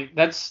that point,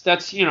 that's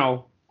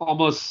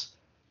almost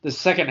the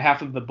second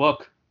half of the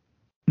book.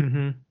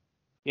 Mm-hmm.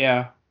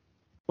 Yeah,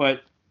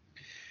 but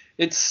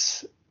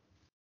it's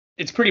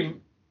pretty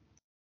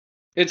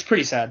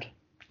sad.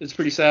 It's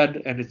pretty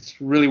sad, and it's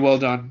really well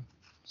done.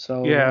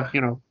 So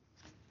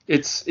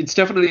it's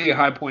definitely a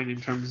high point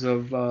in terms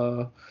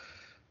of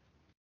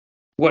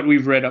what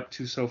we've read up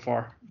to so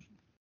far.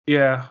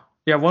 Yeah.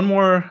 One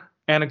more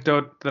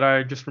anecdote that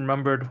I just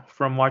remembered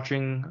from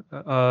watching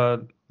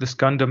this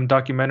Gundam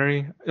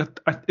documentary.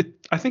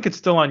 I think it's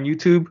still on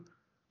YouTube.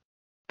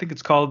 I think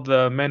it's called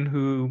The Men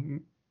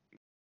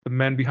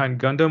Behind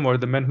Gundam, or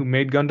The Men Who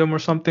Made Gundam, or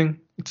something.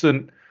 It's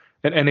an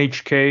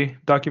NHK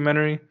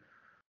documentary.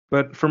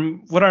 But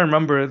from what I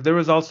remember, there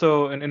was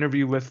also an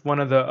interview with one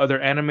of the other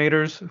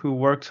animators who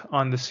worked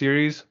on the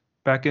series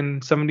back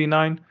in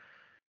 '79,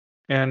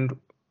 and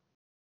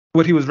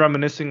what he was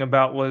reminiscing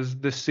about was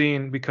this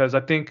scene, because I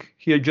think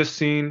he had just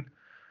seen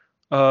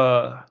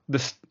the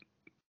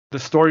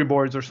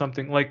storyboards or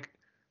something. Like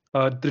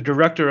the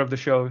director of the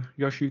show,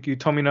 Yoshiyuki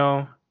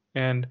Tomino,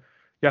 and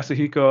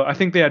Yasuhiko, I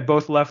think they had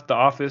both left the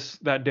office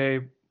that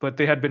day, but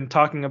they had been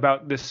talking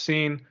about this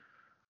scene,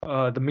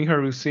 the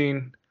Miharu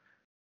scene,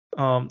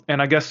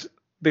 and I guess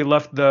they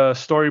left the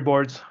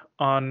storyboards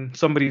on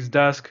somebody's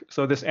desk.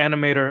 So this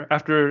animator,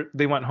 after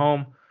they went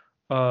home,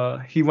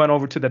 he went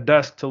over to the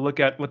desk to look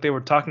at what they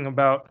were talking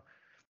about,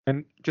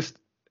 and just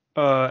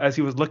as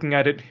he was looking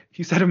at it,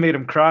 he said it made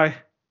him cry.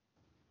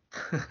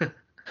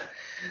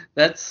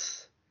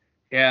 That's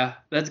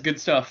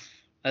good stuff.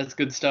 That's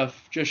good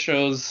stuff. Just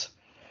shows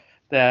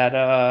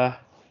that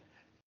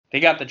they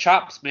got the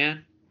chops,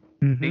 man.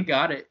 Mm-hmm. They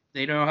got it.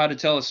 They know how to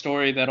tell a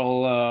story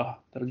that'll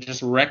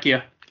just wreck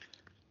you.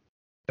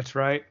 That's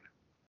right.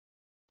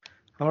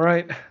 All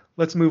right,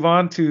 let's move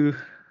on to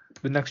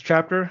the next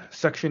chapter,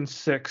 section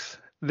 6.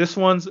 This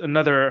one's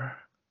another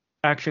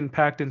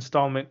action-packed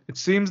installment. It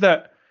seems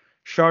that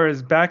Char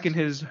is back in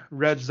his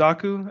red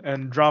Zaku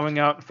and drawing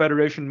out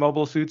Federation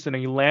mobile suits in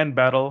a land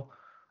battle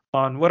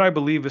on what I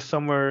believe is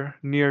somewhere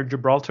near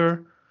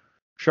Gibraltar.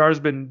 Char's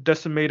been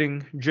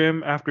decimating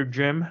Jim after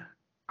Jim,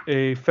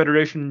 a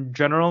Federation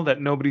general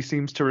that nobody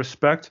seems to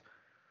respect,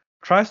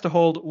 tries to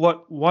hold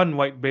what one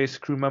White Base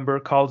crew member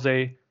calls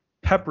a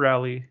pep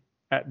rally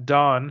at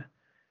dawn,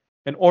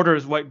 and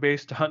orders White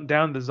Base to hunt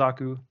down the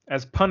Zaku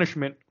as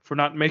punishment for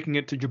not making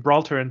it to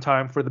Gibraltar in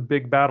time for the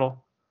big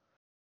battle.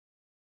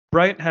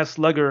 Bright has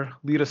Slugger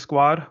lead a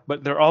squad,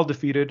 but they're all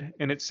defeated,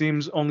 and it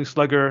seems only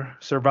Slugger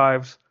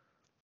survives.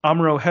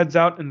 Amuro heads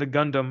out in the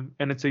Gundam,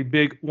 and it's a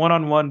big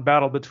one-on-one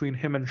battle between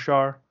him and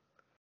Char.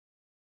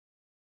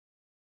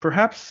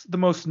 Perhaps the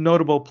most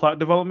notable plot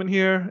development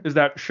here is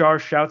that Char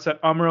shouts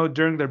at Amuro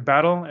during their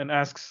battle and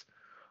asks,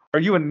 "Are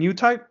you a new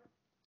type?"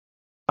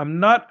 I'm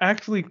not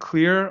actually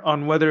clear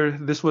on whether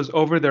this was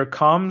over their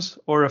comms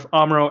or if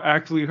Amuro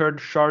actually heard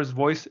Char's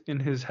voice in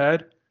his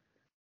head.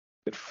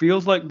 It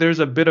feels like there's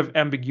a bit of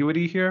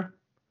ambiguity here.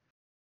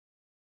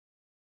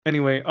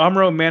 Anyway,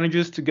 Amuro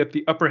manages to get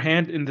the upper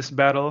hand in this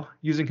battle,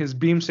 using his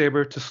beam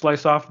saber to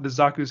slice off the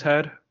Zaku's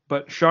head,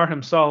 but Char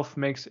himself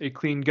makes a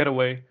clean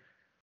getaway.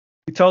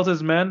 He tells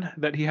his men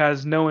that he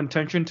has no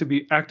intention to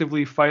be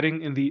actively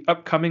fighting in the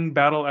upcoming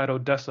battle at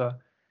Odessa.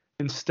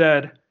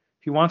 Instead,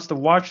 he wants to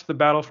watch the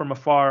battle from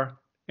afar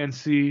and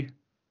see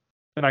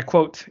and I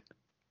quote,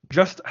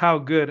 just how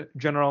good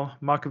General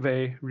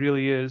Matvey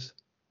really is.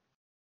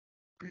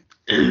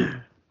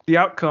 The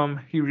outcome,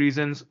 he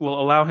reasons, will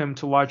allow him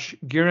to watch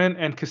Giran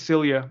and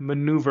Cassilia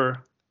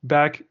maneuver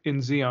back in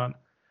Zeon.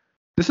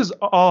 This is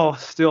all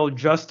still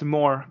just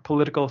more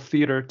political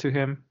theater to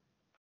him.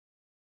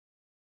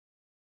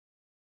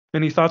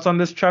 Any thoughts on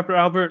this chapter,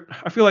 Albert?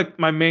 I feel like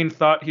my main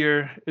thought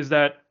here is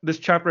that this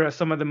chapter has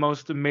some of the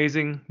most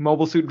amazing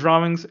mobile suit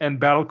drawings and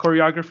battle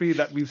choreography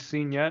that we've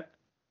seen yet.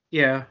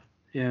 Yeah,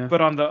 yeah.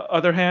 But on the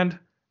other hand,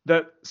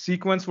 that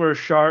sequence where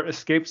Char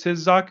escapes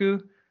his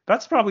Zaku,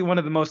 that's probably one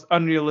of the most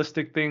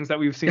unrealistic things that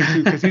we've seen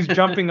too, because he's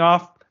jumping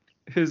off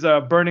his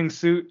burning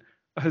suit,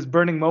 his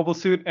burning mobile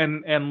suit,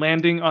 and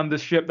landing on the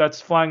ship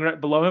that's flying right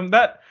below him.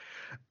 That,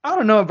 I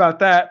don't know about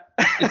that.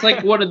 It's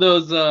like one of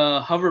those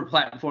hover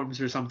platforms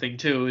or something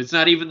too. It's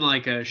not even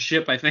like a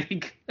ship, I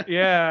think.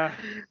 Yeah.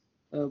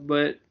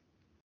 But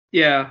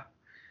yeah,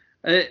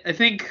 I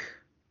think.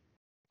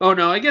 Oh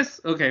no, I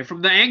guess okay.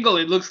 From the angle,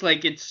 it looks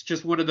like it's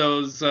just one of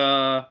those,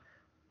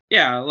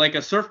 yeah, like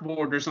a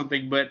surfboard or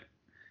something. But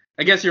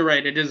I guess you're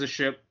right. It is a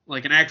ship,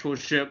 like an actual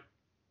ship.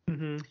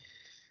 Mm-hmm.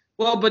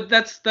 Well, but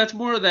that's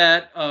more of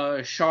that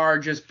Char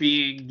just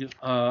being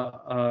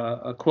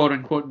a quote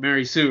unquote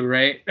Mary Sue,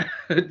 right?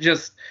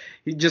 just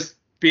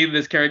being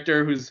this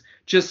character who's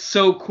just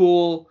so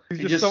cool.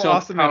 He's just so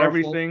awesome powerful at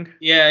everything.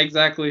 Yeah,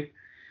 exactly.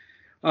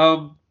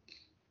 I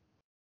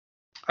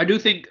do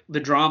think the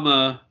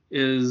drama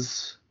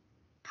is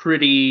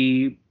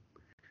pretty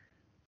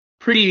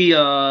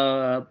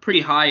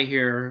high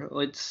here.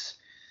 It's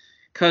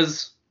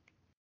because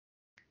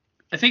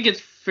I think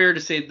it's fair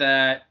to say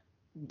that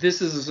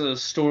this is a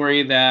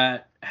story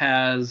that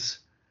has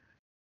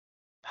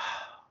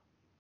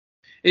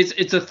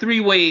it's a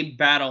three-way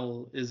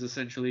battle is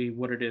essentially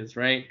what it is,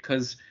 right?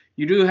 Because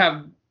you do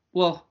have,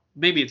 well,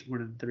 maybe it's more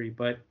than three,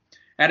 but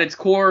at its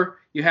core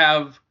you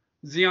have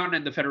Zeon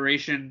and the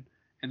Federation,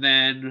 and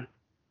then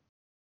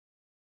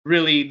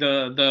really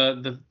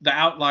the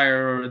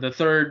outlier or the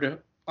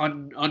third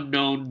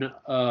unknown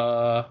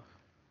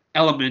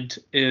element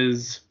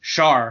is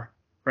Char,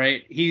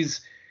 right?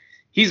 He's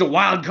a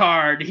wild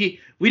card.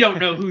 We don't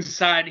know whose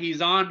side he's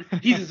on.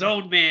 He's his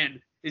own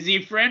man. Is he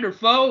a friend or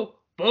foe?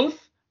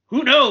 Both?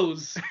 Who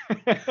knows?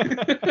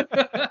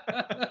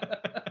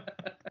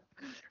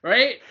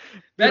 Right?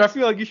 Dude, I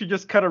feel like you should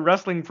just cut a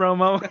wrestling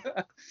promo.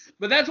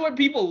 But that's what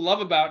people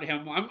love about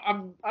him.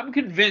 I'm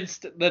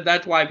convinced that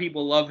that's why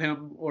people love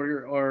him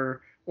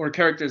or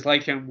characters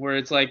like him, where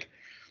it's like,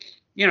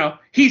 you know,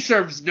 he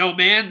serves no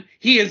man.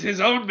 He is his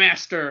own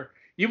master.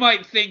 You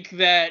might think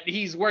that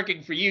he's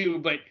working for you,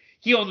 but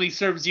he only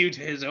serves you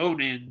to his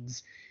own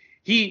ends.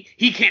 He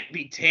can't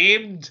be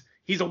tamed.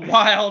 He's a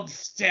wild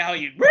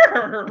stallion.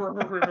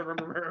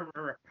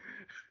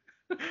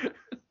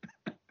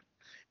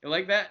 You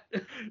like that?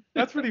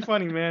 That's pretty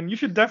funny, man. You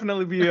should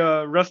definitely be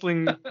a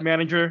wrestling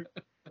manager.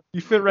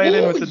 You fit right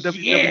in with the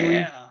WWE.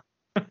 Yeah.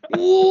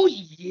 Oh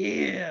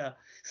yeah.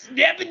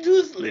 Snap into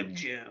a Slim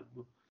Jim.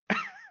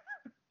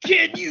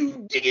 Can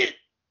you dig it?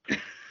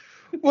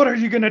 What are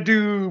you gonna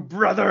do,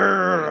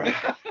 brother?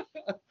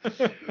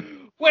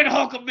 When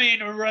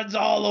Hulkamania runs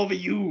all over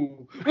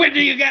you, when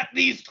you got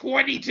these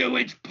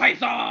 22-inch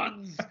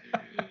pythons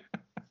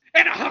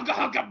and a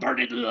hunka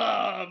burning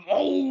love,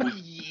 oh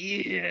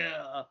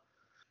yeah.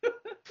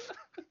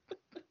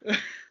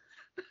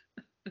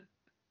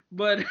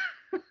 But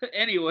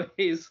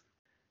anyways,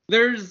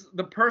 there's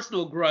the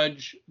personal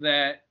grudge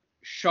that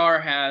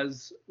Char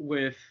has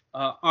with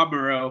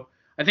Amuro.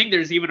 I think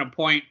there's even a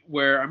point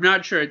where, I'm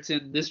not sure it's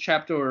in this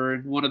chapter or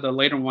in one of the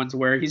later ones,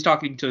 where he's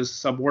talking to his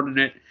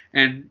subordinate,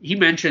 and he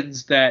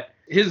mentions that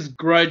his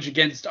grudge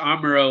against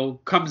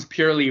Amuro comes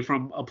purely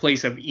from a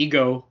place of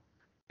ego.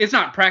 It's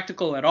not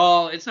practical at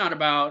all. It's not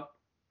about,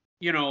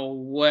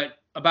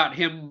 about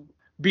him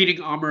beating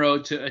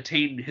Amuro to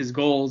attain his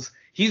goals.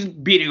 He's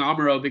beating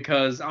Amuro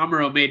because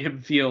Amuro made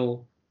him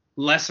feel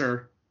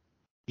lesser.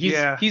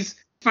 He's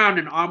found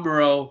in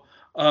Amuro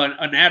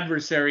an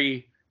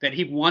adversary that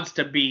he wants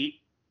to beat.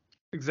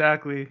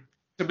 Exactly.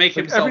 To make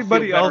himself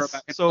everybody feel better else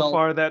about so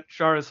far that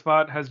Char has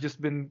fought has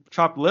just been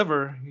chopped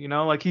liver,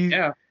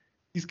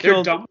 he's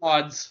killed dumb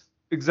wads.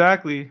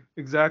 Exactly.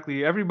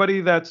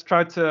 Everybody that's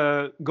tried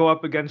to go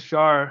up against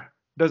Char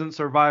doesn't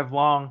survive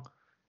long,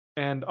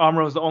 and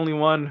Amuro's the only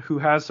one who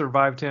has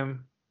survived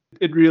him.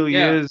 It really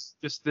is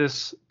just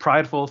this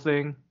prideful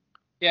thing.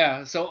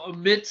 Yeah, so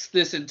amidst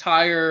this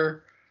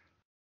entire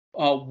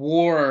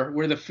war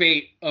where the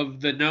fate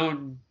of the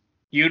known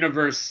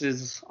universe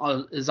is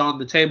on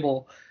the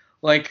table,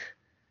 like,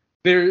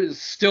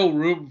 there's still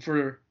room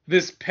for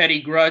this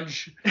petty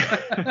grudge.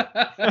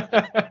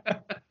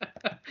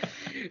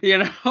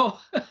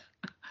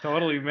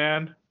 Totally,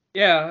 man.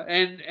 Yeah,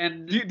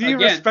 and do you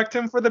respect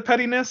him for the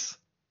pettiness?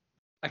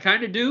 I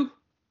kind of do.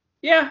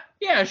 Yeah,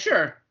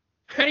 sure.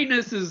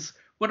 Pettiness is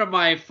one of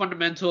my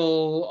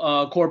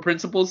fundamental core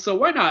principles, so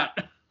why not?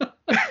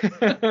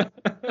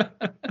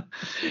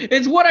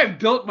 It's what I've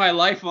built my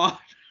life on.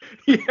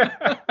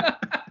 Yeah.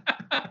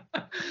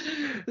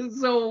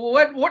 So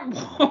what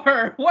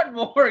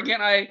more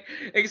can I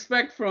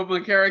expect from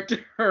a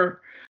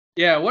character?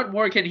 Yeah, what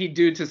more can he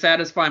do to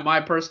satisfy my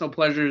personal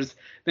pleasures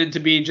than to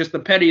be just the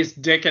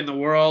pettiest dick in the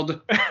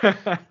world?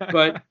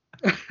 But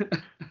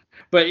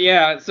but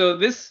yeah, so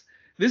this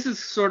is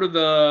sort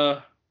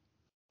of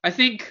I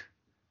think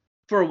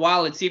for a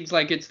while it seems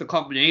like it's the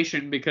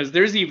culmination, because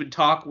there's even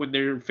talk when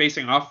they're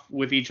facing off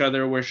with each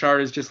other where Char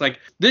is just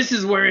like, this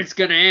is where it's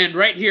gonna end,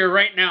 right here,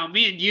 right now,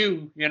 me and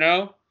you, you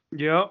know?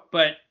 Yep.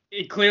 But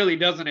it clearly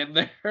doesn't end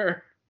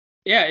there.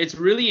 Yeah, it's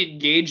really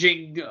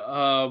engaging,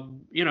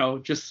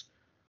 just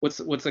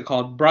what's it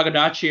called?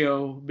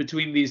 Braggadocio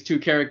between these two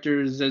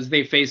characters as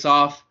they face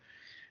off.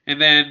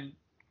 And then,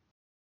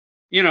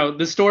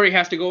 the story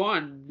has to go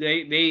on.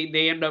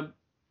 They end up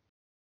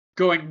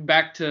going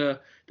back to,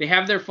 they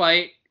have their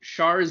fight,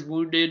 Char is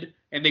wounded,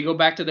 and they go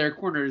back to their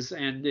corners,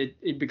 and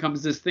it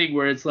becomes this thing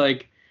where it's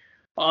like,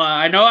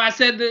 I know I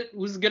said that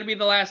was going to be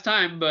the last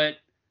time, but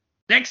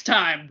next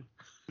time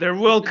there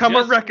will come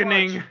a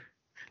reckoning. Watch.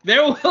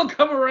 There will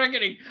come a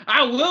reckoning.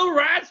 I will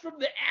rise from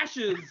the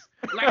ashes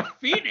like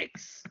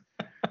Phoenix.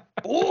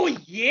 Oh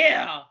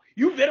yeah,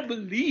 you better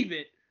believe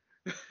it.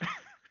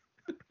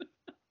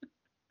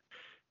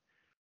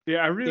 Yeah,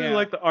 I really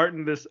like the art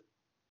in this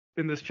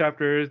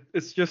chapter.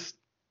 It's just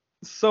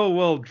so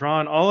well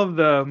drawn. All of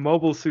the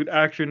mobile suit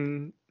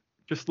action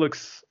just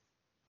looks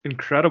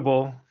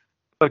incredible.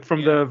 Like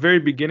from the very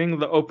beginning,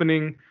 the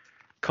opening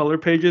color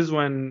pages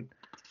when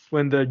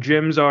the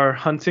Jims are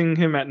hunting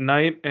him at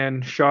night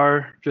and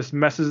Char just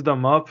messes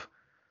them up.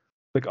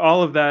 Like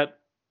all of that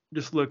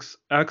just looks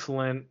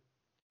excellent.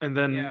 And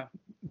then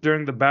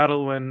during the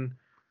battle when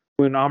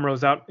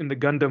Amuro's out in the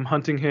Gundam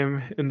hunting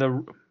him in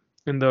the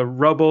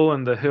rubble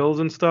and the hills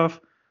and stuff,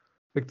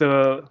 like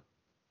the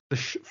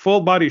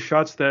full body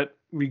shots that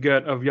we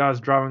get of Yaz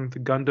drawing the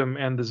Gundam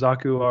and the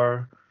Zaku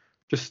are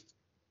just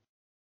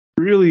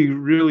really,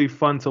 really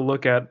fun to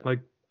look at.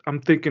 Like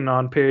I'm thinking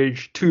on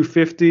page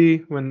 250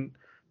 when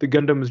the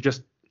Gundam is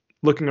just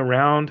looking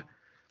around.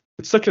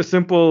 It's such a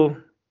simple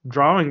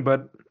drawing,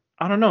 but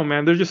I don't know,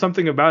 man. There's just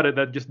something about it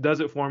that just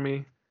does it for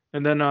me.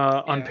 And then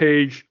on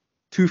page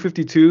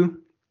 252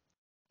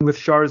 with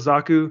Char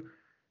Zaku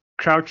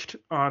crouched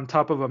on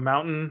top of a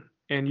mountain,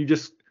 and he's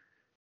just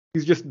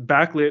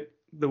backlit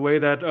the way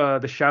that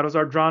the shadows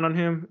are drawn on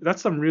him.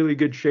 That's some really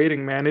good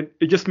shading, man.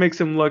 It just makes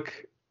him look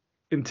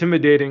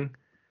intimidating.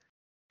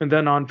 And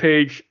then on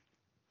page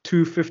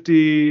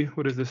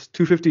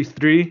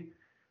 253,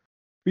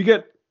 we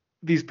get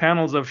these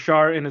panels of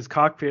Char in his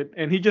cockpit,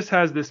 and he just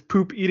has this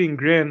poop eating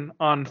grin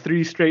on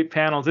 3 straight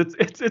panels.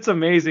 It's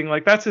amazing.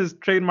 Like that's his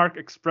trademark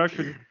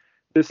expression.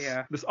 This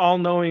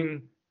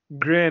all-knowing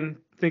grin,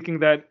 thinking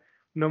that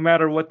no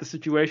matter what the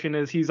situation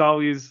is, he's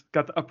always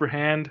got the upper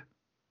hand.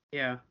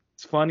 Yeah.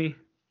 It's funny.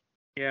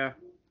 Yeah.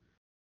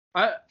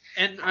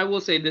 I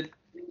will say that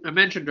I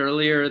mentioned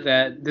earlier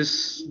that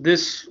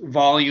this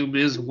volume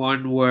is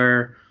one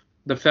where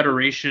the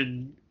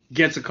Federation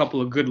gets a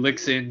couple of good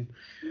licks in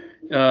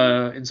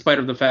spite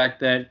of the fact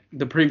that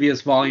the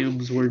previous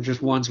volumes were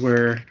just ones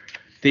where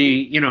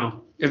they,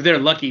 if they're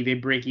lucky, they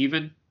break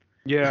even.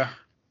 Yeah,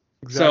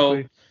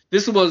 exactly. So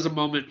this was a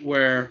moment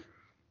where,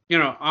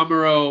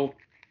 Amuro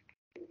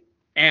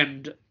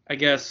and I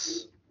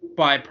guess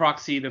by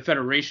proxy the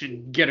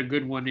Federation get a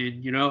good one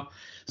in,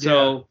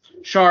 So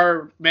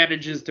Char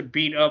manages to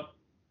beat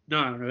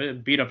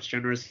up's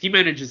generous. He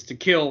manages to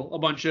kill a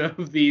bunch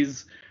of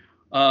these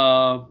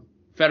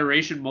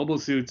Federation mobile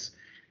suits,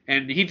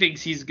 and he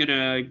thinks he's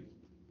gonna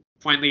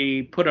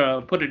finally put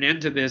an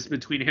end to this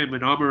between him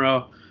and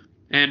Amuro.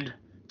 And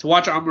to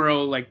watch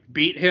Amuro like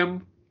beat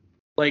him,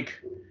 like,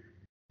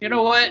 you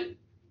know what?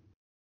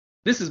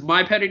 This is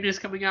my pettiness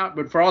coming out,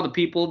 but for all the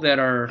people that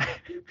are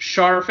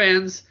Char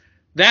fans,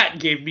 that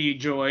gave me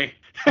joy.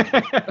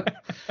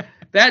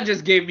 That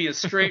just gave me a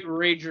straight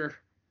rager.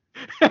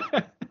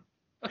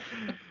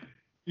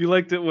 You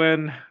liked it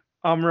when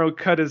Amuro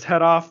cut his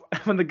head off,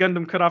 when the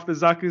Gundam cut off the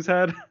Zaku's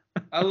head?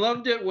 I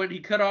loved it when he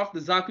cut off the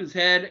Zaku's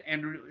head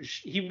and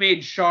he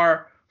made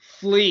Char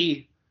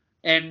flee,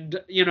 and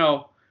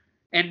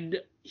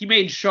he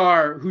made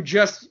Char, who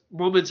just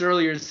moments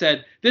earlier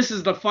said, "This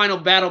is the final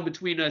battle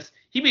between us."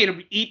 He made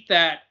him eat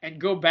that and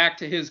go back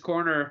to his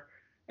corner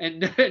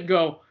and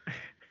go,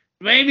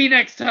 "Maybe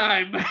next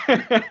time."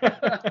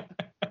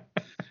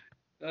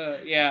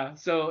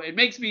 So it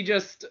makes me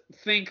just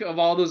think of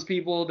all those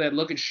people that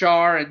look at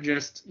Char and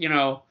just,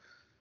 are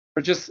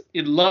just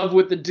in love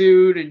with the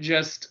dude and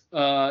just,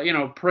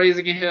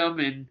 praising him,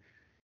 and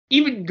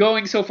even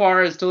going so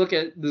far as to look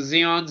at the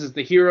Zeons as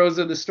the heroes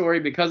of the story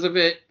because of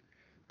it.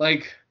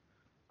 Like,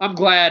 I'm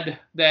glad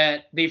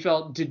that they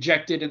felt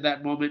dejected in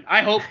that moment.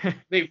 I hope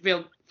they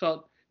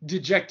felt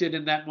dejected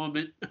in that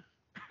moment.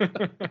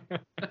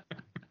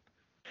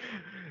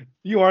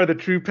 You are the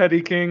true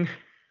petty king.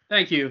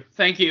 Thank you.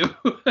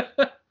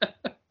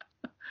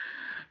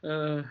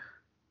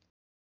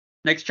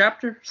 Next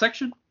chapter,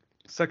 section?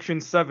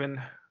 Section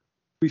 7.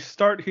 We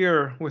start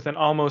here with an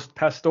almost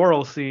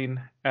pastoral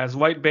scene as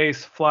White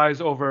Base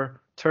flies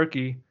over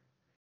Turkey.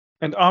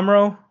 And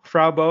Amuro,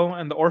 Frau Bow,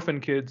 and the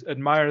orphan kids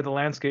admire the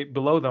landscape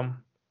below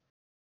them.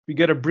 We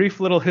get a brief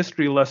little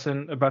history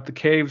lesson about the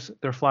caves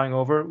they're flying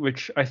over,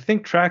 which I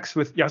think tracks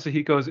with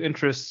Yasuhiko's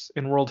interests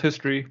in world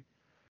history.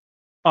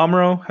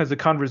 Amuro has a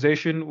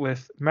conversation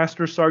with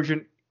Master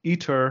Sergeant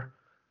Itur,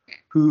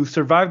 who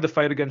survived the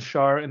fight against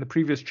Char in the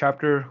previous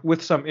chapter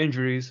with some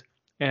injuries,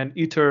 and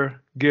Itur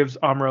gives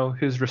Amuro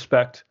his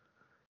respect.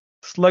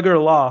 Slugger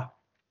Law,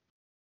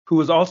 who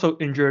was also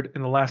injured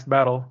in the last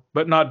battle,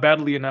 but not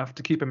badly enough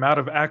to keep him out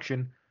of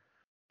action,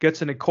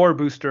 gets in a core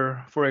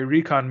booster for a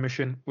recon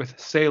mission with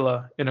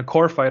Sayla in a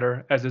core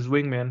fighter as his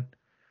wingman.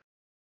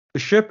 The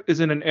ship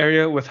is in an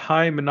area with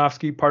high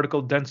Minovsky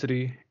particle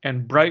density,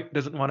 and Bright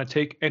doesn't want to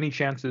take any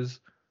chances.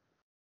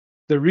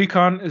 The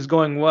recon is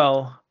going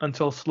well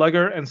until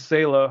Slugger and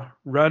Sayla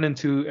run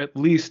into at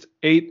least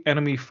 8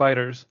 enemy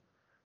fighters.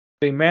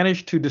 They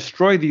manage to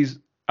destroy these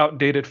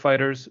outdated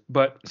fighters,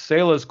 but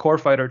Sayla's core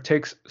fighter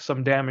takes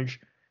some damage,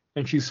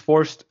 and she's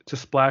forced to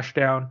splash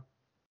down.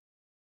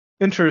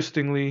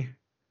 Interestingly,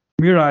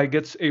 Mirai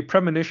gets a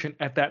premonition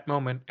at that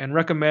moment and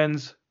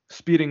recommends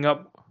speeding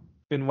up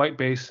in White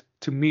Base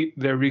to meet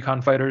their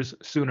recon fighters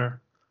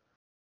sooner.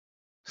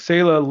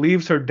 Sayla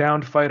leaves her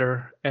downed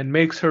fighter and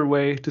makes her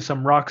way to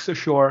some rocks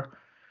ashore,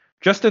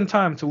 just in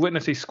time to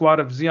witness a squad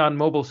of Zeon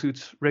mobile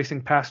suits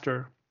racing past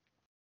her.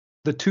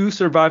 The 2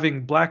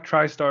 surviving Black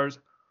Tri-Stars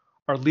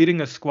are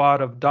leading a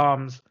squad of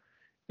DOMs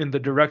in the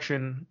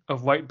direction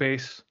of White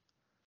Base.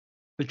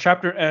 The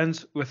chapter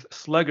ends with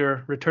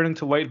Slugger returning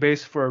to White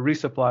Base for a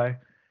resupply,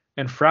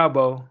 and Frau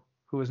Bow,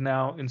 who is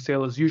now in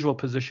Sayla's usual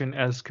position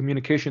as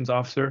communications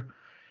officer,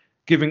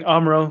 giving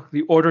Amuro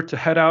the order to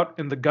head out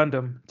in the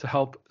Gundam to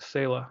help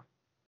Sayla.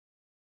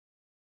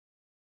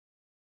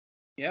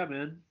 Yeah,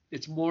 man.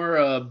 It's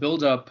more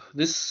build up.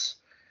 This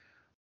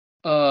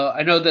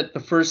I know that the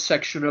first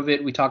section of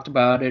it, we talked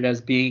about it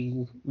as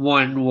being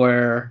one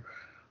where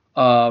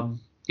the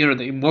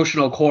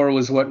emotional core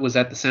was what was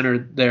at the center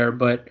there,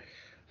 but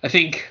I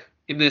think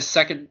in this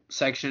second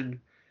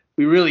section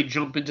we really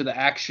jump into the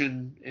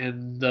action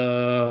and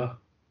the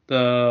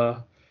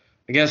I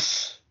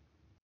guess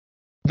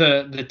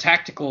the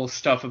tactical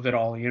stuff of it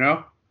all,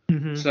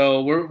 Mm-hmm.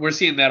 So we're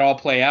seeing that all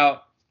play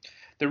out.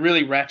 They're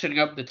really ratcheting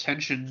up the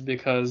tension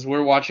because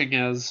we're watching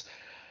as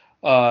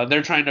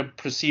they're trying to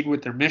proceed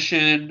with their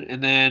mission,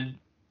 and then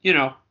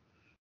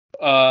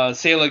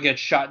Sayla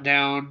gets shot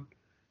down,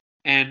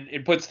 and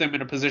it puts them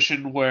in a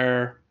position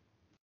where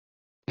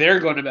they're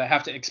going to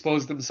have to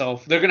expose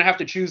themselves. They're going to have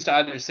to choose to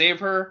either save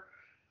her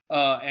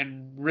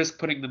and risk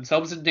putting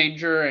themselves in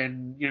danger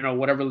and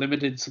whatever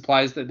limited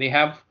supplies that they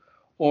have,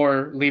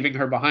 or leaving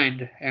her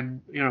behind.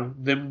 And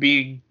them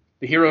being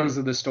the heroes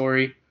of the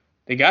story,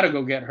 they got to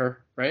go get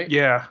her, right?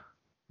 Yeah,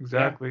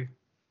 exactly. Yeah.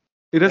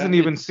 It doesn't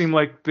even seem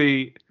like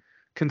they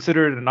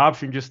consider it an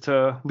option just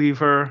to leave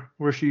her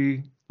where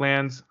she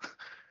lands.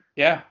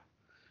 Yeah.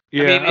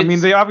 Yeah, I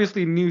mean they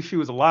obviously knew she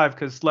was alive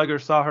because Slugger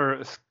saw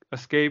her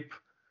escape.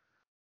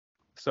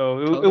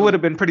 So it would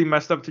have been pretty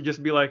messed up to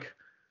just be like,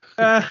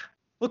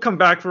 we'll come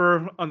back for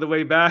her on the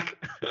way back.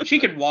 She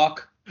can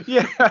walk.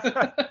 Yeah.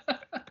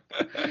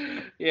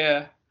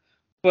 Yeah.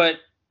 But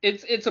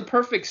it's a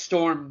perfect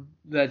storm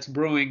that's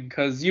brewing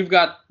because you've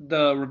got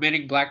the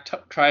remaining Black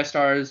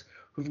Tri-Stars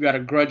who've got a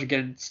grudge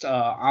against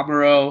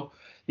Amuro.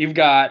 You've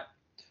got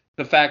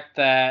the fact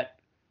that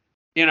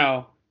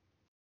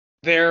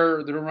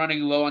they're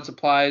running low on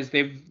supplies.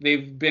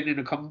 They've been in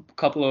a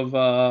couple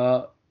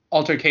of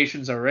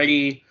altercations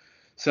already.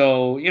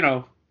 So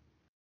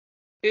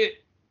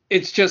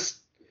it's just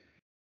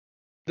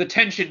the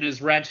tension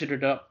is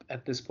ratcheted up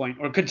at this point,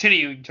 or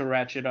continuing to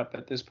ratchet up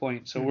at this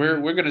point. So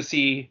mm-hmm. we're gonna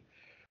see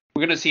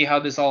how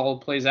this all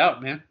plays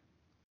out, man.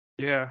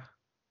 Yeah,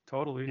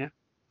 totally. Yeah.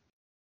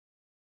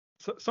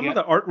 So some of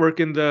the artwork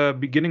in the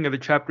beginning of the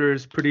chapter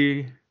is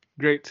pretty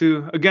great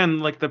too. Again,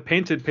 like the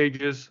painted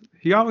pages,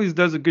 he always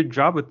does a good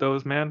job with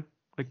those, man.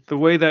 Like the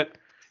way that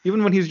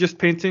even when he's just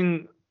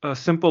painting a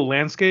simple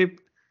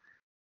landscape,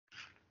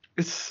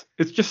 it's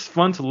just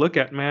fun to look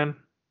at, man.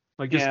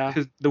 Like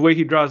just the way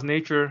he draws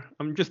nature.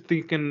 I'm just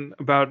thinking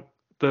about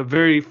the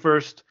very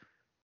first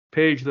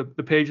page, the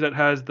page that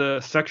has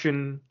the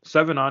section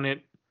 7 on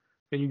it,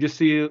 and you just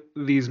see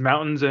these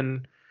mountains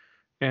and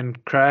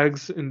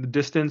crags in the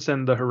distance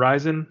and the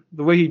horizon.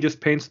 The way he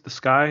just paints the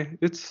sky,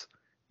 it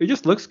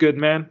just looks good,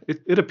 man.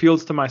 It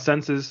appeals to my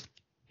senses.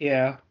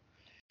 Yeah,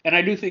 and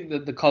I do think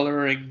that the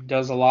coloring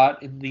does a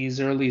lot in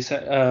these early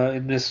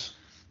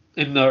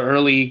in the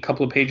early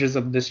couple of pages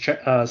of this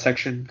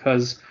section,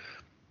 because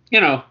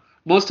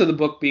most of the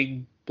book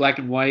being black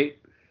and white,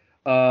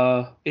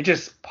 it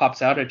just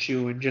pops out at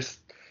you, and just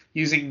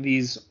using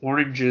these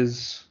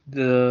oranges,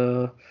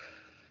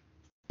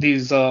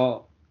 these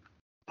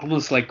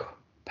almost like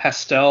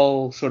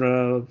pastel sort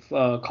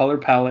of color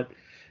palette,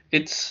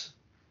 it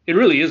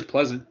really is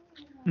pleasant.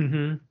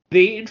 Mm-hmm.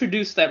 They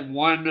introduced that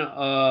one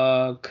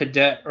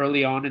cadet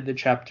early on in the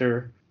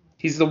chapter.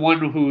 He's the one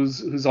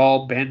who's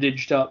all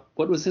bandaged up.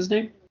 What was his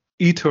name?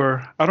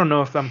 Itur. I don't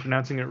know if I'm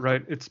pronouncing it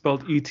right. It's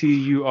spelled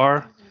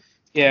E-T-U-R.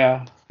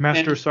 Yeah.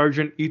 Master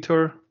Sergeant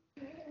Etor.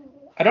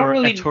 I don't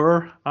really.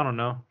 Etor? I don't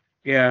know.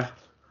 Yeah.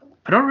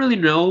 I don't really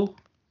know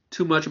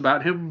too much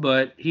about him,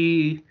 but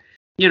he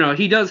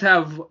does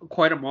have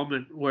quite a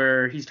moment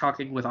where he's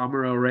talking with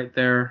Amuro right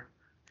there,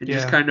 and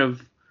just kind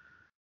of,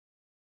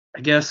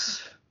 I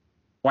guess,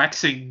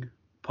 waxing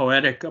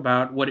poetic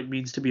about what it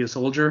means to be a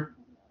soldier.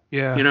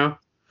 Yeah.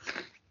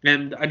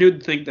 And I do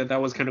think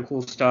that was kind of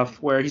cool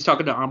stuff where he's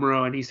talking to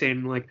Amuro and he's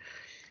saying like,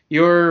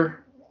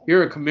 you're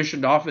a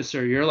commissioned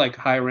officer, you're like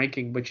high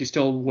ranking, but you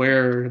still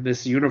wear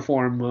this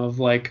uniform of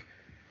like,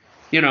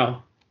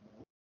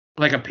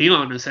 like a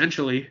peon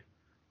essentially.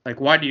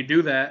 Like, why do you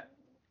do that?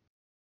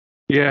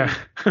 Yeah.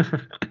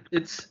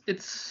 it's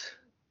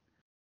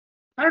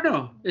I don't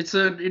know. It's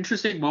an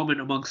interesting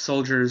moment amongst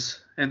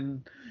soldiers,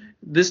 and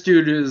this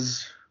dude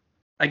is,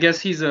 I guess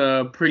he's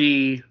a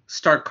pretty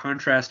stark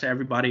contrast to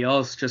everybody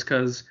else, just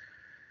because,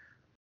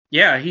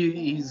 yeah,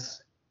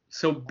 he's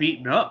so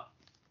beaten up,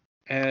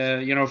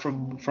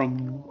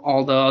 from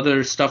all the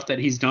other stuff that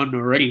he's done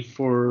already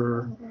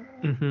for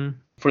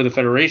the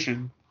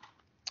Federation.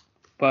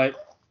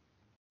 But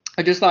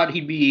I just thought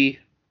he'd be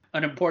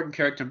an important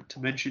character to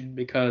mention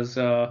because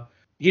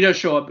he does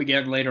show up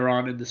again later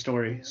on in the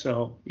story.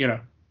 So,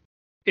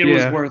 it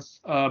was worth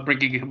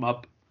bringing him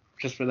up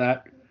just for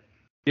that.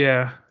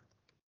 Yeah.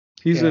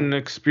 He's an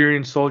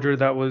experienced soldier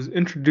that was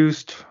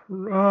introduced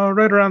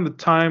right around the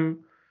time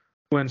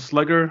when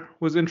Slugger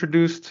was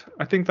introduced.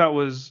 I think that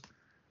was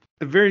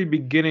the very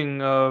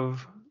beginning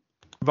of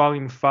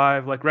Volume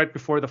 5, like right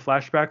before the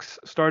flashbacks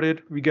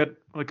started. We get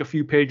like a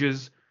few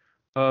pages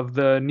of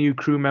the new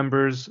crew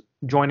members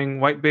joining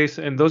White Base,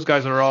 and those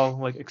guys are all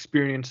like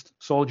experienced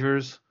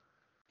soldiers.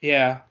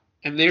 Yeah,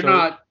 and they're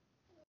not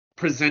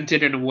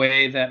presented in a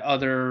way that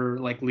other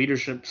like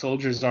leadership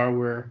soldiers are,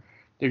 where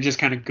they're just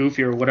kind of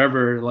goofy or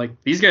whatever. Like,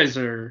 these guys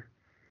are,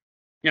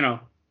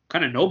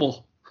 kind of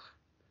noble.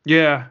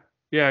 Yeah,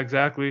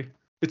 exactly.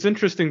 It's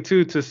interesting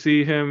too to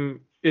see him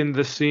in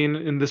this scene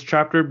in this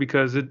chapter,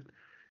 because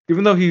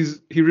even though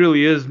he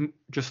really is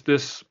just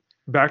this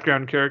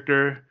background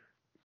character,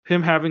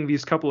 him having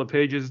these couple of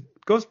pages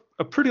goes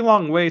a pretty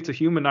long way to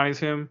humanize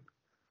him.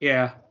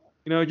 Yeah.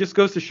 It just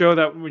goes to show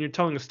that when you're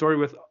telling a story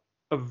with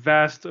a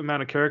vast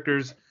amount of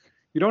characters,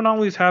 you don't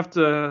always have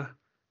to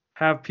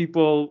have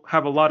people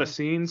have a lot of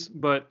scenes,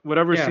 but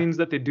whatever scenes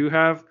that they do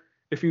have,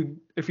 if you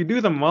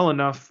do them well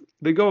enough,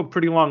 they go a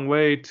pretty long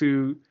way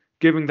to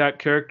giving that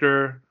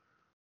character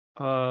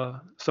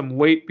some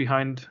weight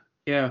behind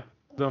them.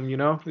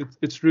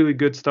 It's really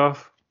good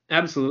stuff.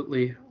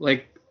 Absolutely.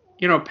 Like,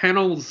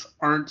 panels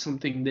aren't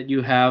something that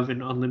you have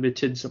in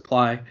unlimited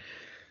supply.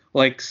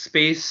 Like,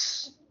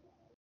 space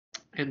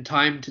and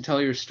time to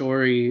tell your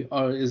story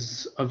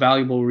is a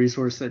valuable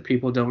resource that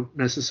people don't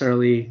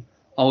necessarily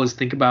always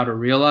think about or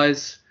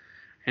realize.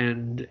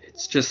 And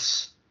it's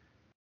just,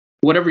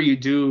 whatever you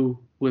do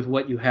with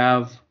what you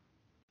have,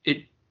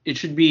 it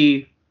should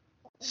be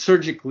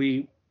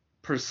surgically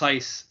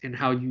precise in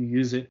how you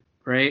use it,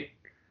 right?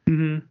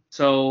 Mm-hmm.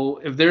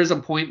 So if there's a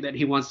point that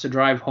he wants to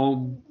drive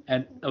home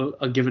at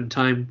a given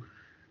time,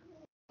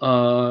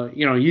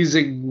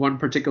 using one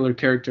particular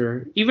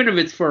character, even if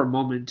it's for a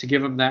moment, to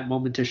give him that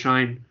moment to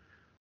shine,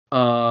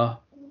 you're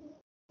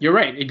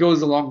right. It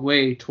goes a long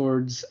way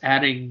towards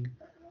adding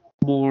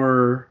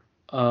more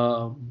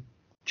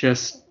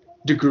just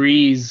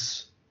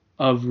degrees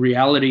of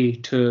reality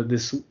to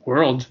this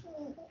world.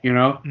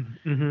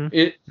 Mm-hmm.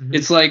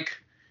 It's like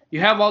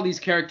you have all these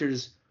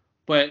characters,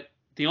 but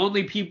the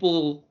only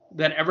people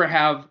that ever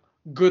have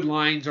good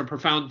lines or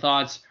profound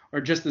thoughts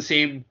are just the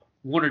same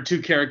one or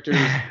two characters,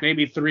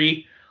 maybe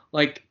three.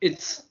 Like,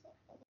 it's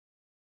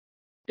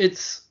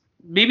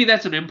maybe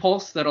that's an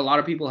impulse that a lot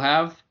of people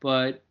have,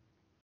 but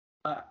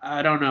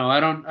I don't know. I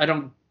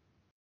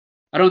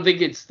don't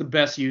think it's the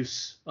best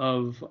use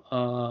of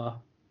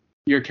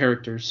your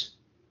characters.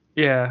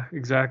 Yeah,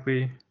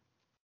 exactly.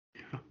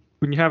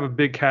 When you have a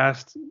big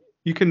cast,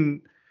 you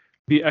can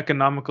be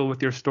economical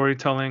with your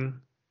storytelling.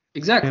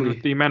 Exactly. And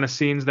with the amount of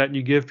scenes that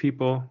you give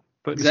people.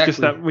 But it's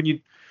just that when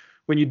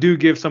you do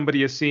give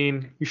somebody a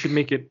scene, you should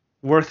make it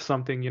worth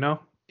something,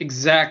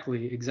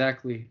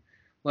 Exactly.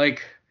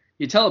 Like,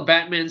 you tell a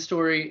Batman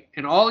story,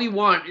 and all you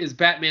want is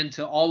Batman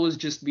to always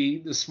just be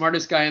the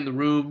smartest guy in the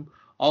room,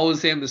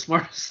 always saying the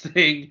smartest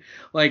thing.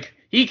 Like,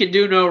 he can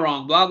do no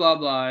wrong, blah, blah,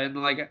 blah.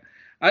 And, like,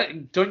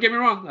 don't get me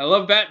wrong, I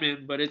love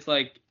Batman, but it's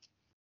like,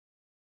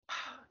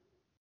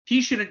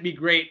 he shouldn't be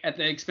great at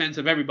the expense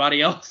of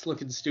everybody else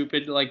looking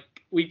stupid. Like,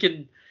 we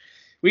can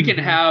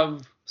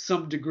have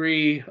some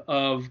degree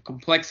of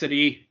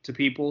complexity to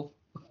people.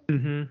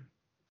 Mm-hmm.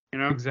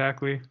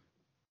 Exactly.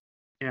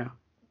 Yeah.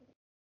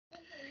 You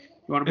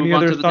want to Any move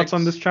on other to the thoughts next?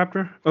 on this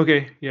chapter?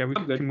 Okay, yeah, we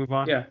can move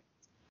on. Yeah.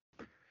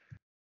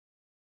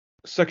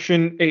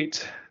 Section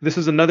 8. This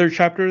is another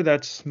chapter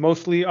that's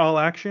mostly all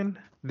action.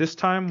 This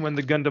time, when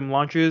the Gundam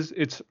launches,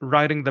 it's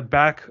riding the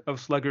back of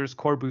Slugger's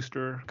core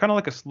booster, kind of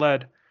like a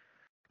sled.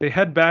 They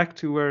head back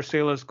to where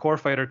Sayla's core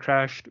fighter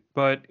crashed,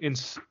 but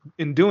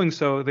in doing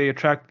so, they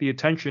attract the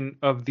attention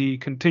of the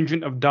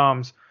contingent of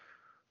Doms,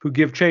 who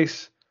give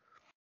chase.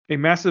 A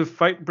massive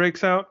fight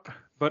breaks out,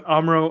 but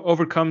Amuro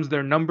overcomes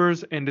their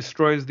numbers and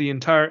destroys the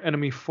entire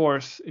enemy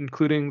force,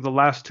 including the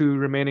last two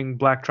remaining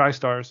Black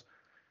Tri-Stars.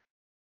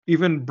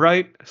 Even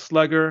Bright,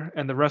 Slugger,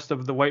 and the rest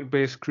of the White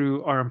Base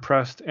crew are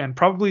impressed and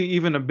probably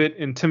even a bit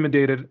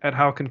intimidated at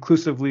how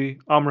conclusively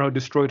Amuro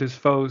destroyed his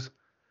foes.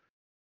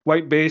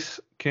 White Base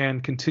can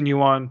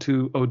continue on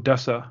to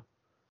Odessa.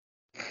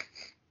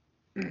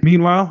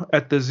 Meanwhile,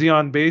 at the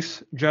Zeon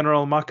base,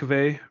 General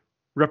Machiavelli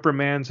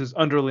reprimands his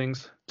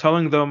underlings,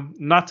 telling them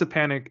not to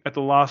panic at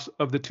the loss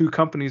of the two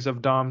companies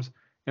of Doms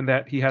and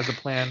that he has a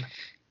plan.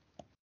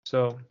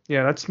 So,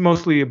 yeah, that's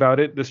mostly about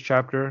it, this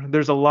chapter.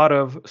 There's a lot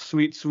of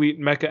sweet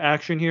mecha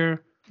action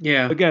here.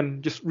 Yeah.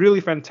 Again, just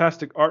really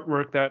fantastic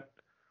artwork that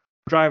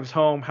drives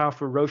home how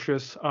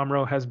ferocious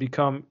Amuro has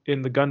become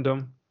in the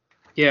Gundam.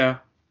 Yeah.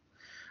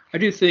 I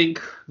do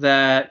think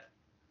that,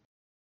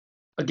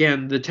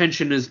 again, the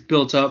tension is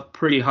built up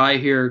pretty high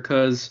here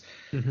because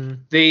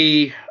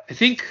I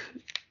think,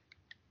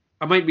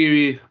 I might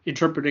be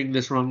interpreting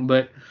this wrong,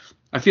 but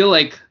I feel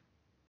like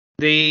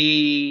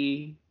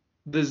the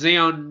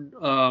Zeon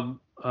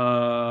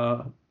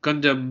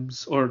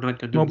Gundams, or not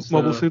Gundams,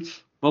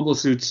 mobile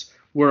suits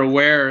were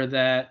aware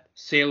that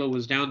Sayla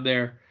was down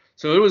there,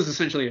 so it was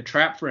essentially a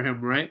trap for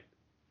him, right?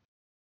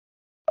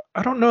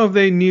 I don't know if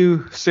they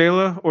knew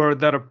Sayla or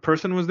that a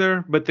person was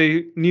there, but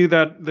they knew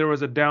that there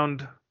was a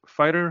downed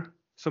fighter,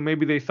 so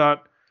maybe they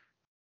thought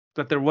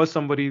that there was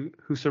somebody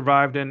who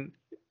survived, and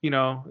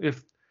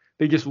if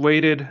they just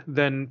waited,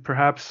 then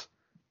perhaps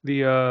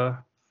the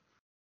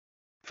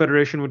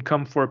Federation would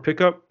come for a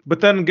pickup. But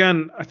then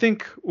again, I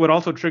think what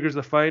also triggers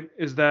the fight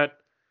is that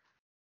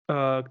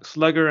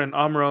Slugger and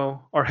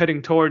Amuro are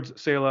heading towards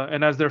Sayla,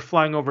 and as they're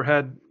flying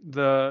overhead,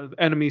 the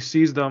enemy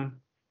sees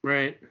them.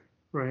 Right.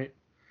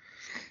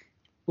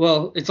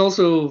 Well, it's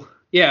also,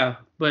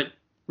 but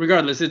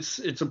regardless,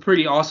 it's a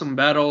pretty awesome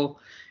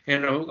battle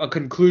and a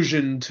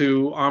conclusion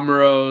to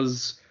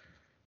Amuro's,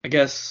 I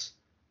guess,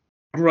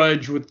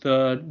 grudge with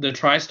the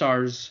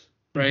Tri-Stars,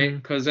 right?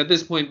 Because at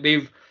this point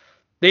they've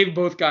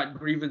both got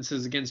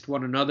grievances against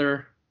one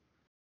another,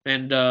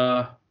 and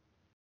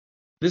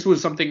this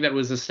was something that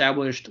was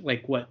established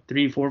like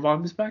 3-4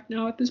 volumes back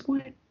now at this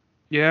point.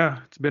 Yeah,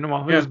 it's been a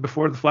while. It was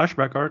before the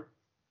flashback arc.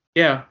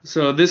 Yeah,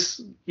 so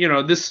this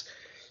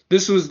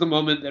was the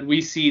moment that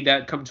we see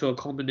that come to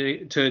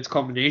its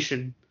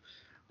culmination.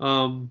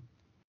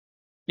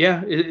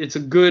 It's a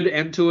good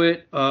end to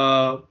it.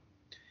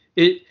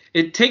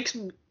 It takes,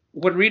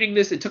 when reading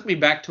this, it took me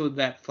back to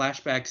that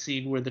flashback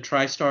scene where the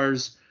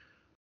Tri-Stars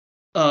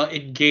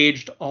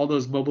engaged all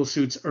those mobile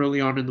suits early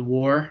on in the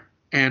war,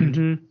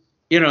 and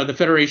the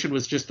Federation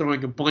was just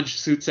throwing a bunch of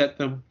suits at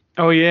them.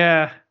 Oh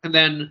yeah. And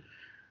then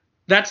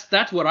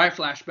that's what I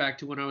flashed back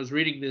to when I was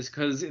reading this,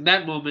 because in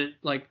that moment,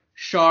 like,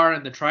 Char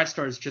and the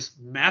Tri-Stars just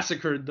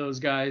massacred those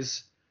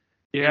guys.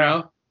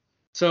 Yeah.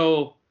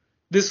 So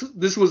this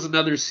was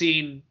another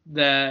scene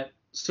that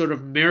sort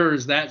of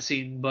mirrors that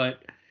scene,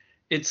 but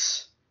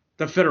it's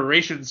the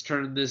Federation's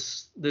turn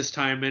this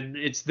time, and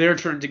it's their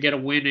turn to get a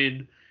win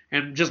in.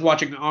 And just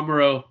watching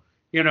Amuro,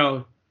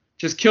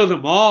 just kill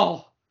them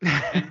all,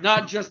 and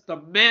not just the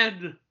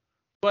men,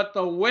 but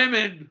the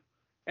women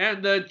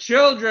and the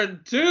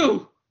children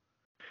too.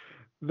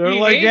 They're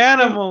like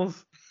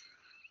animals.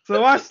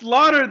 So I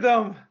slaughtered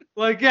them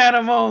like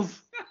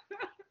animals.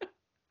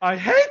 I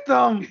hate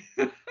them.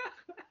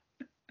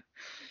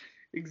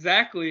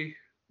 Exactly.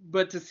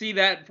 But to see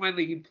that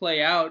finally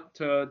play out,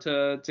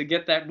 to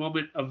get that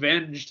moment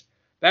avenged,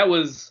 that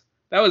was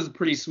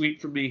pretty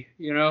sweet for me.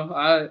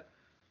 I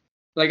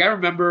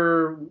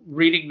remember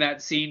reading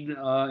that scene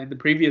in the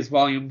previous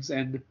volumes,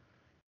 and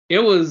it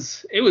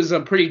was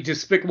a pretty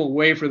despicable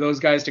way for those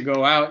guys to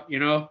go out.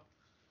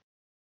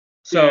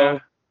 So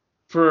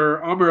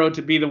for Amuro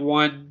to be the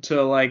one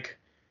to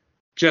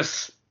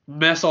just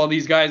mess all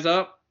these guys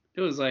up,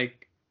 it was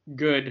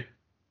good.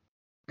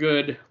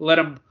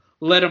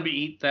 Let him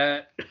eat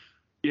that.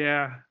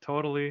 Yeah,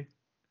 totally.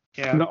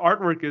 Yeah. And the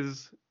artwork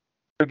is,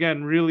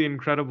 again, really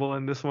incredible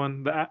in this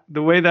one.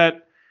 The way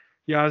that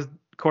Yaz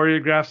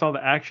choreographs all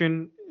the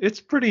action, it's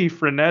pretty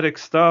frenetic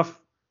stuff.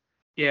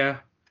 Yeah.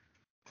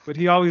 But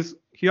he always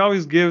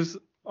gives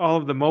all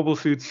of the mobile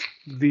suits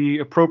the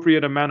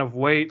appropriate amount of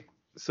weight,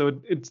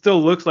 so it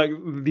still looks like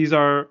these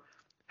are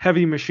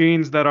heavy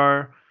machines that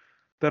are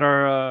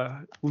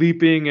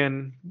leaping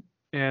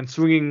and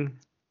swinging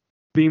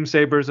beam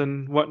sabers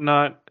and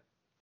whatnot.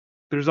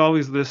 There's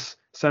always this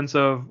sense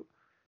of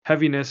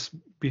heaviness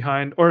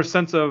behind, or a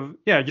sense of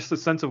just a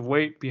sense of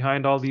weight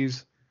behind all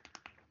these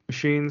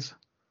machines.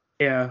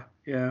 Yeah.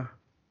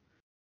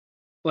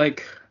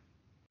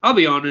 I'll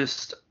be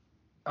honest,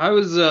 I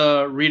was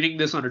reading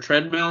this on a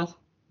treadmill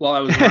while I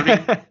was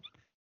running.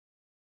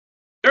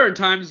 There are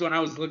times when I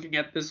was looking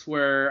at this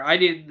where I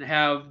didn't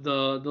have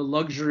the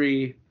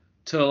luxury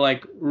to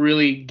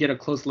really get a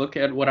close look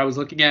at what I was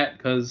looking at,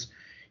 because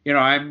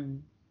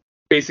I'm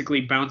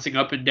basically bouncing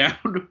up and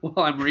down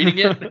while I'm reading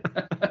it.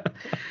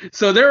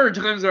 So there are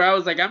times where I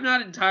was I'm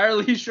not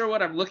entirely sure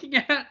what I'm looking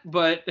at,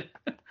 but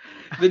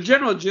the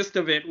general gist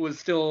of it was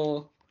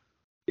still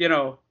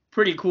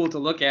pretty cool to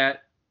look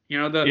at.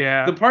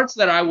 Yeah. The parts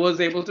that I was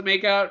able to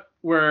make out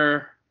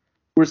were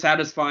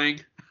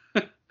satisfying.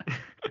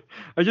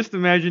 I just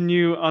imagine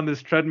you on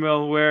this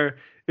treadmill where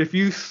if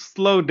you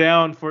slow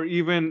down for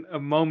even a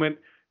moment,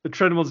 the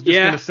treadmill's just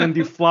gonna send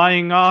you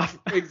flying off.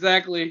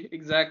 Exactly.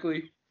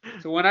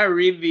 So when I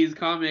read these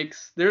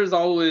comics,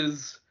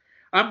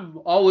 I'm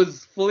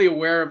always fully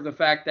aware of the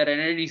fact that at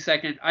any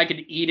second I can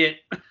eat it.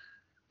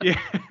 Yeah.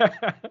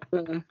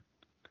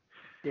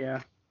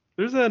 Yeah.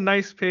 There's a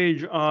nice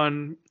page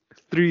on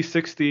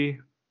 360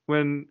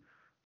 when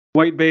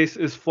White Base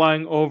is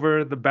flying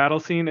over the battle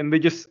scene, and you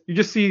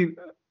just see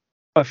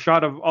a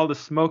shot of all the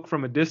smoke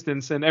from a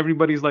distance, and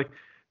everybody's like,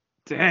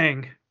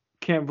 "Dang,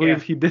 can't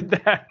believe he did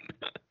that."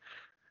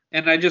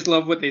 And I just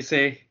love what they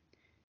say.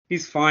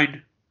 He's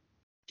fine.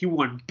 He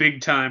won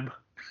big time.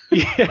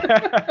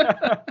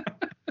 Yeah.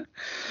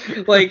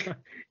 Like,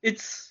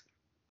 if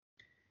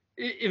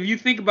you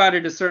think about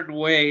it a certain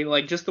way,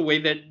 like just the way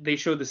that they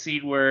show the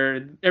scene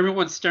where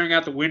everyone's staring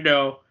out the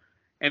window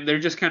and they're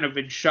just kind of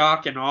in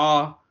shock and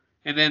awe,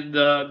 and then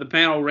the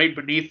panel right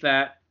beneath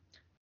that,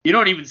 you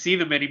don't even see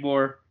them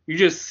anymore. You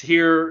just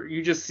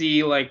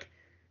see like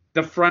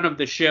the front of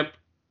the ship,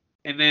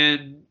 and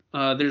then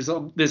there's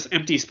this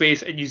empty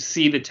space, and you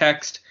see the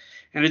text,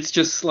 and it's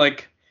just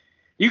like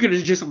you can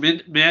just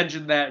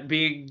imagine that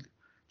being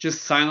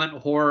just silent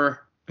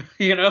horror.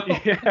 Yeah.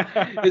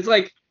 It's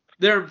like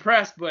they're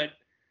impressed, but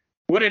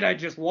what did I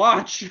just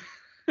watch?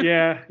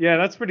 Yeah,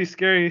 that's pretty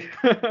scary.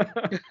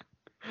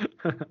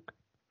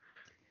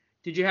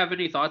 Did you have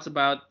any thoughts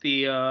about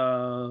the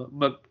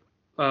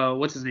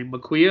what's his name,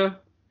 Makuya,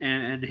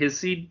 and his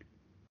scene?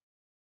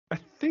 I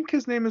think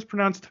his name is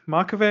pronounced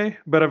Makave,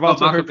 but I've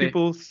also heard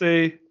people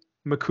say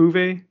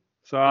Makuve,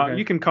 so Okay.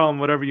 you can call him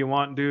whatever you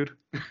want, dude.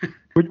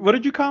 What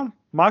did you call him?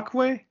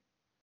 Makwe?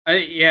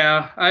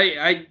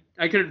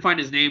 I couldn't find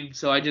his name,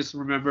 so I just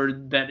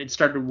remembered that it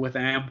started with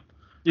M.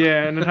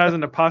 Yeah, and it has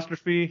an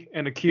apostrophe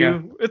and a Q.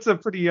 Yeah. It's a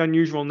pretty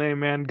unusual name,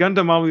 man.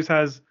 Gundam always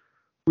has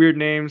weird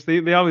names.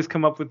 They always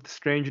come up with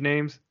strange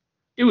names.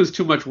 It was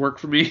too much work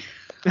for me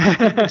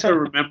to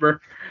remember.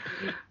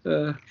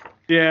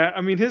 Yeah,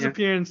 I mean, his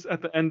appearance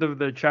at the end of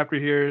the chapter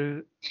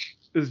here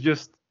is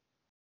just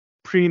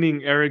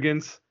preening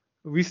arrogance.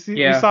 We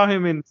saw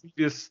him in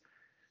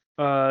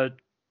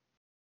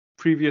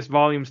previous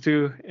volumes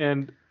too,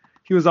 and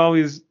he was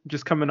always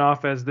just coming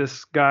off as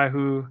this guy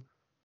who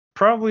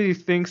probably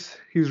thinks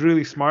he's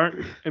really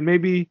smart, and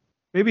maybe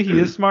he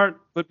is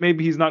smart, but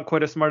maybe he's not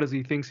quite as smart as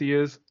he thinks he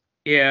is.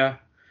 Yeah.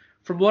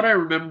 From what I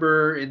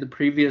remember in the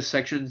previous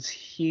sections,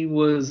 he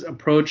was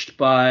approached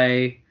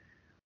by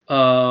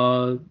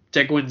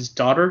Degwin's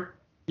daughter.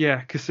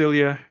 Yeah,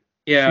 Cassilia.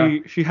 Yeah.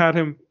 She had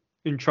him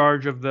in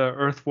charge of the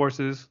Earth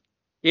forces.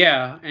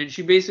 Yeah, and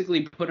she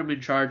basically put him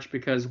in charge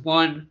because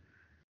one,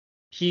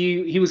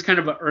 he was kind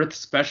of an Earth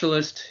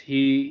specialist.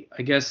 I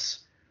guess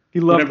he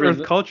loved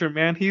Earth culture,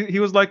 man. He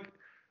was like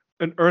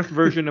an Earth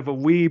version of a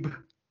weeb.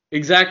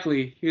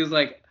 Exactly. He was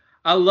like,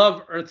 I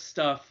love Earth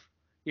stuff.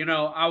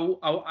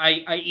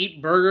 I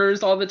eat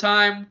burgers all the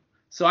time,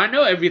 so I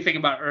know everything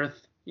about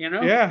Earth.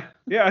 Yeah.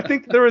 I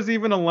think there was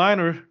even a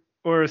line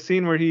or a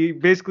scene where he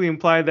basically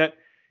implied that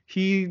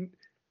he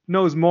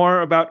knows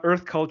more about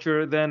Earth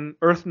culture than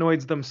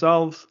Earthnoids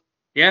themselves.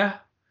 Yeah.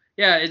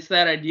 It's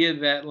that idea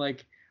that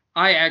like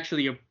I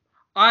actually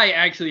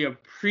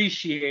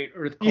appreciate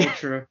Earth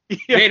culture. Yeah.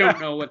 They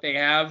don't know what they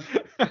have.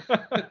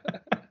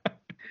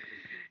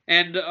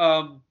 And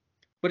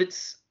but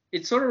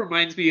it sort of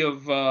reminds me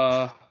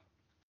of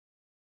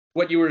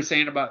what you were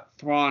saying about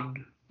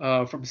Thrawn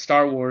from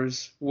Star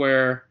Wars,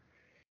 where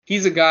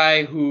he's a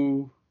guy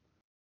who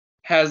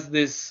has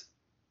this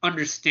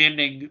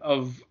understanding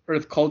of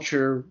Earth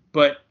culture,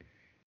 but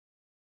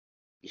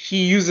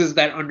he uses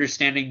that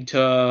understanding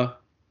to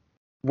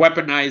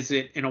weaponize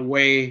it in a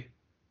way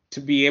to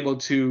be able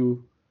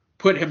to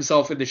put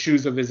himself in the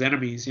shoes of his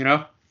enemies,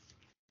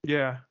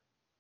 Yeah.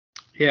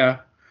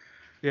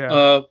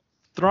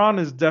 Thrawn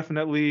is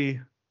definitely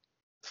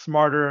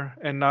smarter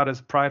and not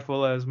as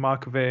prideful as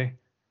Makave.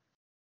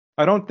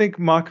 I don't think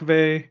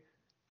Makave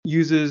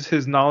uses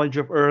his knowledge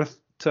of Earth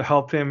to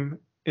help him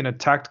in a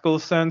tactical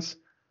sense.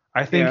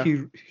 I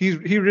think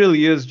he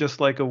really is just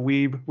like a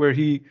weeb, where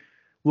he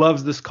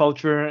loves this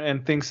culture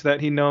and thinks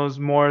that he knows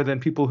more than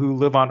people who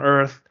live on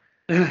Earth,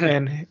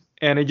 and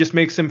it just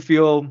makes him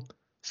feel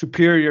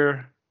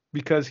superior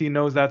because he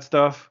knows that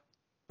stuff.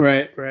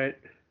 Right.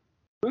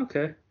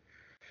 Okay.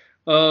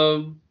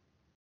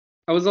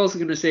 I was also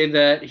going to say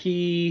that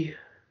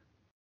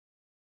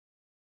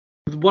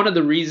one of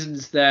the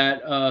reasons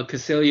that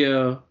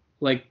Cassilia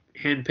like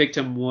handpicked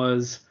him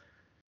was,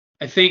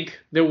 I think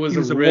there was he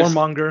was a risk.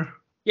 Warmonger.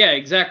 Yeah,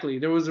 exactly.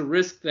 There was a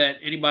risk that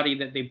anybody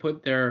that they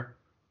put there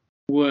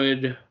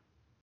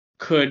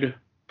could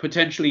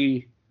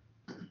potentially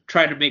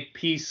try to make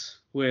peace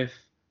with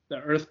the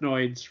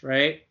Earthnoids,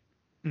 right?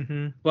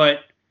 Mm-hmm. But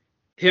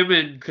him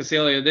and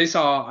Cassilia, they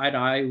saw eye to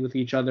eye with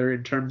each other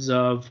in terms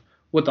of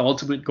what the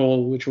ultimate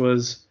goal, which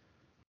was,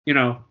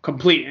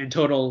 complete and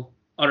total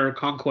utter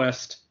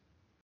conquest.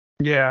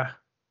 Yeah.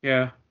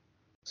 Yeah.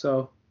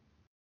 So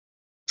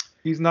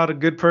he's not a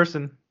good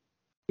person.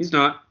 He's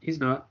not. He's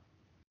not.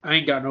 I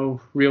ain't got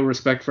no real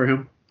respect for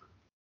him.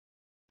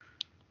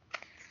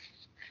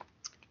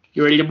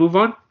 You ready to move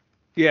on?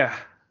 Yeah.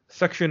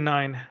 Section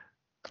 9.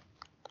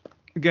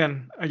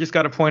 Again, I just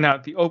got to point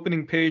out the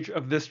opening page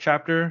of this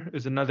chapter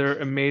is another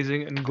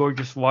amazing and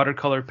gorgeous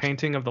watercolor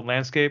painting of the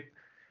landscape.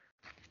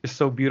 It's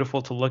so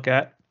beautiful to look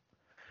at.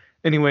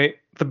 Anyway,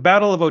 the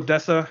Battle of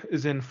Odessa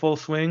is in full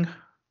swing.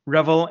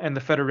 Revel and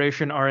the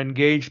Federation are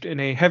engaged in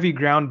a heavy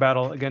ground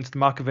battle against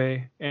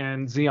Matvey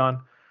and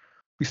Zeon.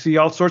 We see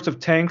all sorts of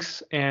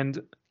tanks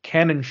and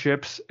cannon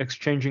ships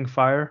exchanging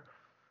fire.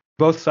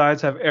 Both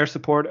sides have air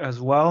support as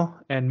well,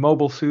 and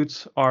mobile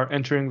suits are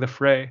entering the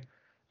fray.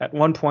 At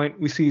one point,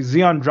 we see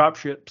Zeon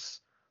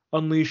dropships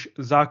unleash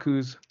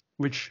Zaku's,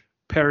 which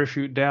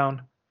parachute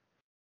down.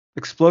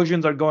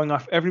 Explosions are going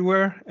off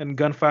everywhere, and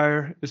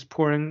gunfire is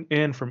pouring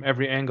in from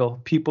every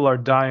angle. People are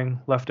dying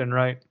left and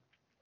right.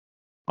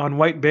 On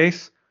White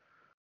Base,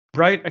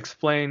 Bright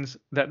explains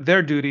that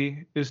their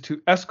duty is to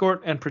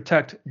escort and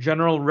protect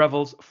General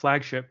Revel's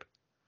flagship.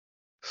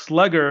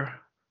 Slugger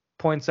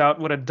points out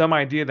what a dumb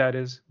idea that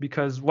is,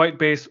 because White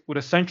Base would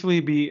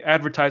essentially be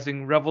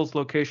advertising Revel's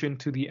location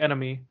to the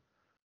enemy.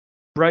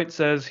 Bright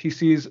says he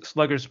sees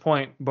Slugger's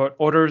point, but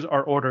orders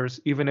are orders,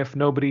 even if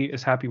nobody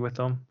is happy with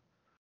them.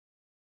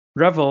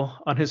 Revel,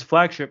 on his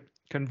flagship,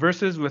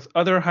 converses with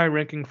other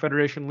high-ranking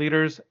Federation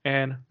leaders,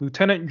 and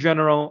Lieutenant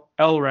General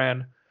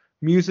Elran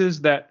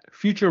muses that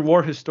future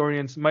war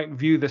historians might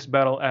view this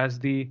battle as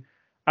the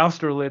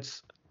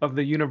Austerlitz of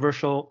the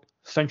Universal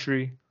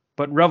Century,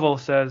 but Revel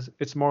says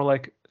it's more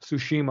like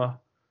Tsushima.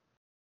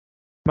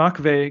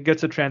 Matvey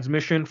gets a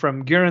transmission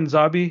from Giran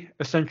Zabi,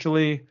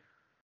 essentially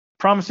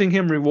promising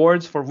him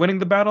rewards for winning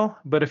the battle,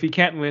 but if he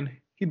can't win,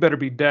 he'd better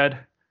be dead.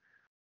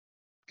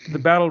 The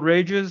battle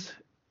rages,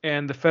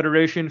 and the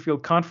Federation feel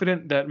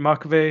confident that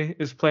Matvey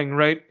is playing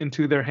right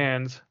into their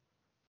hands.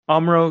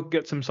 Amuro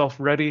gets himself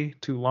ready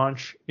to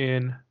launch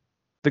in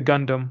the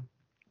Gundam.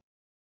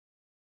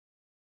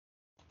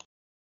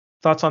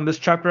 Thoughts on this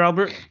chapter,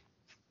 Albert?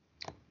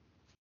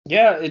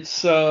 Yeah,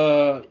 it's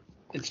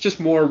just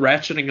more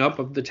ratcheting up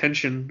of the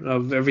tension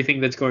of everything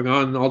that's going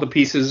on. All the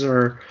pieces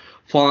are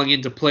falling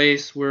into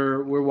place.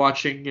 We're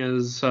watching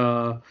as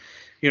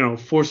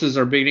forces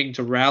are beginning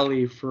to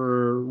rally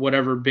for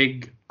whatever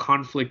big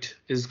conflict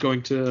is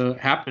going to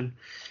happen.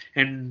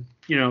 And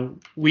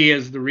we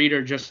as the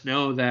reader just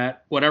know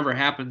that whatever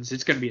happens,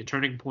 it's going to be a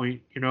turning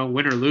point,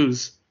 win or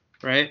lose,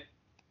 right?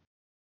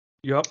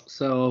 Yep.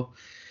 So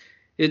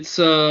it's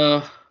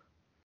I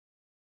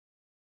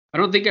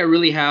don't think I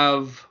really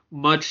have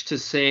much to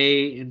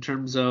say in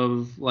terms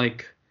of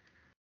like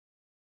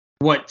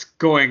what's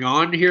going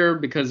on here,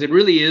 because it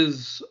really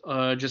is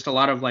just a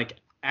lot of like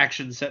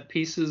action set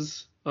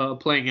pieces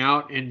playing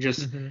out, and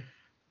just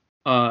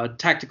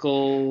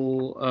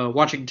tactical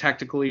watching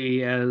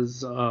tactically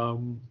as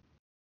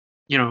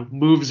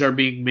moves are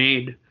being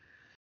made,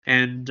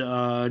 and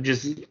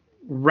just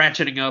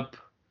ratcheting up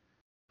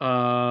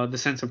the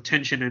sense of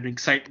tension and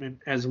excitement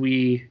as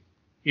we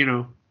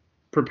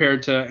prepare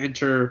to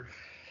enter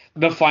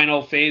the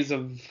final phase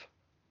of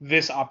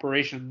this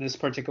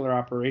particular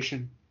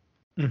operation.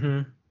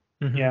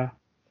 Yeah.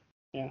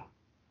 I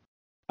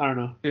don't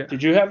know. Yeah.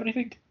 Did you have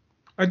anything?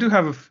 I do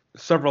have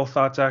several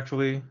thoughts,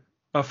 actually.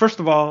 First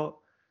of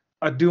all,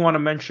 I do want to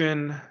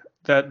mention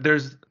that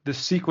there's this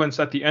sequence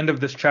at the end of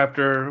this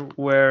chapter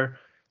where,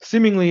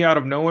 seemingly out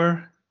of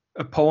nowhere,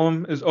 a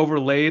poem is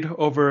overlaid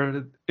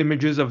over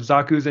images of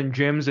Zaku's and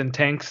Jim's and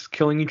tanks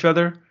killing each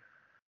other.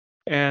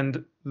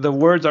 And the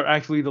words are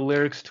actually the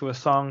lyrics to a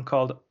song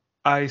called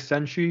Ai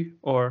Senshi,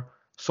 or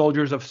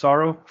Soldiers of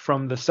Sorrow,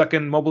 from the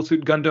second Mobile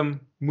Suit Gundam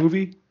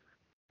movie.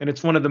 And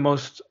it's one of the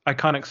most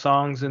iconic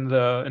songs in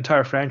the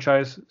entire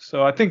franchise.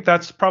 So I think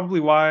that's probably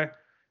why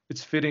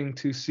it's fitting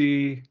to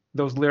see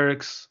those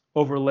lyrics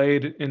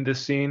overlaid in this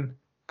scene,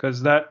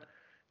 because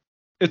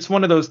it's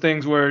one of those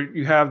things where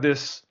you have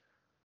this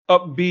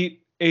upbeat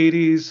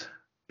 80s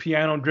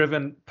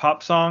piano-driven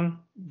pop song,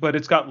 but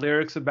it's got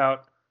lyrics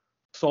about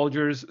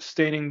soldiers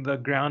staining the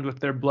ground with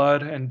their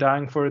blood and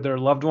dying for their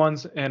loved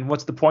ones. And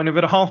what's the point of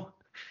it all?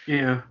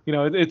 Yeah.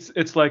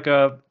 It's like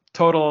a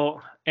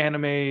total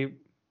anime,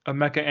 a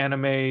mecha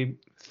anime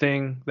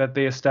thing that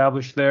they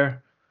established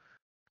there,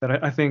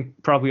 that I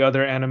think probably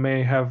other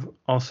anime have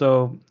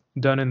also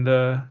done in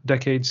the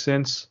decades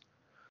since.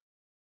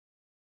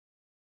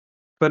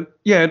 But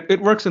yeah,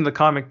 it works in the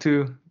comic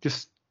too,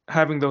 just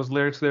having those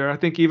lyrics there. I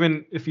think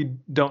even if you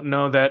don't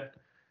know that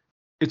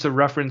it's a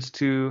reference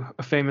to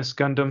a famous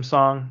Gundam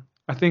song,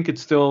 I think it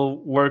still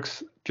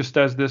works just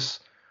as this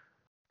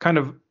kind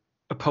of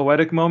a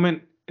poetic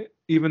moment,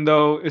 even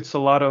though it's a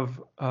lot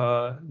of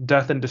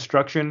death and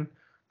destruction.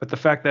 But the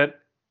fact that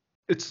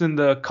it's in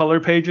the color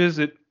pages,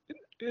 it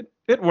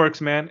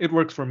works, man. It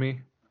works for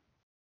me.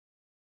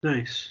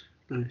 Nice.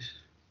 A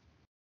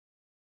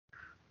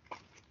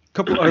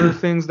couple other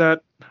things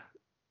that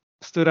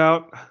stood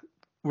out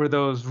were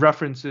those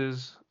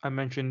references I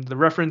mentioned the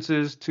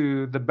references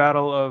to the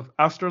Battle of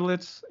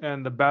Austerlitz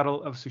and the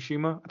Battle of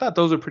Tsushima. I thought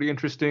those were pretty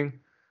interesting.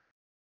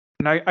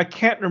 And I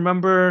can't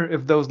remember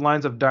if those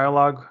lines of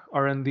dialogue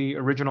are in the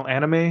original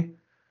anime,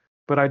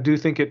 but I do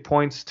think it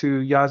points to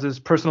Yaz's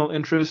personal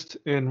interest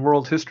in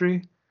world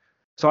history.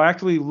 So I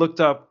actually looked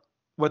up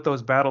what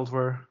those battles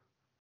were.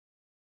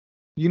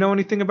 You know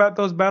anything about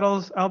those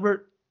battles,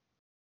 Albert?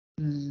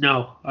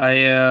 No,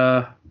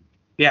 yeah,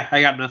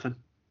 I got nothing.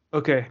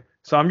 Okay,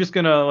 so I'm just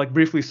gonna like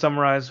briefly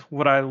summarize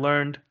what I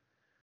learned.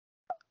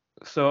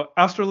 So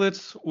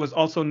Austerlitz was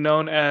also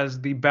known as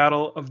the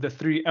Battle of the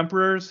Three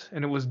Emperors,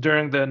 and it was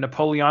during the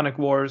Napoleonic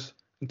Wars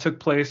and took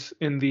place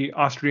in the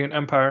Austrian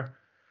Empire.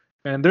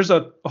 And there's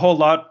a whole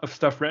lot of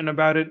stuff written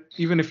about it.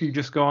 Even if you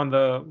just go on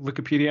the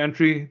Wikipedia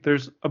entry,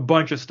 there's a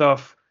bunch of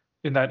stuff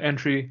in that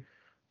entry.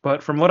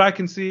 But from what I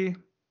can see,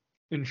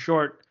 in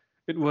short,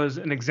 it was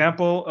an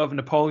example of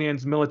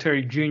Napoleon's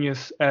military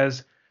genius,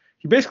 as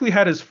he basically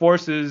had his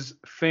forces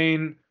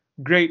feign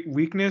great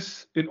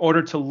weakness in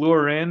order to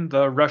lure in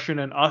the Russian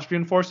and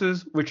Austrian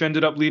forces, which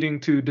ended up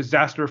leading to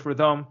disaster for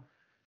them.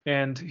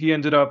 And he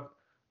ended up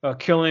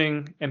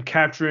killing and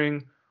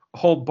capturing a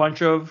whole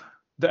bunch of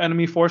the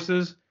enemy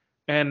forces.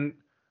 And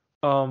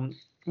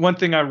one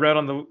thing I read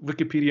on the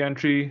Wikipedia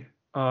entry,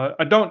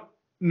 I don't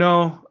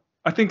know,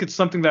 I think it's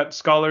something that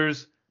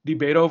scholars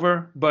debate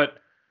over, but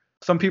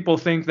some people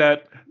think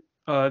that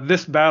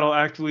this battle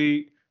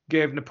actually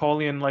gave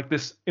Napoleon like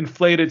this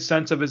inflated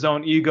sense of his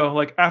own ego.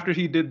 Like after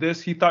he did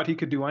this, he thought he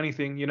could do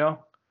anything, you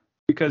know,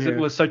 because it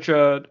was such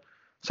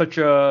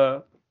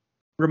a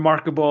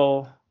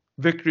remarkable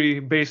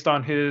victory based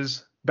on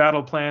his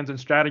battle plans and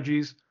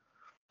strategies.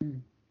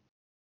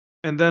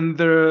 And then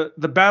the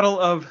Battle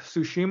of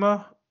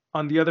Tsushima,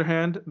 on the other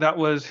hand, that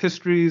was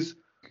history's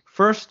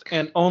first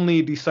and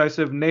only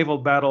decisive naval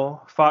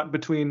battle fought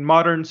between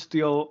modern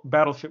steel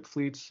battleship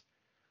fleets.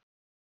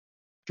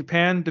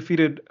 Japan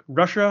defeated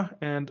Russia,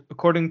 and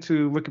according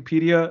to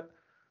Wikipedia,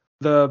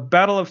 the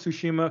Battle of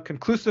Tsushima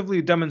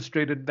conclusively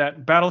demonstrated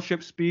that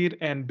battleship speed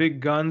and big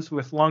guns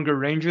with longer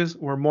ranges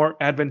were more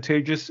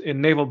advantageous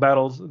in naval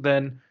battles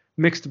than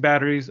mixed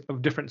batteries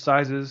of different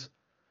sizes.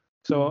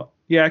 So,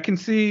 yeah, I can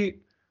see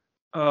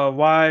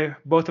why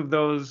both of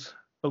those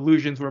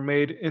allusions were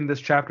made in this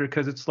chapter,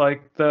 because it's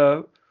like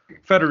the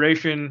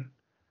Federation,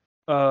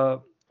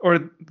 or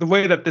the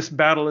way that this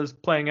battle is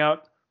playing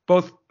out,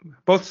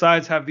 both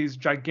sides have these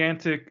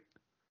gigantic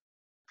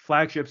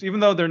flagships, even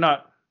though they're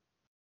not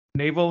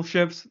naval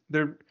ships.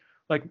 They're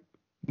like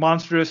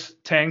monstrous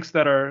tanks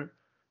they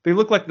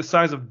look like the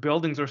size of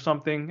buildings or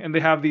something, and they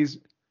have these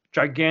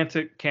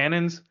gigantic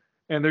cannons,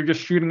 and they're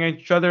just shooting at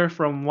each other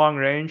from long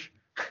range.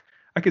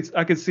 I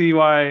could see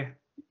why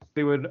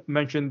they would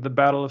mention the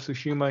Battle of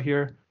Tsushima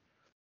here.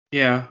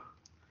 Yeah.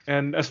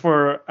 And as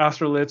for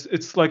Austerlitz,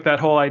 it's like that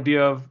whole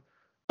idea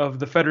of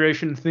the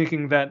Federation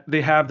thinking that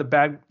they have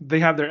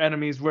their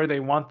enemies where they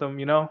want them,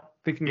 you know,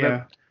 thinking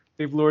that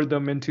they've lured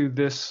them into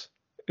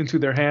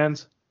their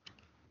hands.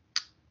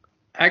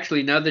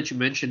 Actually, now that you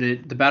mention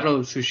it, the Battle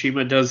of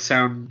Tsushima does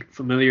sound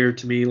familiar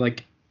to me.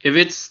 Like, if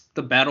it's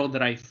the battle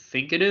that I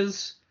think it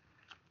is,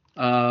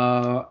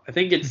 I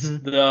think it's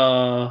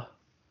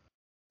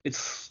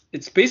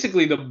it's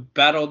basically the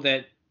battle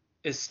that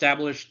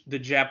established the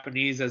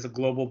Japanese as a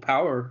global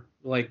power.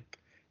 Like,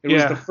 it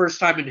was the first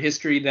time in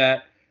history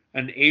that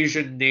an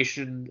Asian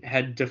nation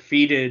had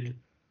defeated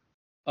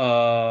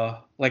I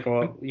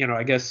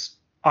guess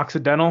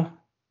an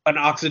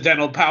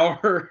occidental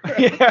power.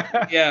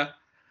 Yeah.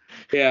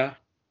 This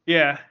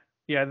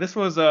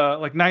was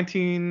like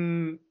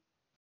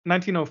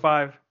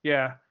 1905.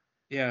 Yeah.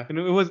 And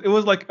it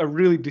was like a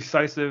really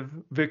decisive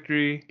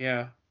victory.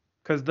 Yeah.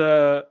 Because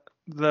the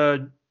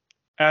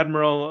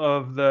admiral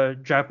of the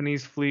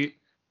Japanese fleet,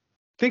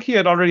 I think he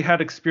had already had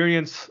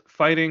experience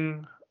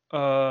fighting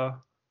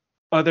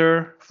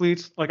other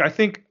fleets. Like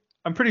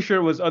I'm pretty sure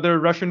it was other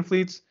Russian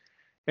fleets,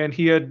 and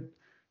he had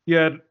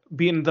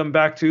beaten them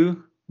back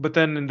too. But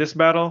then in this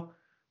battle,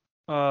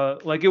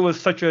 like it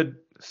was such a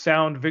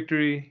sound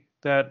victory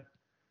that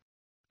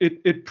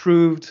it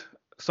proved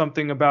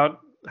something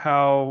about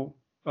how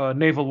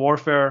naval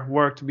warfare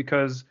worked,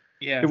 because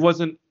it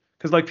wasn't,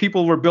 because like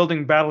people were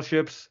building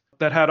battleships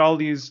that had all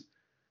these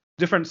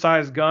different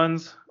size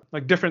guns,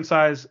 like different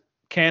size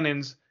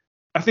cannons.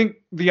 I think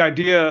the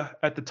idea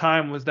at the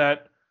time was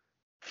that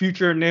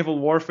future naval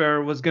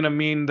warfare was going to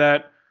mean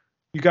that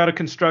you got to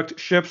construct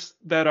ships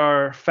that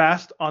are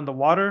fast on the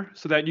water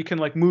so that you can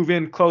like move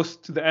in close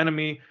to the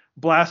enemy,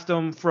 blast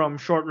them from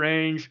short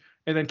range,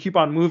 and then keep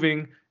on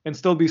moving and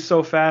still be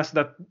so fast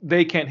that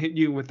they can't hit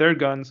you with their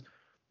guns.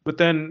 But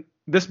then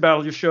this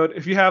battle just showed,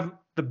 if you have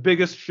the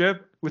biggest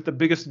ship with the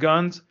biggest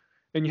guns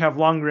and you have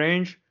long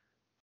range,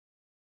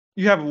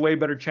 you have a way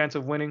better chance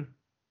of winning.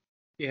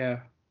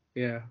 Yeah.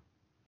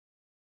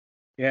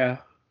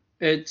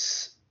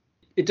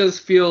 It does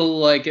feel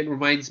like it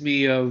reminds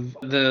me of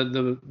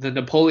the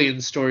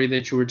Napoleon story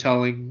that you were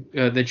telling,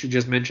 that you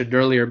just mentioned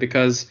earlier,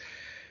 because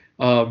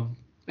I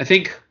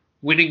think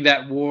winning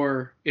that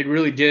war, it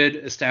really did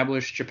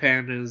establish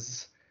Japan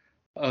as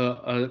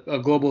a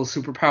global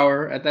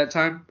superpower at that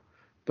time,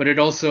 but it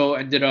also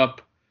ended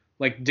up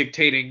like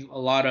dictating a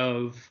lot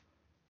of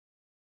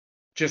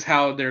just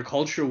how their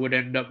culture would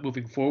end up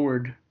moving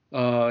forward.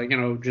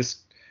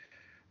 Just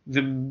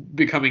them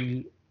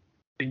becoming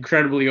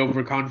incredibly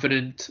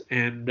overconfident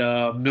and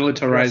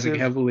militarizing Aggressive.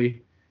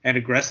 heavily and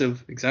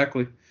aggressive.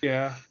 Exactly.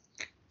 Yeah.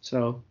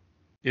 So,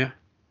 yeah.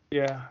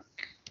 Yeah.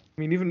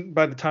 I mean, even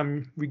by the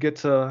time we get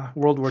to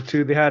World War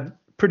II, they had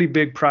pretty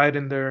big pride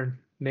in their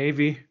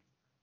navy.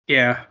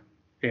 Yeah.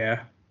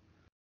 Yeah.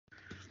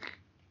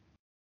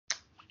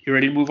 You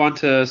ready to move on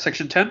to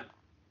section 10?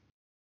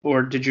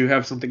 Or did you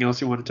have something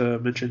else you wanted to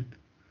mention?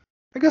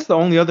 I guess the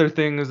only other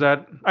thing is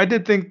that I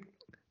did think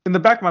in the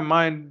back of my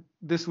mind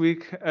this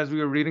week as we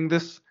were reading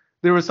this,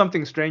 there was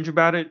something strange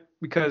about it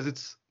because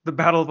it's the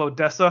Battle of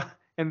Odessa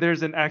and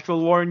there's an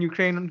actual war in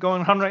Ukraine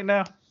going on right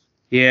now.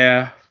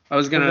 Yeah, I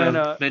was And then,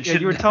 gonna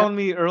mention. you were that. telling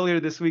me earlier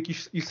this week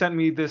you sent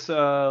me this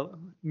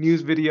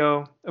news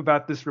video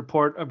about this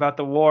report about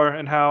the war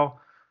and how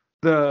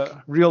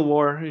the real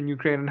war in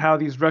Ukraine and how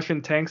these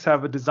Russian tanks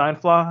have a design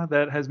flaw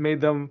that has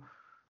made them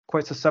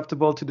quite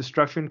susceptible to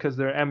destruction because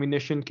their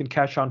ammunition can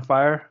catch on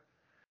fire.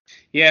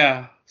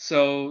 Yeah,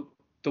 so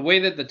the way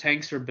that the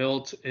tanks are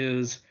built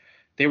is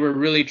they were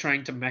really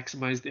trying to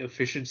maximize the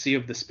efficiency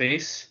of the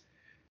space.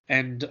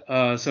 And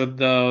so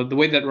the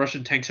way that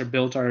Russian tanks are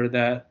built are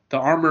that the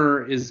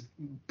armor is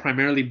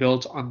primarily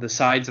built on the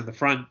sides and the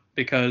front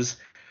because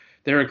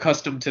they're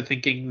accustomed to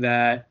thinking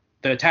that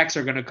the attacks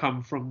are going to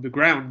come from the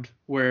ground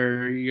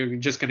where you're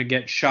just going to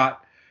get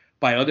shot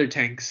by other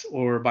tanks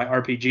or by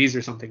RPGs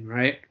or something,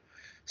 right?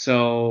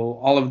 So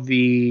all of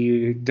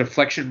the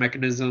deflection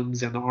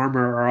mechanisms and the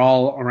armor are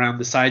all around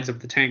the sides of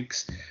the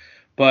tanks.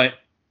 But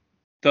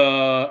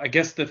I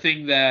guess the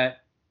thing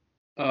that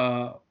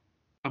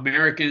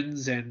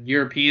Americans and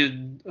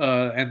European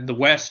and the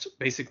West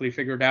basically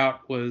figured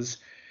out was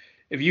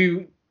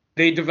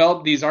they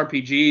developed these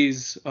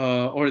RPGs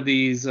or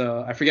these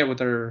I forget what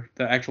the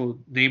actual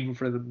name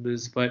for them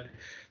is, but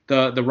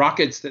the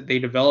rockets that they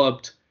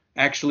developed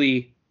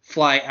actually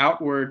fly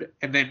outward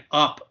and then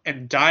up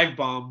and dive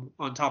bomb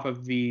on top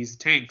of these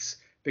tanks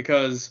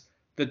because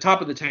the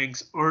top of the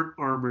tanks aren't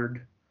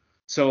armored.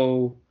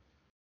 So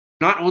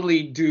not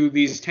only do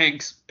these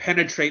tanks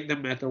penetrate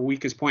them at their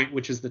weakest point,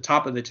 which is the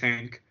top of the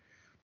tank,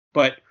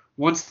 but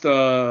once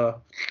the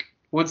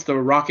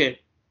rocket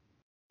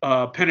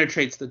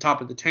penetrates the top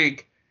of the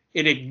tank,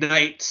 it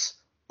ignites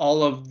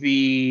all of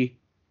the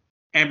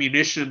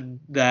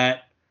ammunition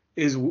that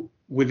is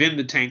within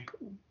the tank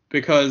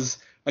because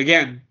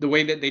again, the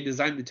way that they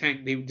designed the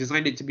tank, they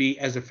designed it to be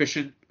as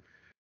efficient.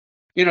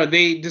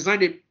 They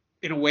designed it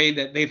in a way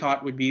that they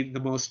thought would be the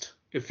most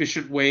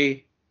efficient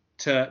way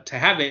to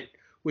have it,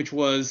 which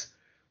was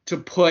to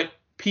put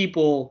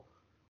people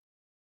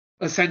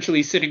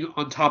essentially sitting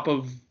on top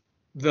of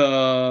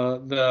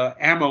the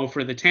ammo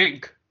for the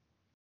tank.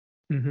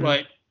 Mm-hmm.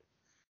 But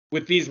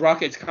with these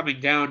rockets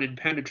coming down and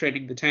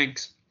penetrating the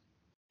tanks,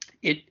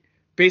 it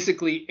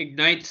basically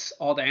ignites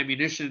all the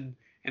ammunition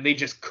and they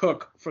just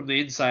cook from the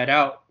inside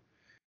out.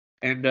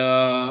 And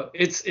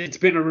it's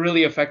been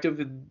really effective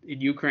in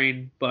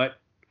Ukraine. But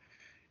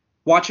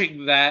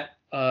watching that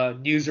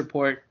news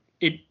report,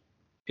 it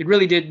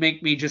really did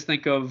make me just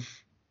think of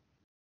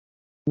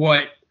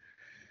what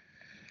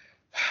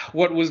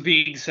was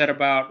being said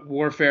about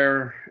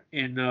warfare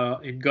in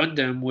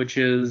Gundam, which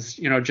is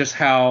just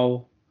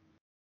how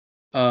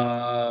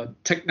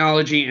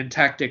technology and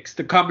tactics,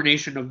 the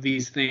combination of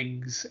these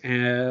things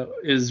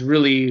is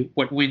really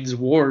what wins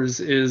wars.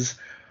 Is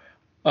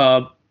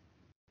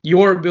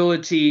your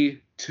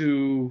ability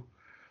to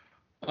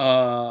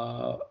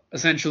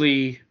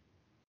essentially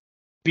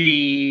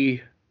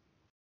be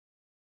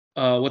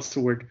what's the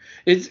word?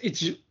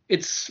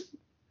 It's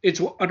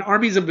an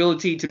army's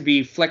ability to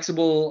be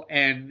flexible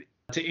and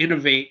to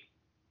innovate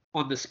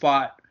on the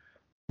spot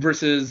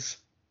versus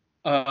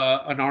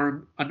an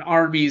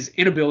army's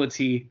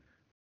inability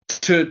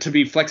to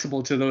be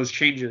flexible to those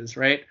changes,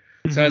 right?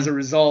 Mm-hmm. So as a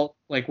result,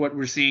 like what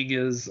we're seeing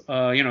is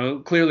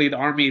clearly the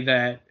army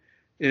that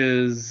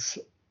is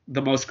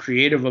the most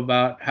creative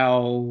about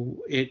how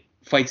it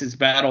fights its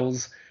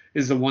battles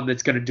is the one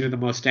that's going to do the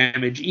most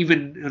damage,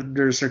 even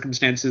under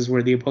circumstances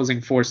where the opposing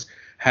force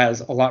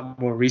has a lot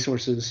more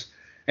resources.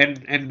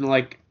 And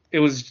like it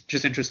was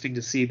just interesting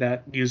to see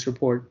that news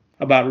report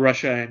about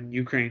Russia and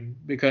Ukraine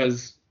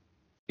because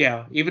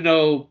yeah, even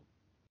though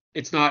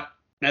it's not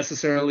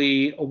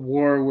necessarily a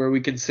war where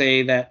we can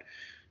say that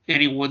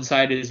any one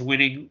side is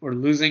winning or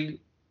losing,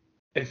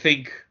 I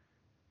think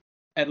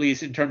at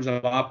least in terms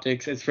of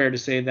optics, it's fair to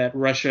say that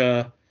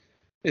Russia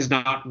is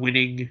not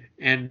winning,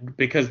 and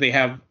because they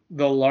have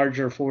the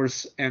larger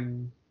force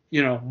and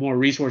more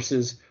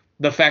resources,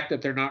 the fact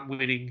that they're not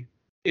winning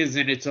is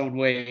in its own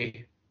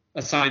way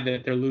a sign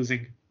that they're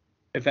losing,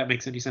 if that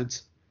makes any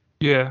sense.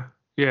 Yeah,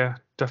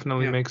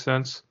 definitely makes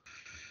sense.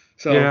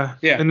 So yeah.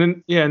 And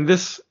then in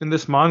this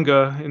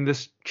manga, in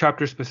this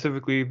chapter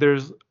specifically,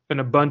 there's an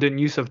abundant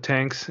use of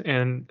tanks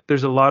and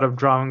there's a lot of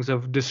drawings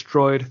of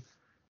destroyed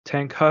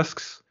tank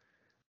husks.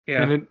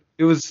 Yeah. And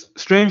it was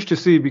strange to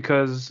see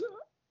because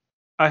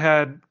I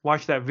had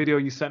watched that video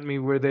you sent me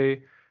where the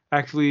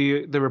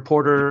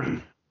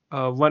reporter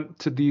went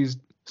to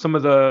some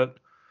of the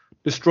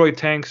destroyed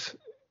tanks,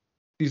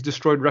 these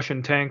destroyed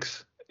Russian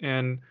tanks,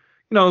 and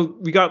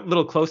we got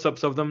little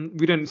close-ups of them.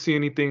 We didn't see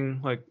anything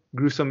like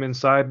gruesome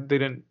inside. They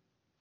didn't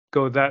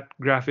go that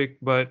graphic,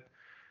 but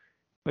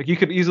like you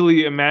could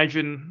easily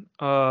imagine,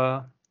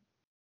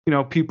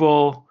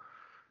 people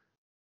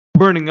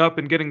burning up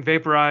and getting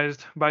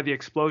vaporized by the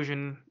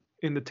explosion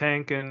in the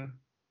tank, and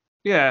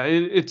yeah,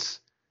 it's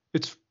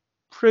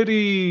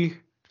pretty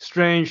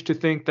strange to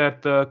think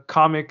that the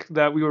comic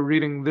that we were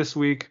reading this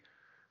week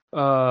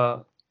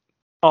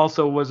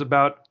also was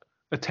about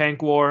a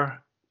tank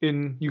war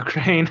in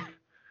Ukraine.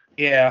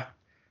 Yeah.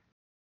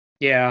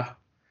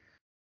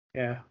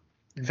 In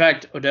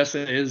fact,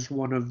 Odessa is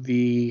one of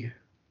the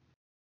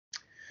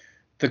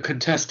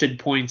contested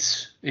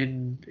points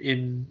in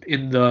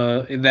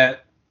that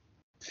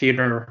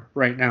theater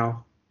right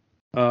now.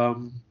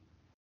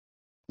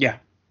 Yeah.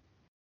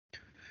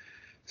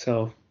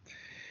 So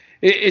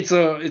it's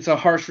a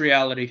harsh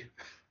reality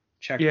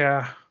check.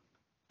 Yeah.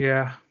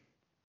 I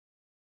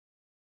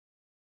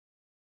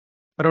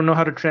don't know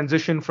how to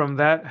transition from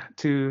that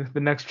to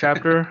the next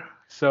chapter,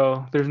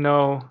 so there's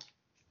no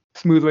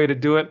smooth way to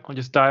do it. I'll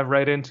just dive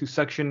right into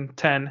section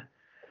 10.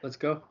 Let's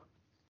go.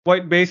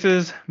 White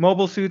bases,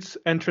 mobile suits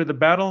enter the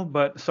battle,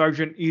 but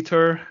Sergeant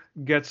Eater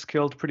gets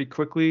killed pretty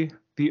quickly.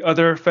 The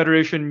other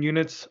Federation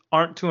units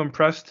aren't too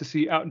impressed to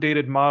see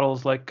outdated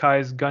models like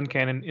Kai's gun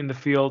cannon in the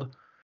field.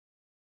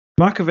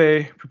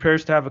 Makovey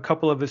prepares to have a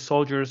couple of his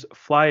soldiers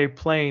fly a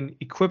plane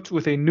equipped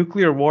with a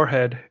nuclear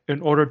warhead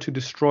in order to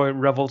destroy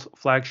Revel's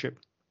flagship.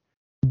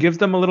 He gives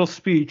them a little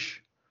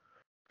speech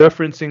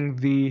referencing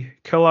the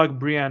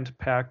Kellogg-Briand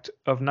Pact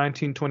of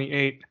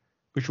 1928,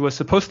 which was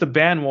supposed to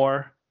ban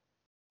war,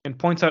 and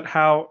points out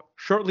how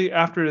shortly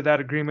after that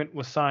agreement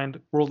was signed,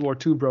 World War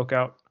II broke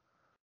out.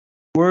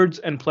 Words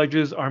and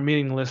pledges are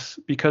meaningless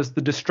because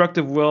the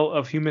destructive will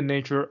of human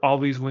nature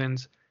always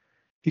wins.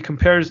 He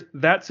compares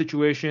that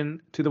situation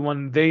to the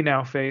one they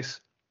now face,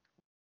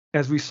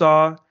 as we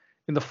saw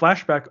in the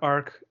flashback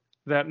arc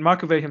that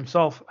Makovey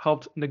himself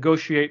helped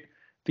negotiate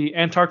the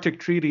Antarctic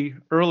Treaty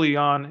early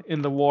on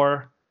in the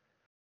war,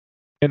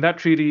 and that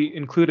treaty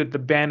included the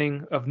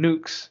banning of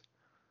nukes.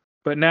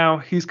 But now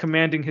he's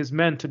commanding his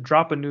men to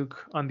drop a nuke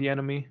on the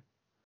enemy.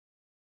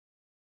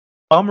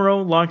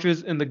 Amuro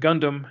launches in the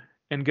Gundam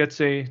and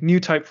gets a new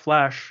type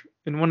flash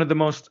in one of the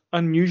most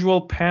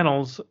unusual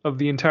panels of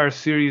the entire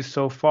series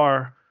so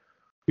far.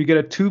 We get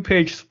a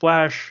 2-page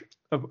splash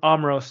of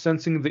Amuro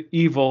sensing the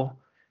evil,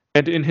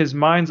 and in his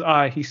mind's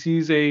eye he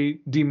sees a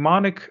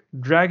demonic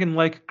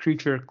dragon-like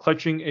creature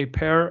clutching a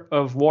pair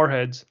of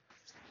warheads.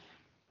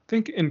 I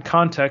think in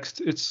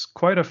context, it's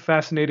quite a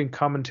fascinating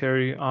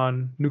commentary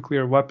on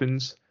nuclear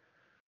weapons.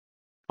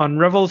 On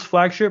Revel's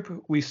flagship,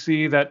 we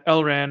see that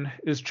Elran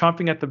is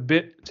chomping at the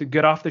bit to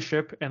get off the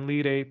ship and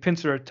lead a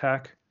pincer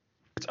attack.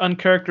 It's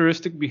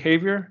uncharacteristic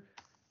behavior,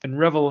 and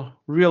Revel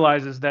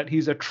realizes that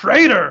he's a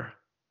traitor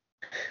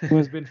who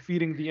has been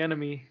feeding the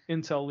enemy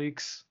intel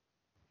leaks.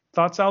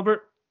 Thoughts,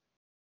 Albert?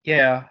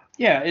 Yeah,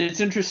 it's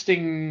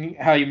interesting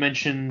how you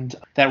mentioned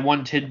that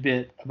one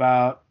tidbit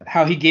about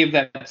how he gave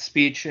that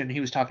speech, and he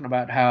was talking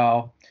about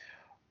how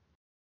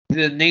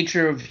the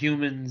nature of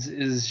humans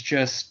is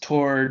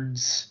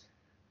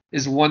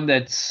one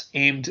that's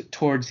aimed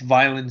towards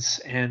violence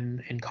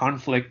and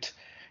conflict.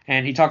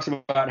 And he talks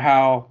about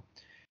how,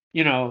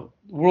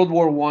 World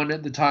War I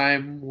at the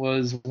time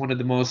was one of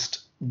the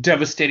most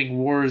devastating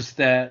wars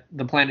that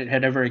the planet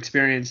had ever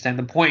experienced, and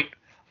the point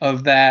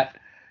of that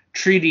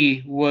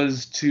treaty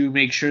was to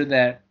make sure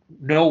that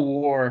no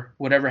war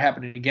would ever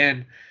happen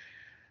again.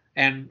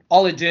 And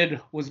all it did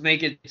was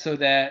make it so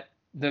that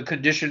the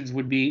conditions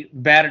would be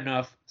bad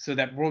enough so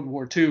that World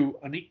War II,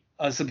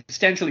 a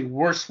substantially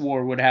worse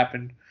war, would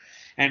happen.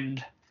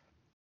 And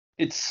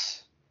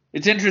it's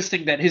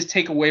interesting that his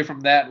takeaway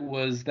from that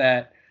was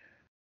that,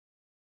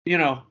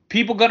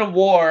 people go to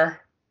war,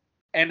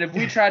 and if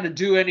we try to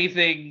do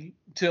anything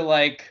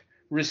to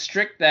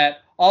restrict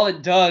that, all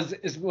it does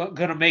is going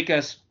to make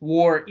us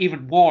war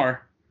even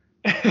more.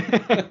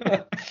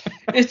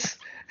 It's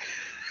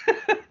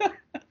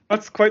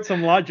that's quite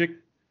some logic.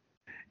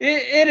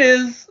 It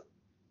is,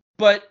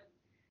 but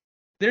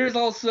there's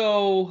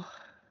also,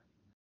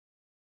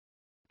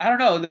 I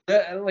don't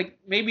know,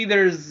 maybe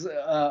there's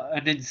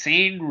an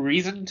insane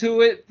reason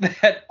to it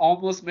that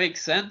almost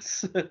makes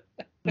sense.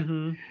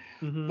 Mm-hmm.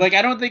 Mm-hmm.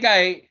 I don't think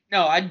I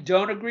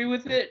don't agree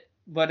with it,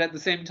 but at the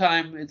same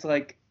time, it's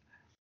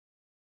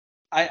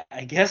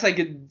I guess I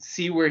can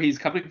see where he's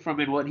coming from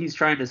and what he's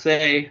trying to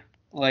say.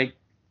 I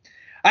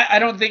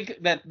don't think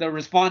that the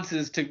response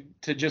is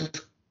to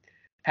just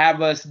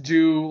have us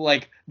do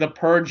the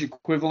purge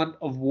equivalent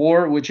of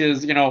war, which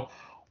is,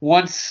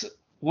 once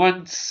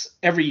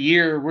every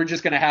year we're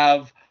just going to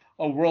have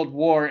a world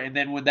war, and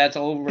then when that's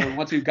over,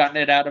 once we've gotten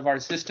it out of our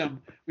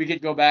system, we can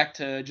go back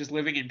to just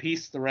living in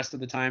peace the rest of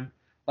the time.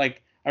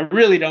 I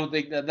really don't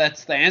think that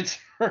that's the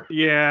answer.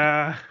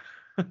 Yeah.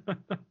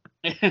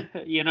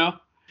 You know?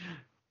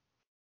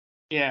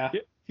 Yeah.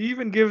 He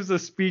even gives a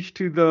speech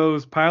to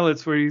those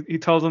pilots where he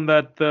tells them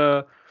that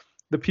the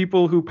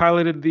people who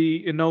piloted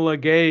the Enola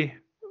Gay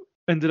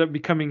ended up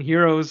becoming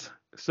heroes.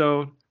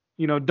 So,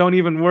 don't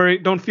even worry,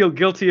 don't feel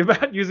guilty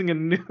about using a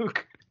nuke.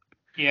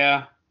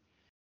 Yeah.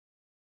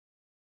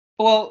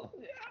 Well,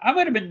 I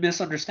might have been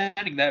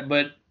misunderstanding that,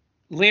 but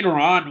later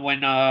on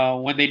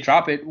when they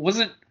drop it,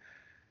 wasn't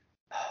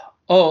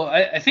oh,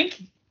 I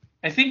think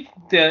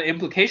the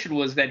implication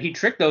was that he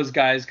tricked those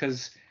guys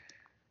because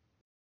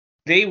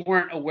they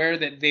weren't aware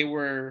that they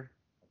were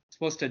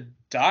supposed to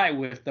die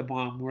with the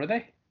bomb, were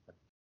they?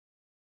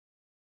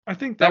 I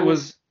think that That was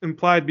was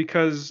implied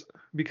because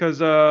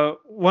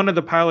one of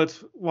the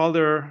pilots, while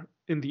they're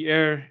in the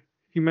air,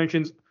 he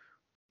mentions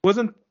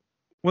wasn't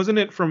wasn't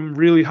it from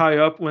really high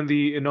up when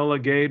the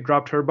Enola Gay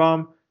dropped her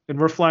bomb and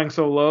we're flying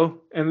so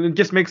low, and it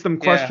just makes them yeah.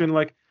 question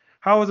like,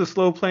 how is a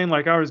slow plane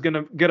like ours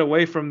gonna get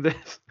away from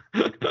this?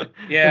 And the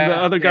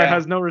Yeah, other guy yeah.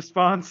 has no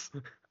response.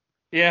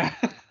 Yeah.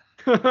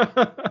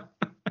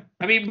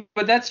 I mean,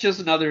 but that's just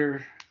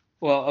another.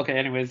 Well, okay.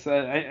 Anyways,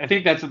 I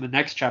think that's in the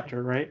next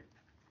chapter, right?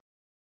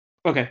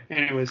 Okay.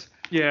 Anyways,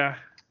 Yeah, yeah.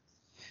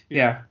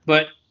 yeah.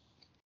 But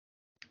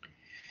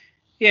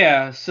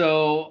yeah.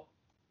 So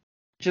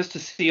just to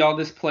see all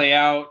this play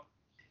out,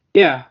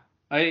 yeah.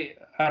 I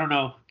don't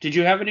know. Did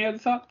you have any other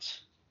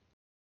thoughts?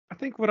 I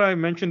think what I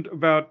mentioned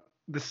about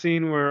the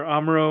scene where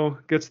Amuro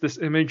gets this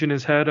image in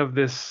his head of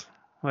this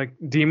like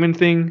demon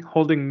thing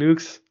holding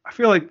nukes, I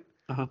feel like,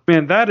 Uh-huh.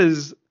 man, that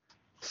is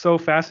so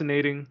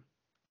fascinating.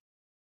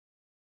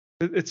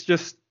 It's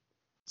just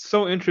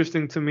so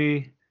interesting to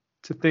me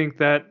to think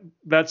that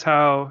that's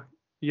how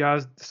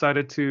Yaz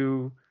decided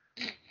to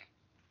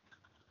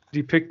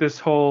depict this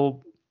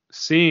whole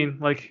scene.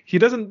 Like he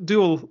doesn't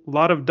do a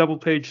lot of double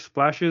page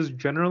splashes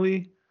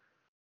generally.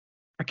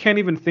 I can't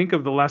even think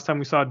of the last time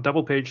we saw a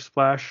double page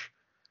splash.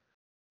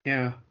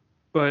 Yeah.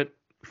 But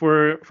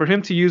for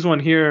him to use one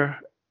here,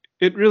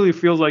 it really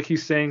feels like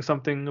he's saying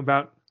something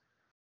about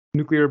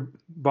nuclear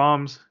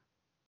bombs.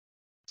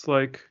 It's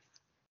like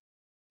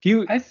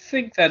he I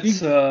think that's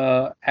he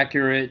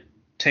accurate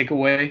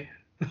takeaway.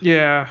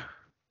 yeah.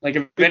 Like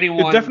if It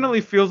anyone,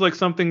 definitely feels like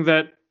something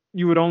that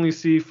you would only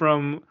see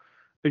from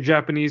a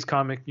Japanese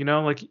comic,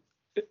 Like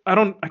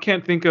I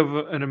can't think of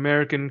an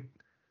American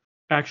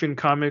action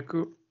comic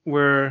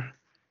where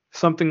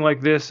something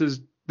like this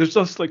is there's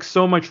just like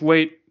so much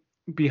weight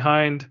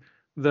behind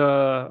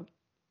the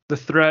the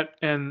threat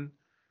and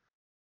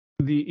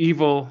the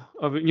evil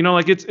of it.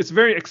 Like it's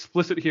very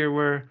explicit here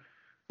where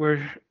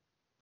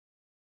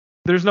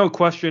there's no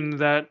question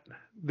that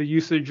the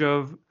usage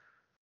of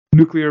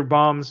nuclear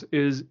bombs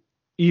is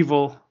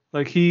evil.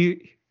 Like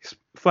he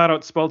flat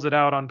out spells it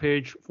out on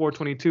page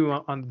 422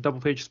 on the double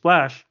page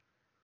splash.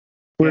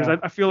 Whereas yeah,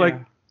 I feel yeah,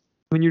 like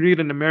when you read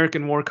an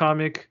American war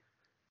comic,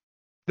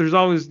 there's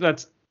always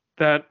that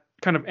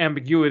kind of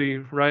ambiguity,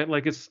 right?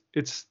 Like it's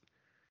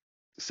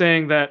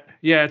saying that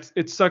yeah,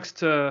 it sucks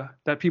to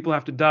that people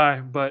have to die,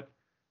 but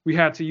we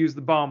had to use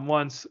the bomb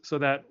once so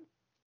that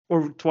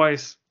or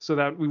twice so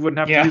that we wouldn't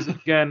have to yeah, use it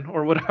again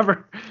or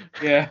whatever.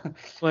 yeah.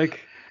 Like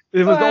it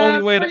was the Well, only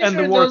I'm way to pretty end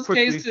sure the in war those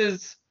quickly.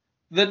 cases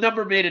the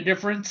number made a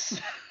difference.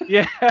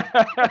 Yeah.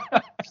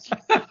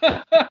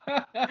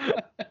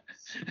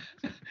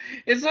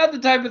 It's not the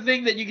type of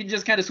thing that you can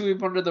just kind of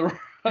sweep under the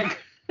rug.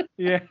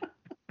 Yeah.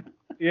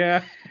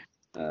 Yeah.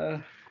 Uh,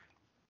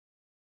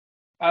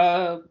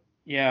 uh,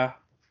 yeah.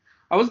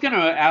 I was gonna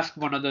ask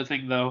one other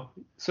thing though.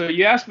 So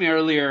you asked me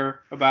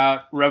earlier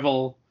about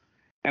Revel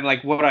and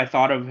like what I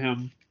thought of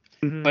him,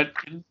 Hmm. but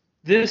in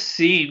this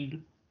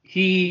scene,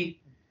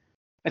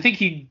 I think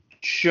he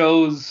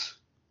shows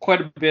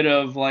quite a bit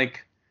of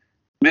like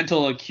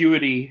mental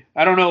acuity.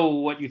 I don't know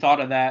what you thought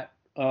of that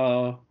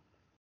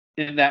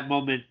in that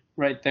moment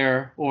right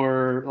there,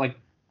 or like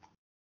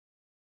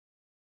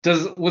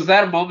was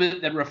that a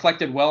moment that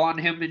reflected well on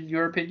him in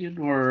your opinion,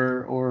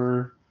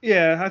 or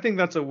Yeah, I think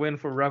that's a win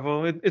for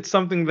Revel. It's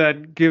something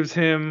that gives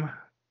him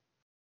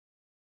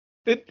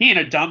it he ain't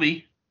a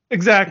dummy?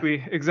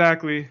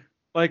 exactly.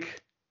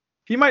 Like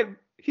he might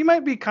he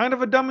might be kind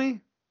of a dummy,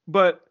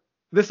 but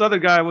this other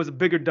guy was a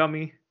bigger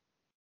dummy.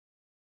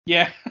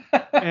 Yeah.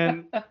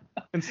 And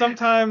and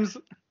sometimes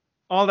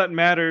all that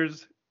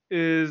matters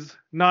is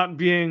not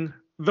being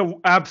the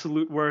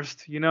absolute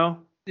worst.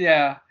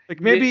 Yeah. Like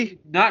maybe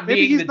Not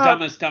maybe being he's the not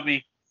dumbest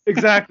dummy.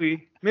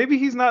 exactly. Maybe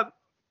he's not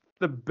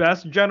the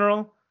best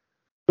general,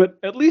 but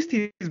at least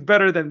he's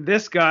better than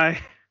this guy.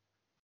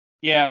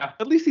 Yeah.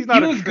 At least he's He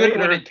not a was good when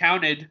traitor. it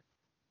counted.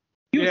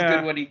 He was good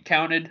Yeah, when he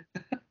counted.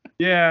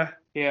 yeah,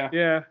 Yeah.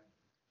 yeah.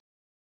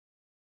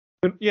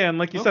 But yeah, and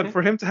like you said, Okay.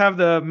 for him to have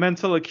the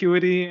mental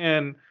acuity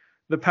and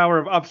the power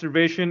of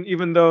observation,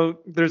 even though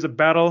there's a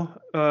battle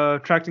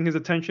attracting his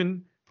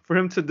attention, for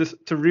him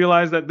to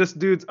realize that this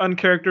dude's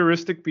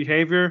uncharacteristic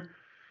behavior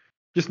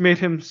just made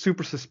him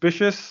super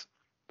suspicious.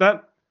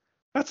 That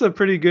that's a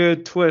pretty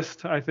good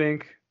twist, I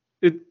think.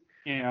 It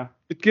Yeah.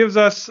 it gives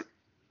us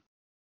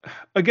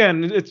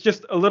again, it's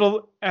just a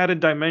little added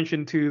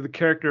dimension to the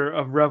character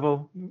of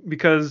Revel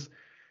because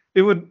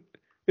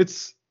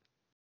it's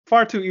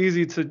far too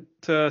easy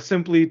to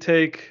simply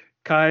take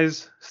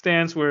Kai's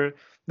stance where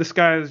this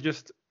guy is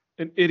just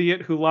an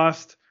idiot who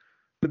lost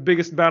the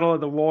biggest battle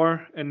of the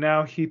war, and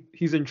now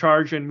he's in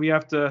charge, and we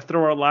have to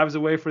throw our lives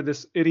away for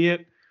this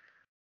idiot.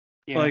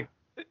 Yeah. Like,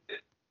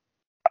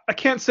 I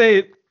can't say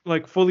it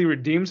like fully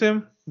redeems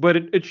him, but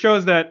it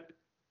shows that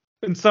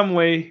in some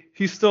way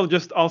he's still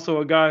just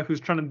also a guy who's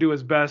trying to do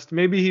his best.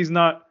 Maybe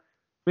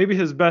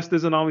his best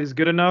isn't always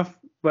good enough,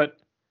 but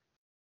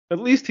at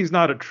least he's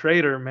not a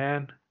traitor,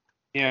 man.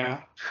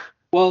 Yeah.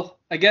 Well,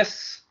 I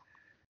guess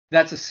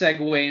that's a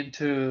segue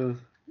into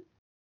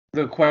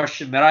the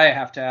question that I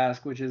have to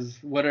ask, which is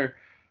what are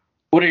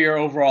your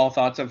overall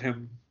thoughts of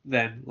him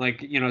then?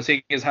 Like,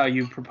 seeing as how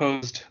you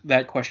proposed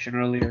that question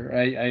earlier,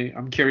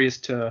 I'm curious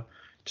to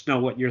know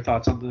what your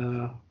thoughts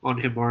on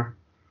him are.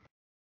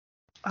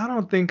 I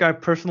don't think I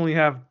personally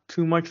have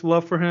too much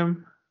love for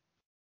him.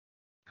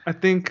 I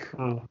think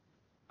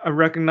I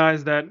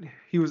recognize that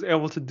he was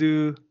able to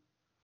do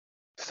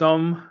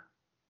some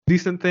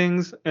decent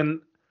things,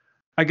 and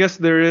I guess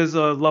there is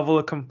a level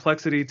of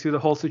complexity to the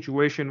whole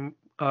situation,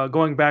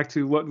 going back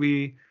to what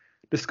we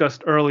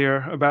discussed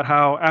earlier about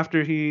how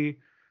after he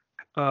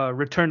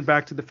returned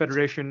back to the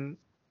Federation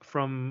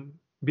from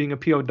being a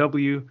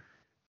POW,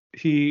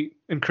 he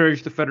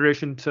encouraged the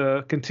Federation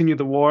to continue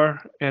the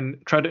war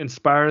and try to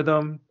inspire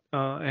them,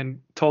 and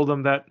told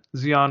them that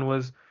Zeon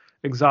was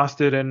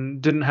exhausted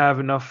and didn't have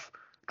enough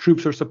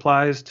troops or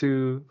supplies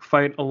to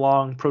fight a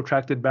long,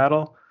 protracted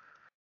battle.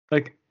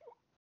 Like,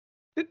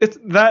 it's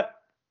that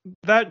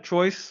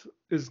choice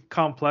is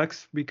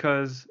complex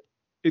because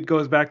it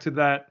goes back to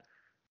that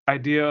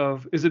idea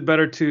of, is it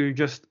better to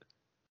just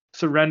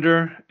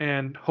surrender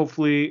and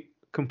hopefully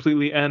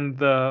completely end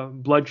the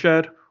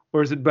bloodshed,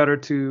 or is it better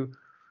to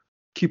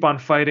keep on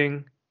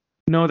fighting,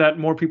 know that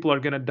more people are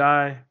going to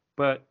die,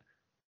 but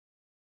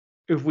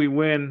if we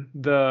win,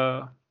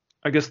 the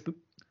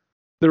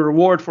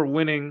reward for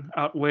winning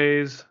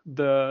outweighs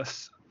the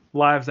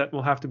lives that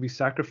will have to be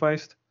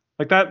sacrificed.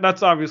 Like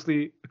that's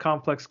obviously a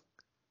complex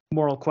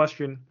moral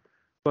question,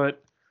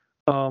 but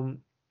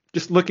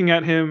just looking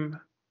at him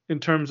in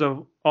terms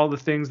of all the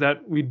things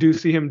that we do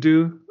see him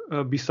do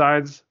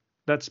besides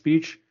that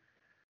speech,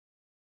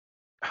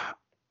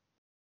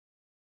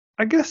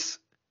 I guess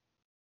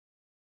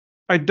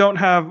I don't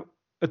have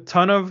a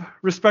ton of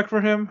respect for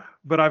him,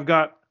 but I've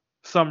got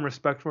some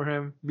respect for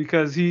him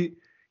because he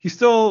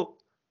still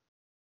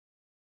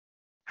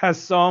has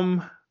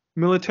some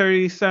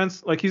military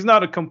sense. Like, he's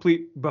not a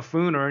complete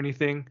buffoon or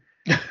anything.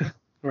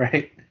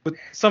 Right. But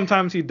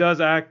sometimes he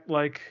does act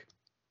like,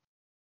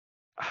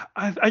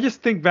 I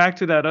just think back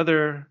to that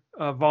other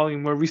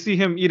volume where we see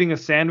him eating a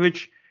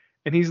sandwich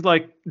and he's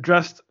like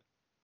dressed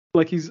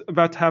like he's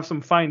about to have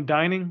some fine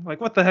dining. Like,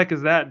 what the heck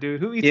is that,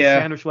 dude? Who eats a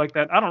sandwich like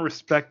that? I don't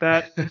respect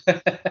that.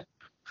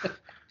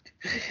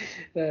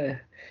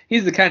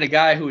 He's the kind of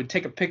guy who would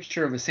take a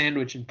picture of a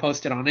sandwich and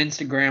post it on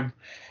Instagram.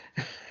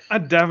 I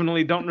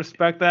definitely don't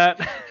respect that.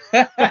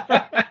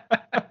 I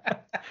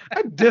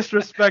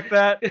disrespect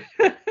that.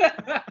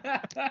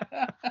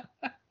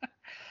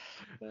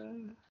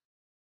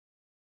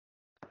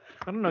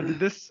 I don't know. Did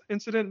this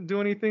incident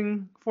do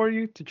anything for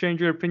you to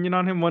change your opinion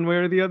on him one way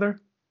or the other?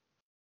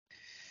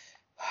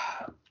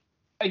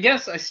 I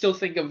guess I still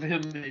think of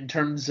him in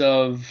terms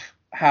of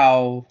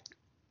how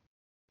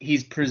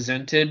he's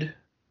presented,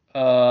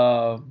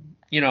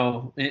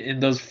 in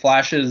those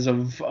flashes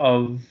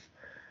of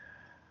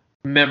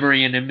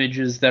memory and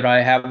images that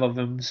I have of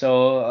him.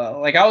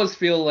 So, I always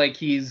feel like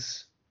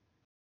he's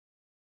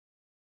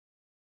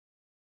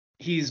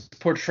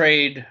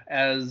portrayed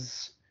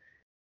as,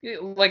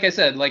 like I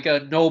said, like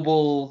a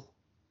noble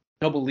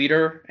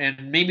leader,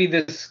 and maybe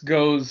this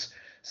goes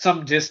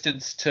some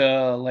distance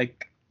to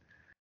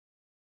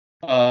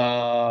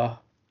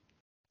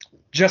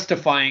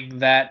justifying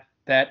that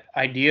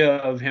idea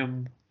of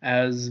him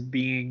as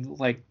being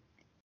like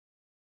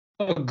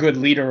a good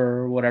leader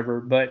or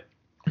whatever, but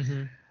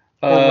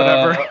or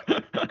whatever.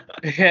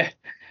 Yeah,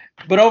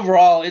 but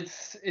overall,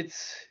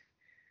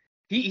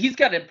 he's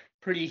got a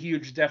pretty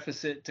huge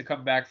deficit to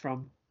come back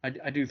from.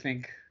 I do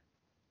think,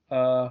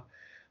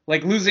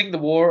 like losing the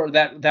war,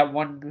 that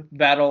one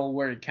battle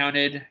where it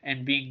counted,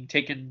 and being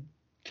taken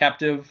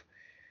captive,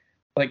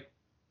 like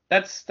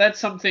that's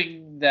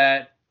something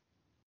that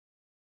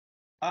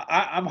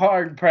I'm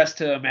hard pressed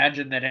to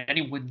imagine that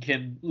anyone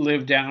can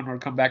live down or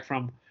come back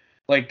from.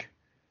 Like,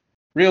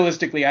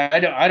 realistically, I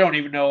don't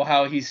even know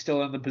how he's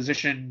still in the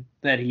position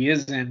that he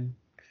is in.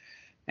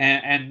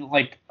 And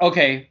like,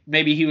 okay,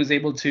 maybe he was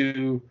able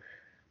to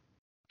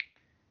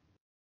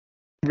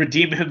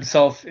redeem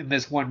himself in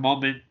this one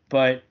moment,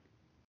 but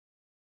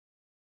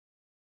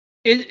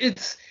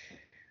it's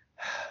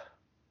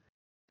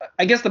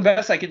I guess the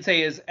best I can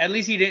say is at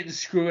least he didn't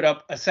screw it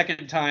up a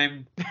second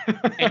time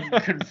and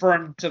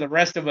confirm to the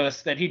rest of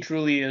us that he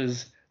truly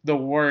is the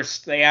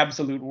worst, the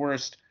absolute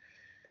worst.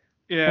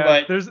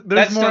 Yeah, but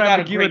there's more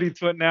ambiguity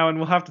to it now, and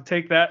we'll have to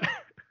take that.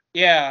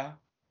 Yeah,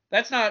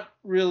 that's not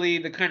really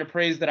the kind of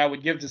praise that I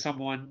would give to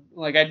someone.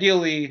 Like,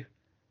 ideally,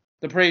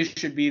 the praise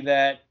should be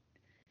that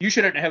you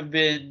shouldn't have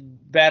been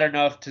bad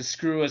enough to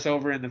screw us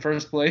over in the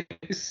first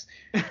place.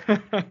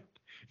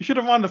 You should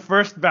have won the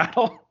first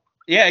battle.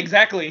 Yeah,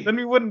 exactly. Then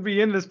we wouldn't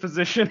be in this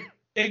position.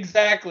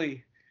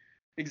 Exactly.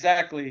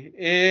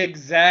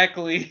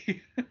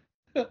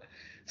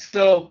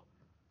 So,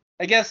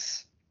 I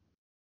guess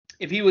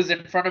if he was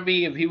in front of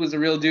me, if he was a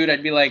real dude,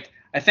 I'd be like,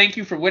 I thank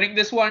you for winning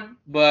this one,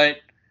 but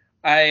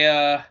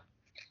I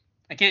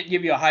can't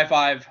give you a high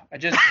five.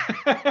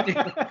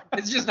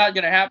 It's just not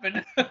gonna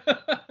happen.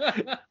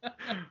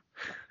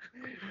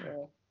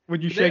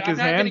 Would you shake his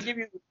hand? Gonna give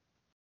you,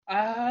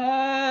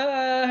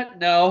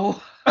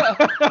 no.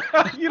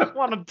 You don't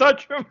want to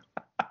touch him.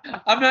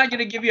 I'm not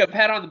gonna give you a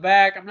pat on the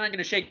back. I'm not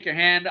gonna shake your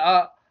hand.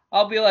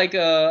 I'll be like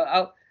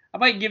I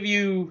might give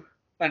you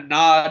a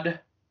nod,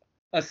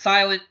 a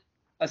silent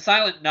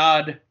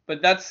nod,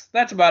 but that's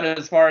about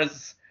as far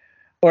as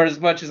or as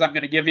much as I'm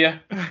gonna give you.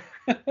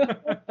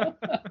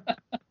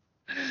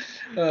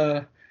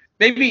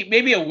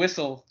 Maybe a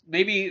whistle,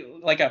 maybe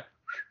like a,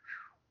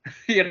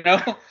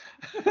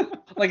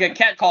 like a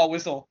cat call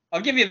whistle.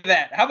 I'll give you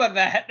that. How about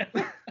that?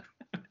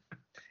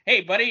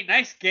 Hey, buddy,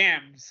 nice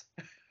gams.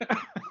 You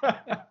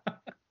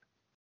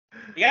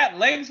got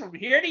legs from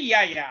here to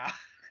ya.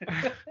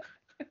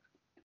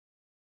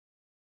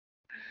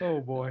 Oh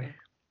boy.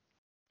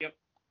 Yep.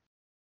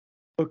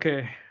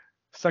 Okay,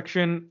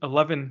 section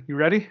 11. You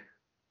ready?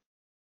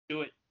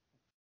 Do it.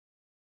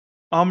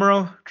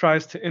 Amuro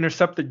tries to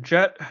intercept the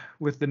jet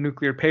with the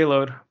nuclear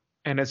payload,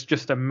 and it's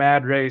just a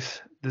mad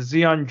race. The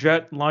Zeon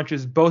jet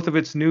launches both of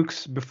its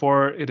nukes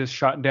before it is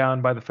shot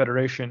down by the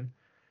Federation.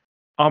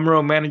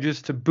 Amuro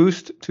manages to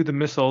boost to the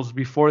missiles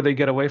before they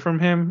get away from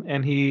him,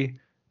 and he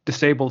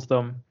disables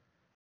them.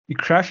 He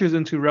crashes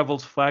into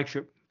Revel's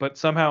flagship, but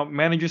somehow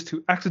manages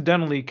to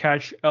accidentally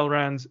catch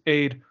Elrond's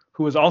aide,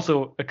 who is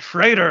also a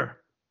traitor,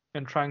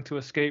 and trying to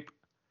escape.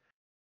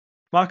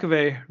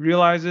 Makabe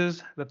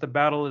realizes that the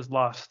battle is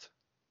lost.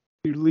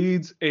 He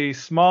leads a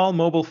small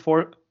mobile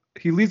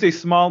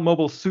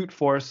suit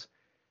force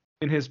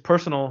in his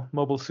personal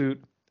mobile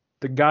suit,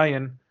 the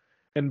Gaian,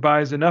 and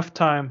buys enough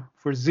time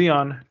for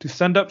Zeon to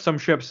send up some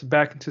ships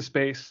back into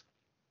space.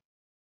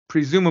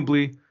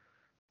 Presumably,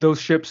 those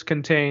ships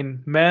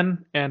contain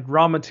men and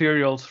raw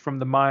materials from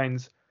the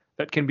mines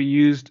that can be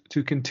used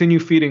to continue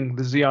feeding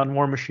the Zeon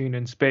war machine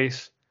in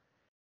space.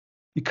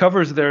 He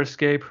covers their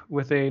escape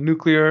with a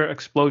nuclear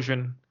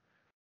explosion.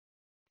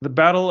 The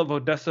Battle of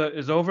Odessa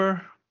is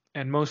over,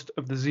 and most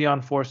of the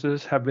Zeon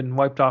forces have been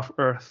wiped off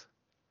Earth.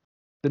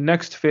 The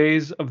next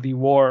phase of the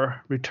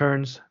war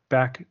returns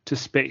back to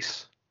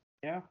space.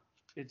 Yeah,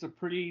 it's a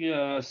pretty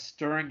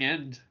stirring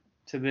end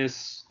to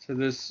this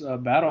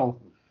battle,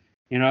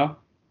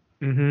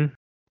 Mm-hmm.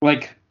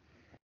 Like,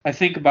 I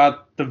think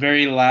about the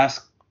very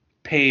last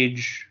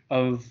page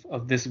of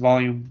this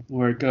volume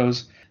where it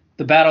goes,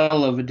 the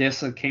Battle of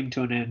Odessa came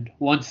to an end.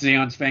 Once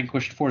Zeon's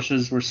vanquished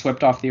forces were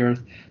swept off the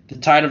Earth, the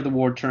tide of the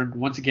war turned.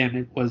 Once again,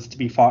 it was to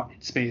be fought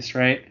in space,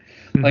 right?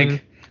 Mm-hmm.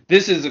 Like,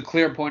 this is a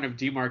clear point of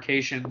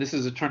demarcation. This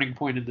is a turning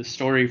point in the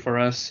story for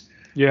us.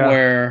 Yeah.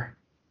 Where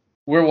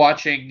we're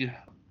watching,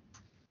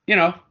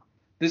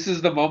 this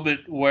is the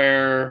moment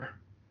where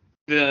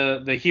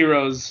the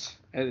heroes,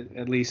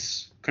 at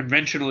least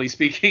conventionally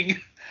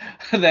speaking,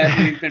 that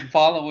we've been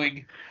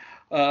following,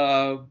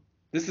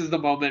 this is the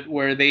moment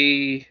where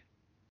they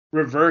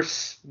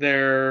reverse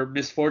their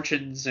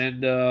misfortunes,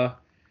 and I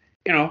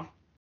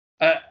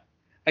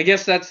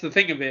guess that's the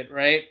thing of it,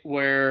 right?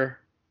 Where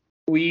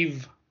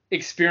we've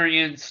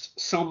experienced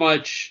so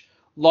much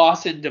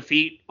loss and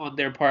defeat on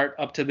their part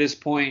up to this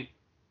point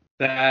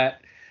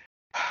that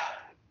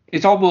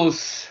it's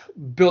almost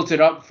built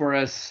it up for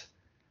us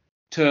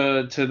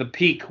to the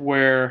peak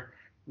where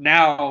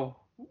now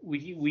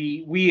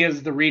we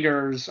as the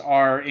readers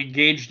are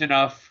engaged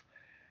enough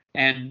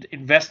and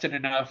invested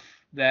enough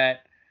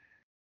that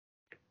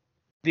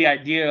the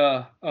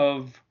idea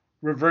of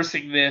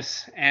reversing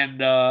this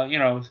and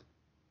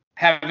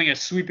having a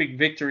sweeping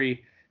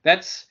victory,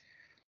 that's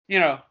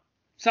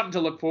something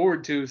to look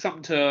forward to,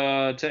 something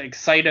to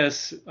excite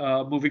us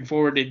moving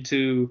forward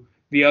into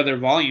the other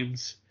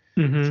volumes.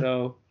 Mm-hmm.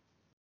 So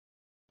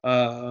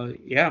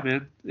yeah,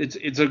 man,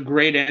 it's a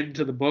great end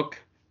to the book,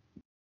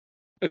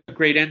 a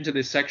great end to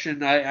this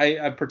section.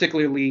 I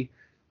particularly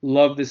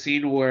love the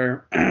scene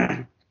where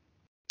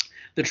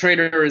the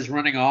traitor is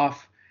running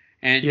off,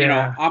 and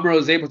Amuro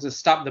is able to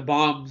stop the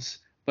bombs,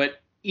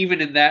 but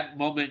even in that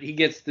moment, he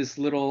gets this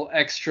little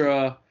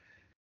extra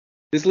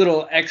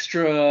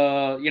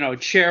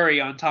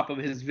cherry on top of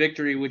his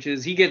victory, which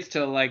is he gets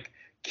to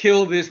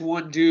kill this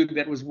one dude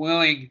that was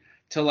willing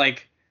to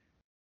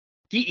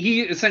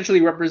he essentially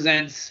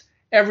represents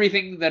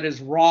everything that is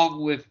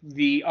wrong with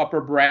the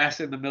upper brass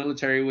in the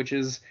military, which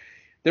is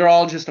they're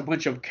all just a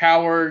bunch of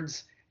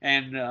cowards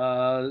and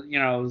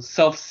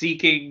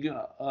self-seeking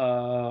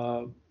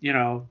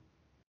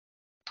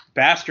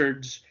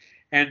bastards,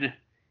 and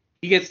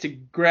he gets to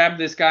grab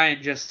this guy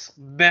and just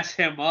mess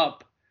him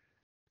up.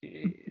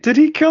 Did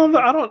he kill him?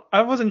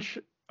 I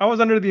was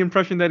under the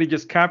impression that he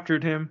just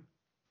captured him.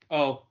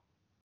 Oh,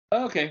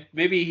 Okay,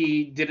 maybe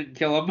he didn't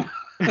kill him.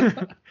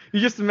 You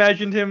just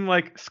imagined him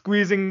like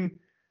squeezing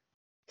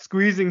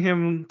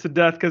him to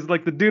death because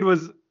like the dude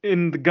was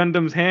in the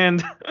Gundam's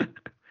hand.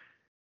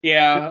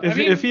 Yeah, I If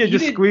mean, he had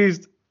just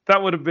squeezed,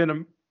 that would have been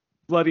a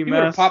bloody he would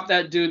have mess. popped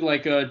that dude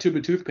like a tube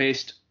of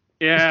toothpaste.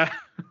 Yeah.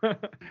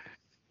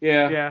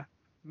 Yeah. Yeah.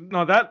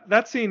 No,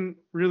 that scene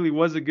really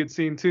was a good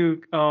scene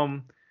too.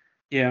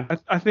 Yeah.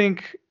 I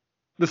think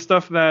the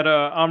stuff that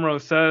Amuro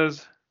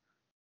says,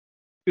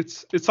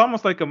 it's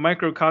almost like a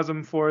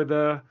microcosm for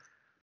the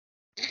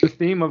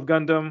theme of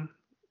Gundam,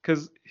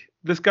 because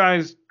this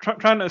guy's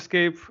trying to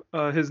escape.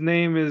 His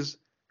name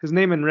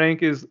and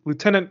rank is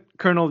Lieutenant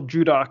Colonel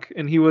Judok,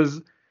 and he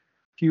was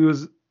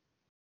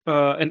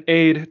an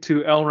aide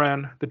to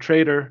Elran, the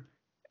traitor.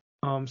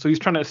 So he's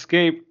trying to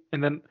escape,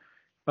 and then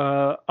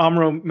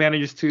Amuro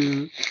manages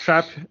to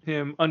trap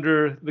him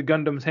under the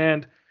Gundam's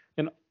hand.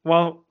 And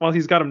while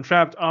he's got him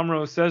trapped,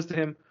 Amuro says to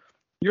him,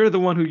 "You're the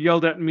one who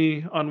yelled at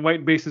me on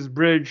White Base's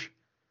bridge.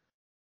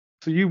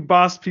 So you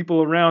boss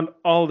people around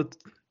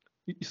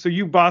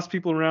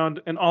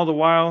and all the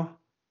while,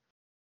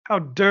 how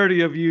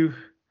dirty of you.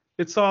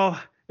 It's all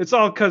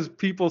 'cause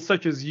people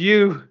such as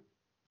you."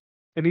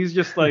 And he's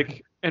just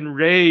like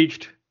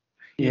enraged,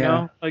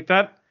 like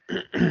that.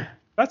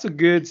 That's a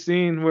good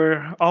scene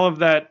where all of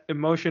that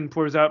emotion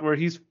pours out, where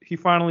he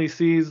finally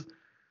sees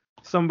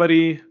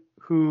somebody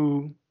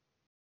who,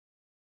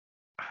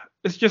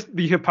 it's just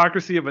the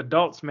hypocrisy of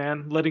adults,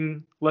 man,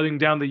 letting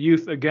down the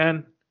youth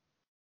again.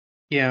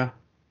 Yeah.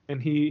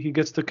 And he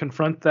gets to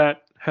confront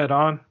that head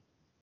on.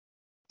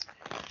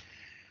 I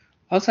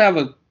also have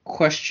a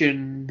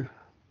question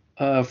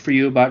for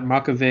you about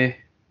Makabe.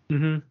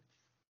 Mm-hmm.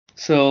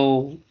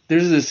 So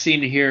there's this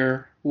scene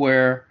here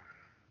where,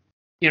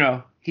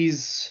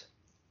 he's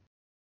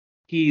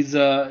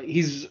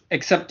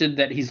accepted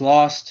that he's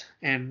lost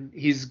and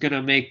he's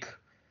gonna make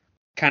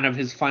kind of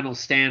his final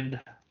stand.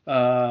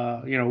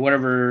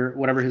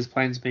 Whatever his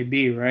plans may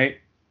be, right?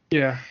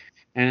 Yeah.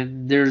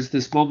 And there's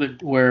this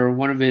moment where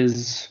one of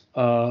his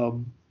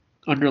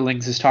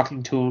underlings is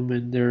talking to him,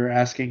 and they're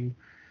asking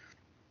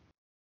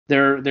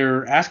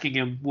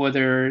him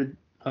whether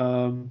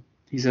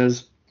he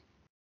says,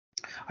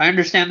 "I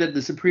understand that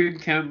the Supreme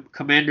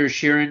Commander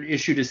Shirin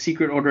issued a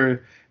secret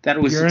order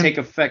that was to take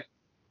effect."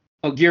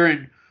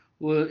 Girin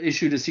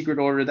issued a secret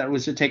order that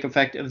was to take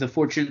effect if the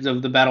fortunes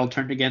of the battle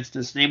turned against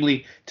us,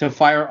 namely to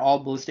fire all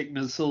ballistic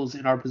missiles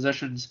in our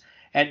possessions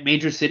at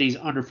major cities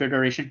under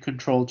Federation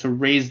control to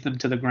raze them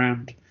to the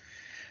ground.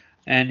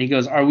 And he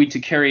goes, "Are we to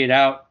carry it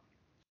out?"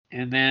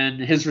 And then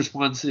his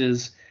response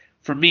is,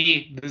 "For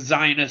me, the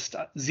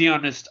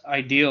Zionist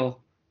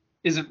ideal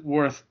isn't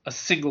worth a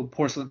single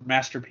porcelain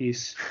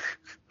masterpiece."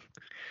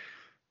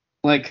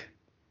 Like,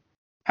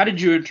 how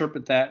did you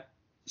interpret that?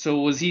 So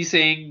was he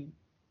saying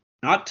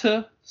not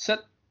to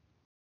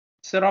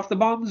set off the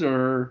bombs,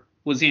 or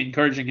was he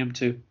encouraging him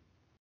to?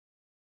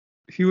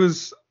 He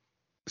was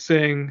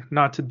saying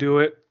not to do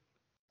it.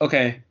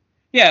 Okay.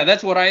 Yeah,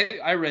 that's what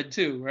I read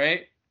too,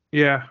 right?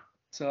 Yeah.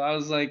 So I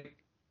was like,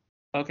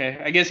 okay,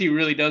 I guess he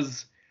really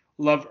does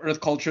love Earth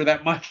culture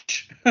that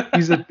much.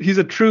 he's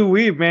a true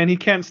weeb, man. He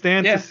can't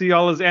stand to see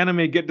all his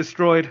anime get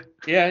destroyed.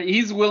 Yeah,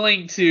 he's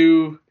willing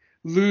to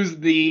lose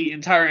the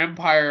entire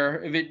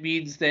empire if it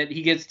means that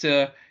he gets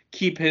to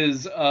keep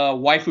his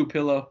waifu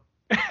pillow.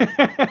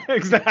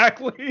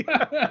 Exactly.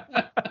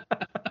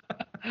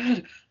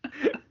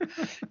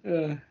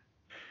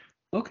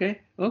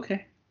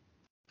 Okay.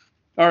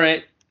 All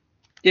right.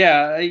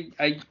 Yeah,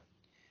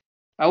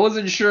 I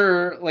wasn't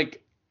sure.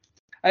 Like,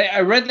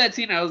 I read that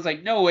scene. I was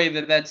like, no way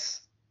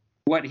that's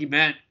what he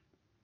meant.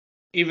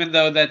 Even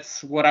though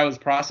that's what I was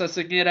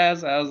processing it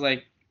as, I was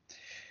like,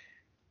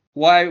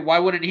 why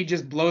wouldn't he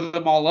just blow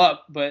them all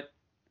up? But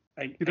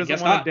he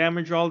doesn't want to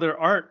damage all their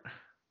art.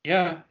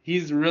 Yeah,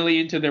 he's really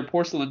into their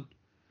porcelain.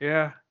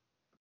 Yeah.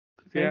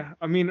 Okay. Yeah.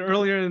 I mean,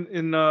 earlier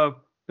in the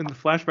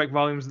flashback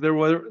volumes, there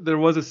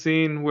was a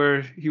scene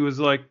where he was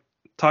like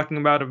talking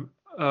about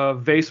a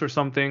vase or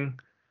something.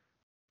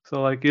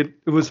 So like it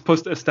was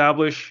supposed to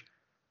establish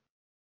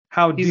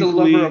how he's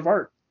deeply, a lover of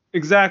art.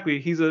 Exactly.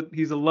 He's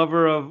a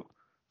lover of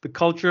the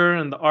culture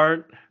and the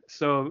art.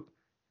 So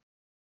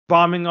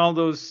bombing all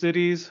those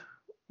cities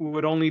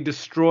would only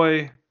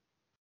destroy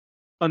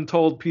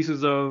untold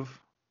pieces of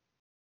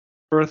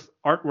Earth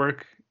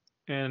artwork,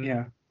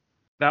 and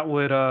that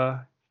would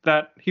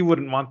that he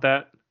wouldn't want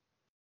that.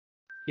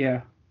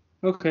 Yeah.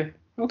 Okay.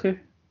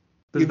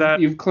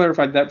 You've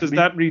clarified that for me. Does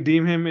that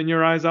redeem him in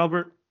your eyes,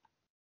 Albert?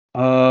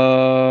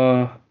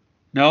 No.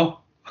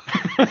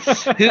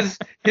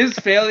 his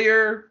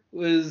failure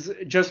was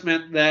just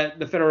meant that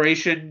the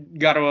Federation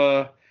got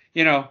to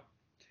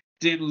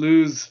didn't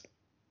lose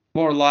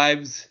more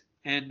lives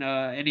in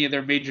any of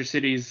their major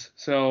cities.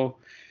 So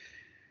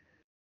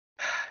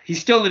he's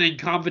still an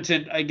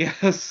incompetent, I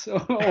guess,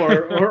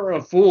 or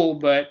a fool.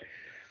 But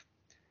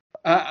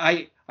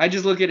I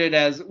just look at it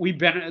as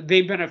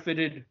they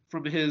benefited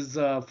from his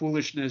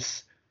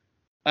foolishness.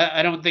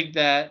 I don't think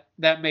that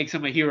makes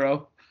him a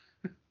hero.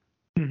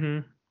 Mm-hmm.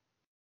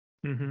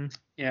 Mm-hmm.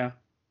 Yeah.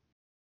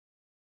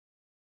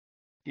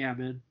 Yeah,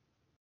 man.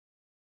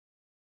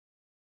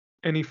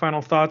 Any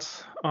final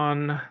thoughts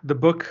on the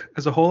book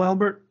as a whole,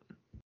 Albert?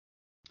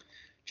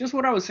 Just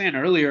what I was saying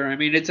earlier. I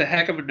mean, it's a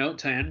heck of a note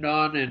to end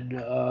on, and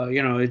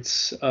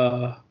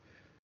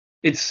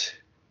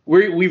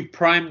we've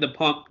primed the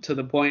pump to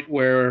the point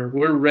where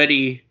we're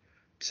ready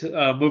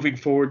to moving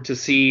forward to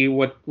see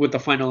what the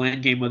final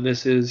end game of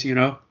this is.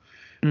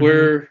 Mm-hmm.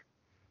 We're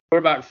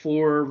about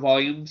 4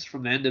 volumes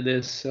from the end of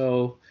this,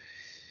 so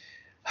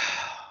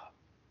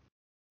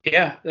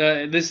yeah,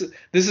 this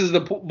is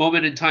the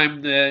moment in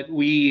time that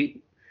we've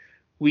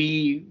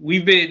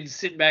been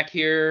sitting back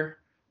here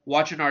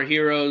watching our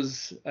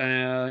heroes,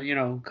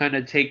 kind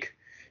of take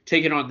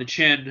it on the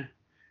chin,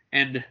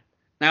 and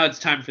now it's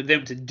time for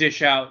them to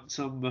dish out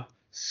some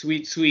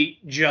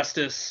sweet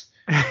justice.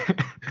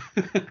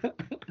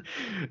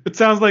 It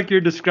sounds like you're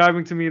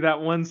describing to me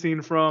that one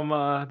scene from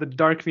the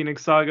Dark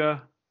Phoenix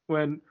saga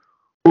when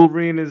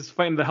Wolverine is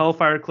fighting the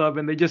Hellfire Club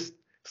and they just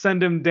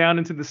send him down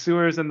into the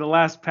sewers, and the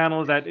last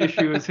panel of that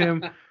issue is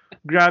him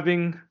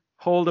grabbing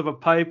hold of a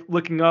pipe,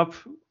 looking up,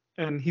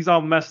 and he's all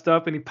messed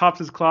up, and he pops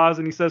his claws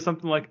and he says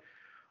something like,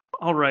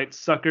 "All right,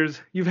 suckers,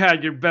 you've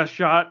had your best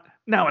shot.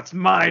 Now it's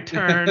my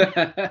turn."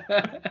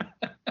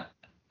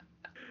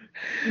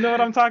 You know what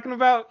I'm talking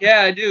about?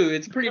 Yeah, I do.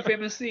 It's a pretty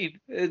famous scene.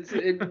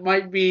 It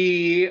might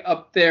be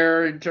up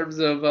there in terms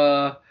of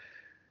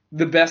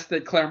the best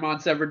that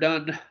Claremont's ever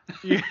done.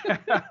 Yeah.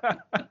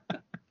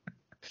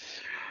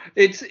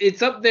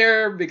 It's up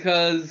there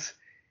because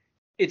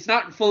it's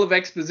not full of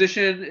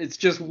exposition. It's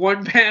just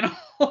one panel.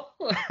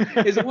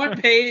 It's one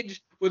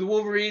page with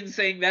Wolverine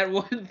saying that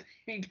one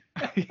thing.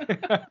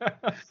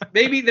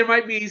 Maybe there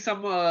might be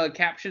some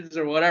captions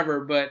or whatever,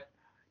 but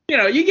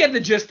you get the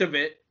gist of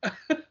it.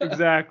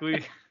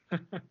 Exactly.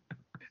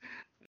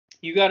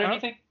 You got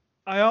anything?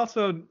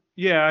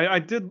 I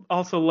did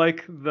also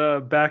like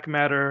the back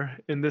matter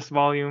in this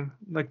volume.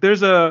 Like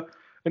there's an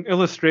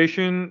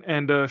illustration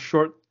and a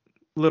short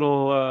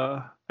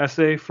little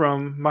essay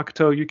from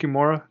Makoto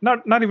Yukimura.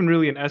 Not even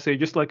really an essay,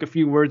 just like a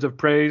few words of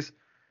praise.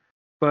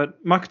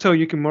 But Makoto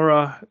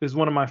Yukimura is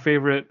one of my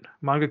favorite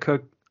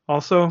mangaka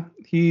also.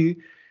 He's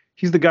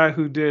the guy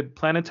who did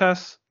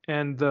Planetes,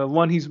 and the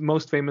one he's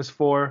most famous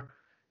for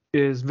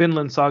is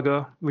Vinland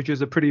Saga, which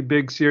is a pretty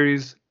big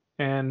series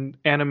and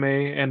anime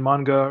and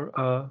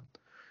manga.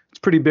 It's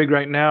pretty big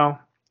right now.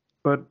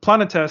 But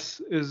Planetes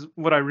is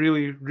what I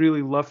really,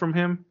 really love from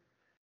him.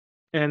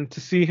 And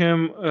to see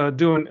him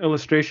do an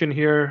illustration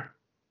here,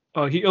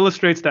 he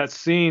illustrates that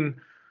scene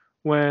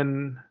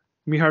when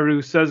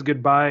Miharu says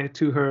goodbye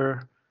to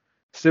her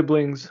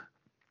siblings.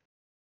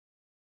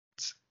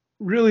 It's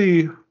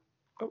really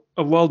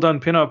a well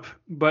done pinup.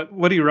 But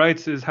what he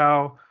writes is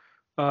how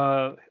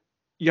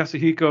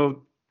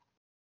Yasuhiko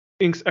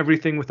inks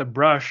everything with a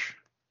brush.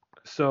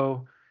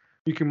 So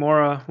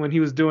Yukimura, when he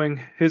was doing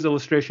his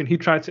illustration, he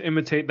tried to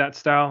imitate that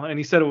style, and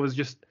he said it was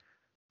just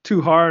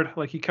too hard.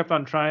 Like he kept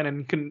on trying, and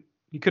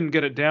he couldn't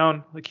get it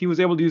down. Like he was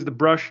able to use the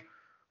brush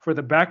for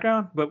the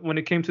background, but when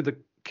it came to the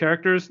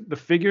characters, the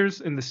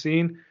figures in the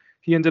scene,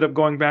 he ended up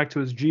going back to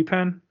his G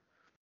pen.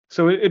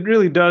 So it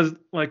really does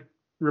like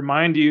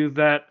remind you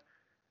that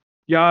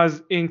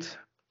Yaz inked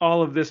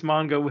all of this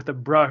manga with a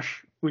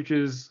brush, which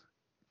is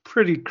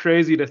pretty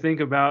crazy to think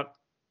about.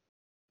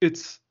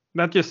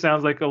 That just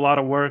sounds like a lot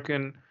of work,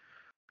 and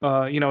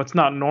it's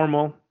not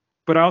normal.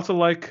 But I also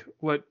like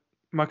what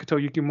Makoto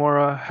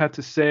Yukimura had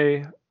to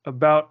say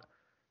about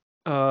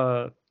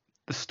the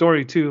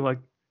story too. Like,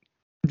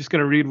 I'm just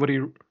gonna read what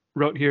he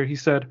wrote here. He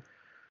said,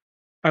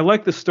 "I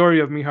like the story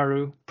of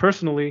Miharu.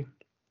 Personally,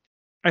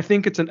 I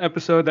think it's an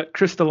episode that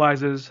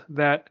crystallizes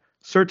that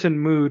certain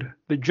mood,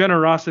 the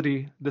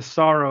generosity, the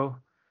sorrow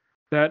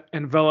that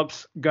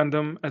envelops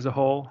Gundam as a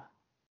whole."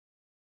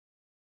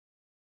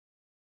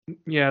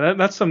 Yeah,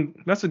 that's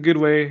a good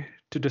way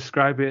to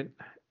describe it.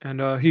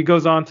 And he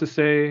goes on to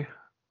say,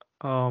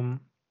 I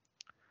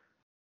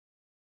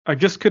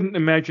just couldn't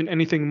imagine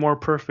anything more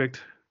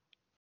perfect.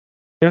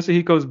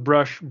 Yasuhiko's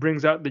brush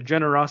brings out the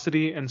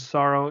generosity and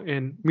sorrow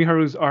in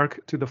Miharu's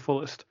arc to the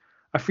fullest.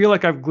 I feel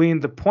like I've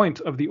gleaned the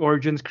point of the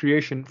Origins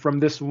creation from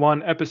this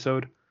one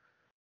episode.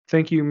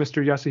 Thank you,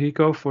 Mr.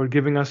 Yasuhiko, for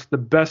giving us the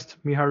best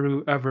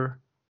Miharu ever.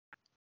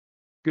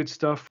 Good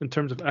stuff in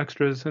terms of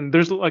extras. And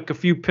there's like a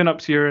few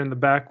pinups here in the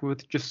back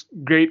with just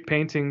great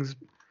paintings.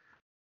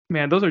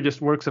 Man, those are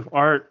just works of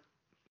art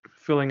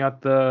filling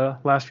out the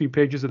last few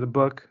pages of the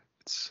book.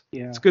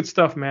 It's good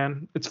stuff,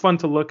 man. It's fun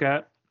to look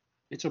at.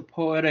 It's a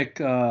poetic,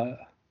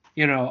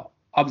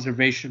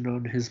 observation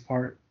on his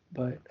part,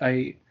 but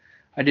I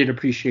did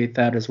appreciate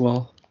that as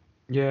well.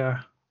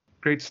 Yeah,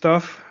 great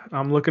stuff.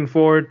 I'm looking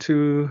forward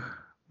to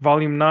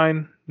Volume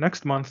 9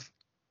 next month.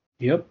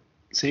 Yep,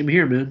 same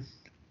here, man.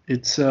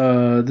 It's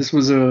this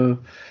was a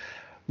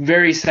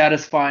very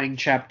satisfying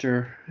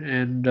chapter,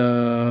 and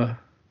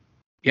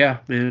yeah,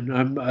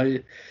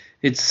 man,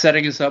 it's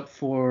setting us up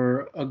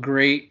for a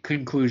great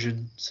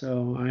conclusion.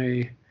 So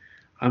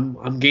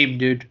I'm game,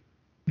 dude.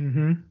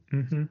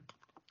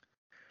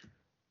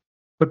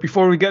 But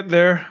before we get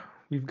there,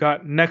 we've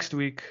got next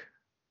week.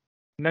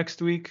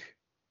 Next week,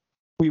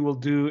 we will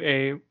do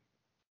a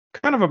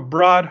kind of a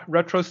broad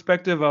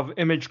retrospective of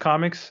Image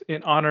Comics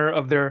in honor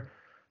of their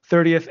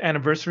 30th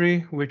anniversary,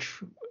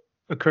 which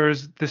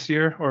occurs this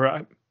year, or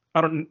I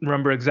don't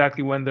remember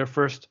exactly when their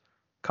first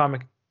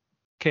comic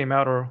came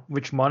out or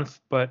which month,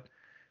 but it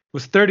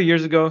was 30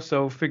 years ago,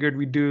 so figured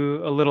we'd do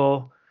a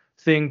little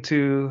thing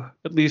to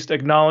at least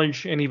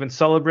acknowledge and even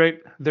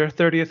celebrate their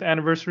 30th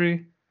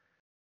anniversary.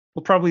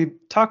 We'll probably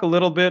talk a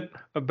little bit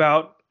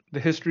about the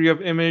history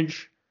of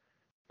Image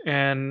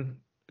and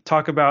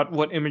talk about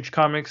what Image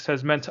Comics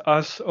has meant to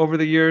us over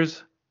the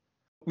years.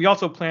 We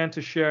also plan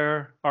to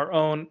share our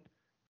own,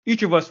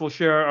 each of us will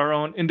share our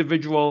own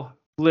individual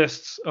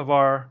lists of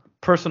our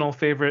personal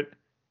favorite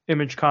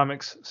Image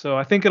Comics. So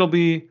I think it'll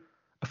be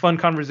a fun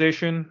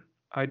conversation.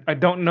 I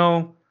don't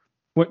know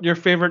what your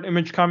favorite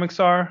Image Comics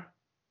are.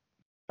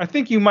 I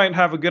think you might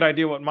have a good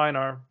idea what mine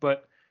are,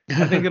 but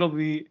I think it'll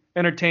be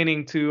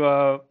entertaining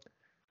to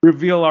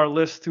reveal our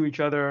list to each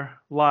other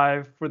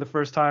live for the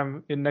first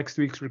time in next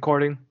week's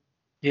recording.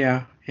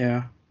 Yeah.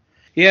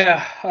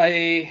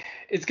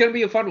 It's gonna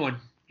be a fun one.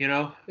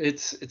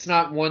 It's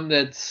not one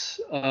that's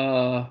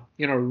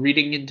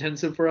reading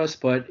intensive for us,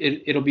 but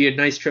it'll be a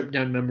nice trip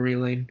down memory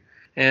lane.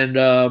 And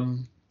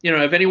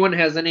if anyone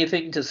has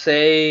anything to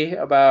say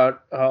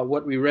about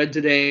what we read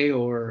today,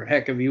 or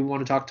heck, if you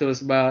want to talk to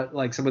us about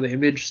like some of the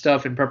Image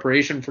stuff in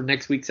preparation for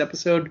next week's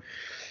episode,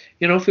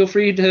 feel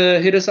free to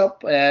hit us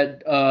up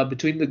at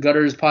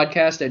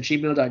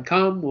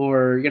betweenthe.gutters@gmail.com,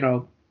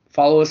 or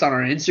follow us on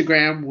our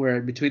Instagram. We're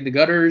at Between the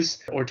Gutters,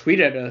 or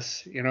tweet at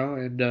us,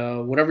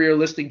 and whatever you're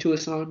listening to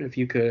us on, if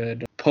you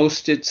could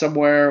post it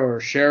somewhere or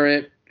share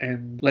it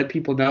and let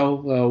people know,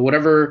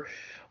 whatever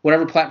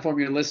platform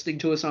you're listening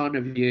to us on,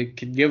 if you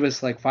can give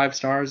us like 5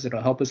 stars,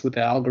 it'll help us with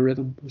the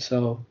algorithm.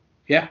 So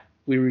yeah,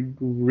 we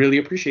really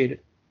appreciate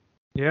it.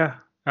 Yeah,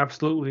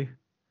 absolutely.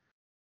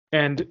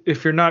 And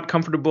if you're not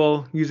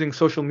comfortable using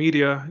social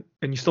media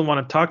and you still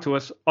want to talk to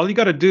us, all you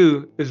got to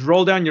do is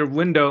roll down your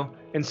window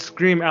and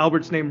scream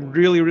Albert's name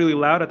really, really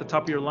loud at the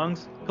top of your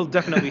lungs. He'll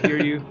definitely hear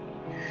you.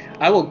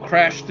 I will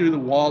crash through the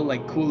wall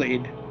like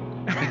Kool-Aid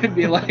and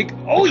be like,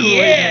 oh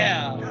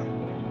yeah,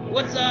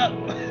 what's up?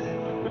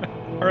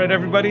 All right,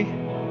 everybody.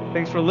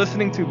 Thanks for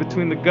listening to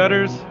Between the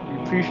Gutters. We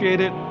appreciate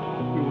it.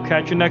 We will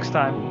catch you next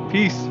time.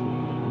 Peace.